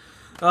 perfect.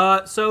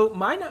 So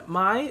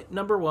my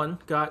number one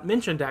got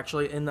mentioned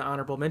actually in the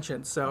honorable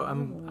mentions. So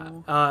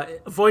I'm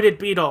avoided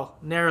Beetle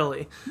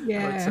narrowly.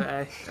 Yeah.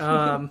 I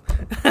would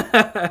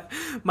say.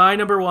 My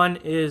number one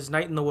is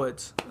Night in the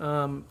Woods.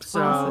 Oh,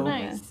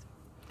 Nice.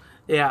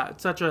 Yeah,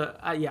 it's such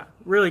a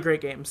really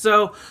great game.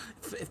 So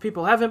if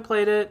people haven't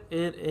played it,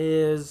 it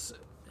is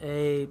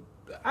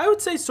I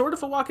would say sort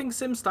of a walking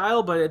sim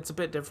style, but it's a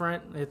bit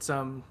different. It's I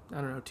don't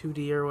know,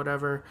 2D or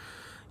whatever.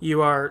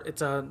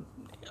 It's a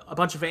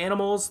bunch of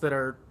animals that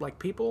are like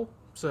people.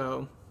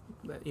 So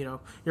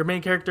your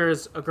main character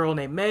is a girl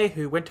named May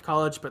who went to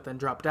college but then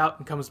dropped out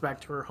and comes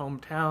back to her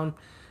hometown,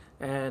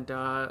 and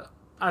I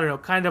don't know,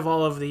 kind of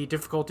all of the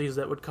difficulties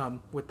that would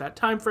come with that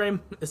time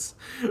frame is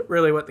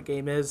really what the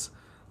game is.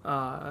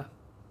 I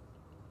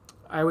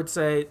would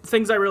say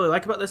things I really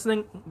like about this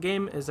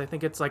game is I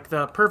think it's like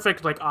the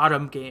perfect like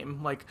autumn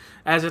game. Like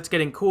as it's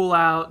getting cool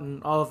out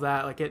and all of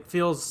that, like it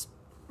feels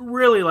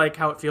really like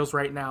how it feels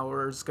right now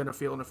or is going to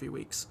feel in a few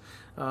weeks.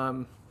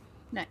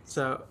 Nice.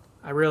 So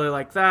I really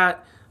like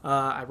that.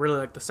 I really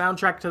like the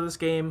soundtrack to this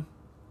game.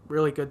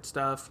 Really good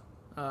stuff.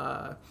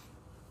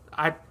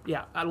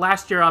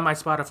 Last year on my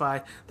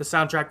Spotify, the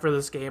soundtrack for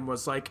this game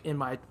was like in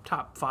my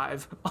top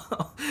 5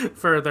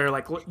 for their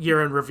like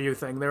year in review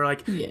thing. They were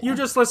like, Yeah. you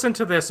just listen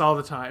to this all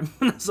the time.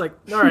 And it's like,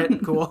 all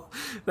right, cool.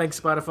 Thanks,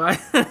 Spotify.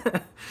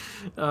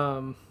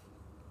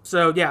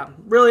 So yeah,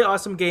 really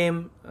awesome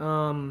game.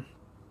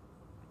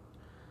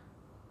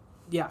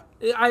 Yeah,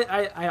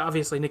 I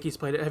obviously Nikki's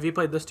played it. Have you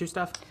played this too,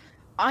 Steph?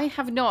 I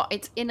have not.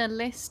 It's in a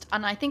list,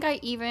 and I think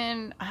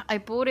I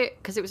bought it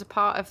because it was a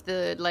part of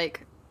the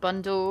like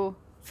bundle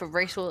for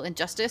racial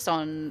injustice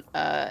on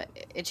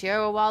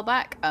itch.io a while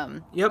back.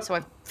 Yep. So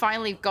I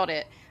finally got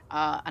it,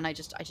 and I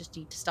just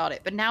need to start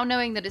it. But now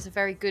knowing that it's a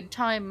very good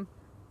time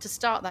to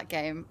start that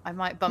game, I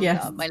might bump it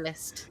Yes. up my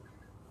list.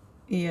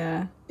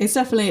 Yeah, it's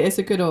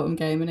a good autumn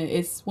game, and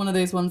it's one of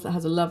those ones that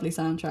has a lovely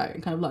soundtrack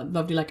and kind of like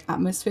lovely like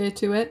atmosphere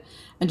to it,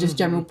 and just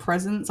general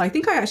presence. I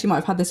think I actually might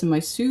have had this in my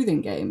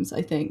soothing games.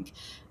 I think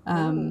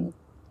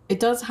it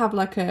does have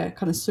like a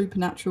kind of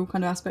supernatural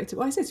kind of aspect to it.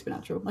 Well, I say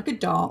supernatural, like a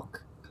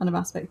dark kind of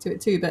aspect to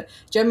it too. But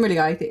generally,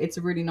 I think it's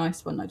a really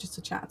nice one, like just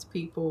to chat to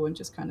people and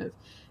just kind of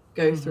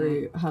go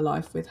through her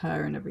life with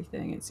her and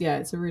everything. It's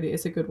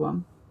a good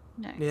one.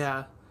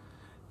 Nice.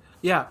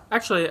 Yeah,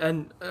 actually,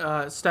 and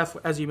Steph,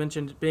 as you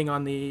mentioned, being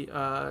on the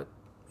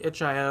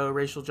itch.io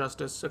Racial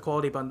Justice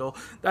Equality Bundle,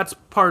 that's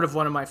part of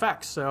one of my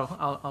facts, so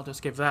I'll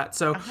just give that.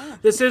 So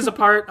this is a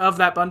part of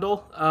that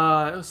bundle.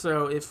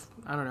 So if,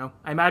 I don't know,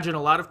 I imagine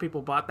a lot of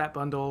people bought that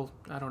bundle,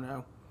 I don't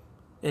know,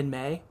 in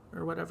May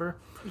or whatever.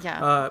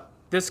 Yeah.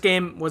 This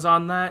game was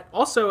on that.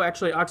 Also,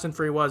 actually,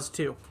 Oxenfree was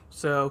too.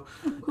 So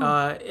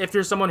if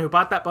you're someone who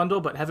bought that bundle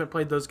but haven't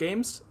played those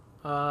games,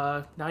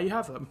 now you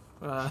have them.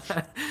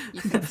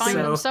 You can find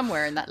them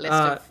somewhere in that list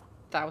of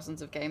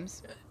thousands of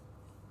games.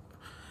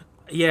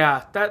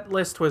 Yeah, that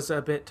list was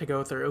a bit to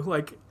go through.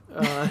 Like,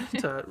 I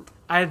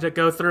had to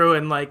go through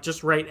and like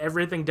just write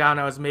everything down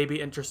I was maybe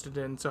interested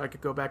in, so I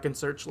could go back and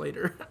search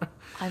later.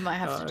 I might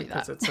have to do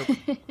that. It's so...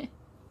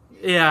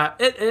 Yeah,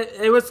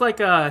 it was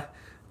like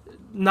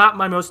not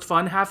my most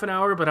fun half an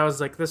hour, but I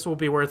was like, this will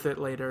be worth it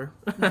later.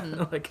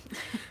 Like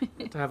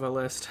to have a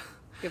list.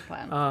 Good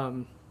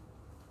plan.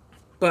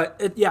 But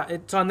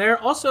it's on there.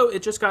 Also,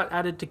 it just got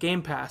added to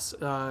Game Pass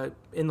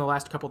in the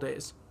last couple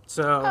days.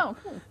 So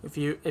cool.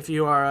 if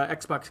you are a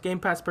Xbox Game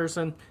Pass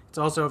person, it's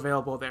also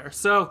available there.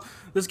 So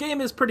this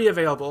game is pretty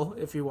available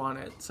if you want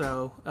it.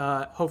 So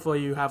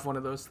hopefully you have one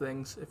of those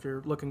things if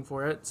you're looking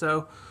for it.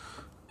 So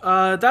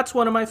that's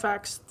one of my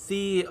facts.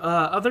 The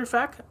other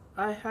fact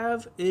I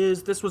have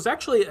is this was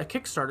actually a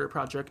Kickstarter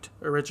project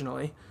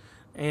originally,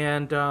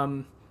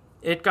 and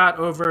it got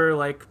over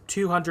like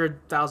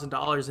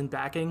 $200,000 in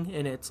backing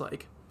in its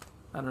like,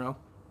 I don't know,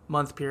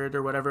 month period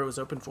or whatever it was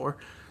open for.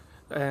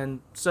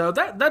 And so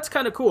that's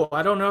kind of cool.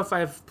 I don't know if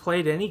I've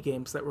played any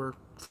games that were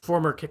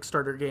former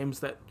Kickstarter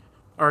games that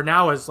are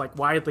now as like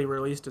widely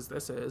released as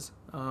this is.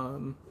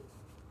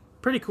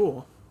 Pretty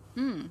cool.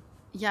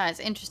 Yeah,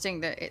 it's interesting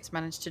that it's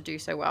managed to do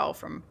so well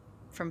from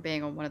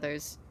being on one of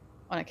those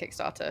on a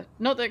Kickstarter.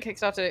 Not that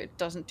Kickstarter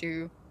doesn't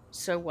do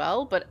so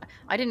well, but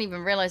I didn't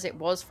even realize it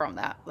was from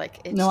that.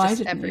 Like it's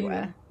just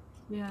everywhere.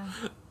 Yeah.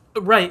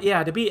 Right,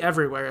 yeah, to be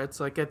everywhere.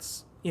 It's like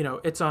it's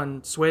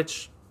on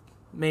Switch,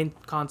 main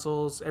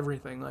consoles,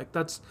 everything. Like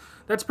that's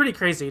pretty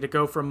crazy to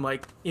go from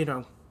like,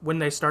 when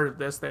they started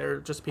this, they're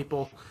just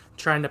people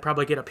trying to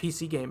probably get a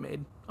PC game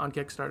made on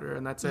Kickstarter,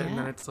 and that's it. And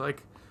then it's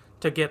like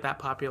to get that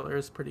popular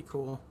is pretty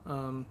cool.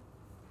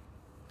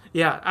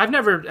 I've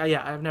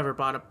never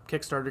bought a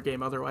Kickstarter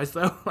game otherwise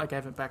though. Like I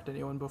haven't backed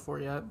anyone before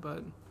yet,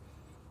 but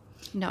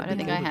no, I don't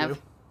think I have.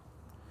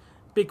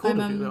 Be cool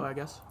to do though, I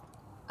guess.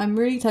 I'm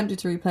really tempted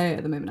to replay it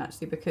at the moment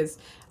actually, because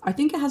I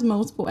think it has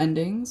multiple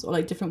endings or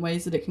like different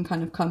ways that it can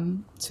kind of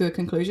come to a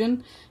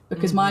conclusion.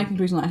 Because my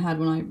conclusion that I had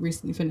when I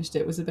recently finished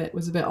it was a bit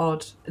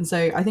odd, and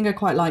so I think I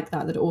quite like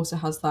that it also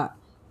has that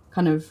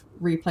kind of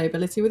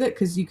replayability with it,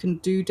 because you can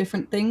do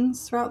different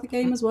things throughout the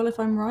game as well, if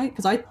I'm right.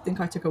 Because I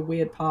think I took a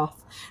weird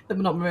path that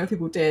not many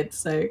people did.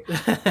 So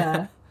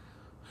yeah.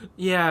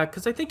 Yeah,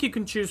 because I think you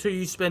can choose who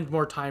you spend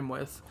more time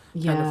with,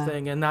 kind of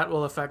thing, and that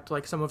will affect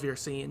like some of your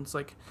scenes.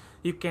 Like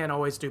you can't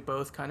always do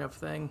both, kind of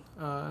thing.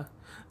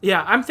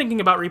 I'm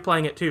thinking about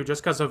replaying it too,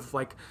 just because of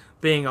like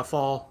being a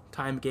fall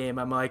time game.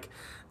 I'm like,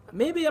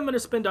 maybe I'm gonna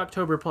spend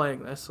October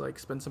playing this, like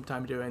spend some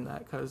time doing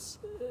that, because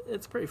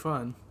it's pretty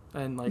fun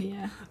and like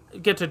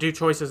get to do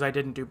choices I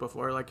didn't do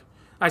before. Like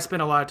I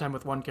spent a lot of time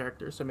with one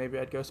character, so maybe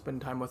I'd go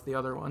spend time with the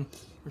other one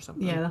or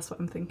something. Yeah, that's what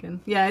I'm thinking.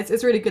 Yeah,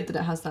 it's really good that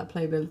it has that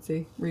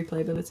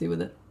replayability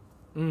with it.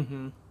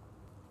 Mm-hmm.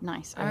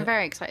 Nice. I'm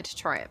very excited to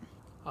try it.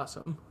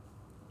 Awesome.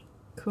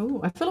 Cool.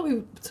 I feel like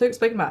we've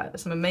spoken about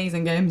some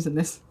amazing games in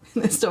this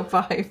top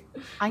 5.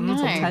 I know.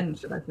 Top 10,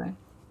 should I say?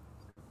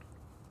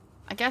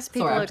 I guess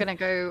people are going to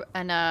go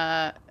and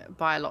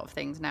buy a lot of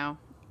things now.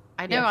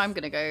 I know I'm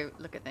going to go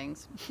look at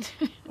things.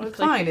 Well, it's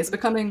fine. It's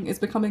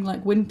becoming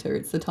like winter.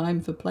 It's the time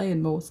for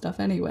playing more stuff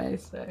anyway.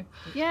 So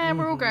yeah,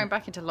 we're all going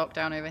back into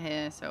lockdown over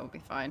here, so it'll be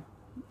fine.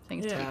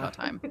 Things take our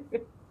time.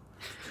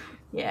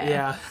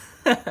 Yeah.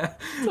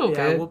 It's all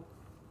good. Well,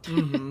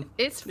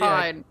 It's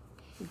fine.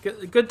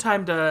 Good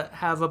time to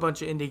have a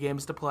bunch of indie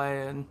games to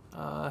play, and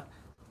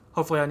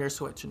hopefully on your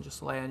Switch, and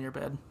just lay on your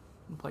bed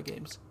and play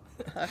games.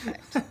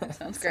 Perfect.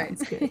 Sounds great.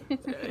 Sounds good.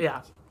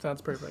 Yeah,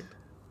 sounds perfect.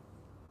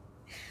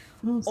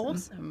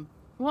 Awesome.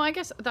 Well, I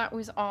guess that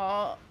was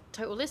our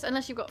total list,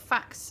 unless you've got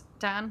facts,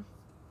 Dan.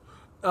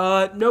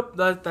 Nope,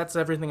 that's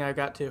everything I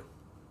got too.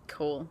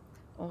 Cool.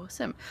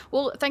 Awesome.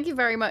 Well, thank you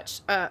very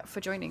much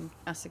for joining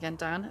us again,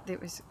 Dan. It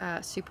was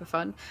super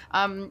fun.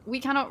 We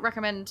cannot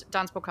recommend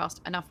Dan's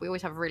podcast enough. We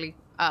always have really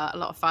a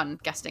lot of fun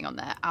guesting on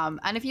there.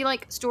 And if you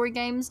like story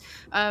games,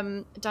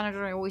 Dan and John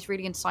are always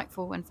really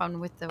insightful and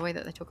fun with the way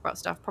that they talk about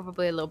stuff.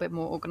 Probably a little bit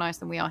more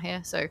organized than we are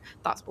here, so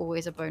that's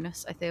always a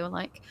bonus, I feel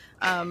like.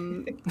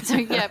 So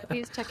yeah,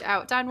 please check it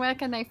out. Dan, where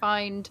can they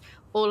find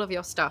all of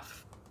your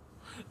stuff?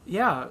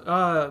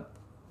 Yeah,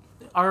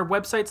 our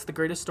website's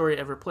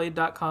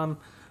thegreateststoryeverplayed.com.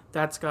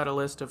 That's got a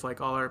list of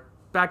like all our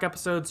back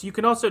episodes. You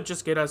can also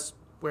just get us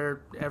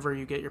wherever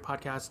you get your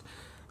podcast.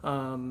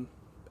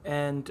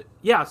 And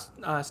yeah,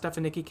 Steph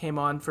and Nikki came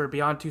on for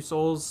Beyond Two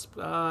Souls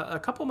a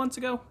couple months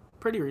ago,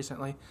 pretty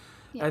recently.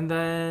 Yeah. And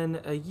then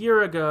a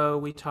year ago,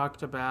 we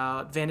talked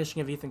about Vanishing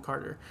of Ethan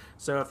Carter.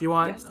 So if you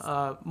want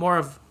more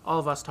of all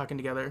of us talking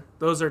together,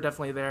 those are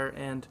definitely there.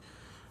 And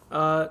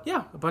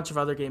yeah, a bunch of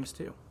other games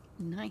too.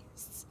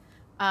 Nice.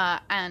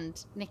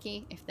 And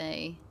Nikki, if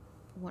they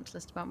want to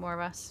listen about more of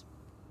us,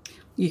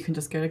 you can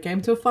just go to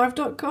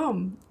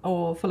GameTill5.com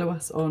or follow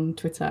us on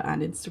Twitter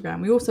and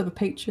Instagram. We also have a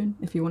Patreon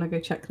if you want to go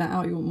check that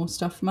out. You want more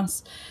stuff from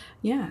us.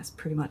 Yeah, that's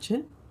pretty much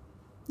it.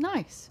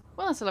 Nice.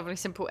 Well, that's a lovely,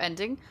 simple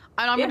ending.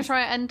 And I'm going to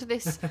try and end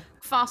this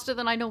faster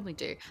than I normally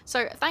do.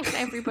 So thanks,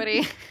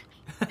 everybody.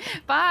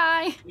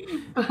 Bye.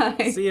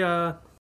 Bye. See ya.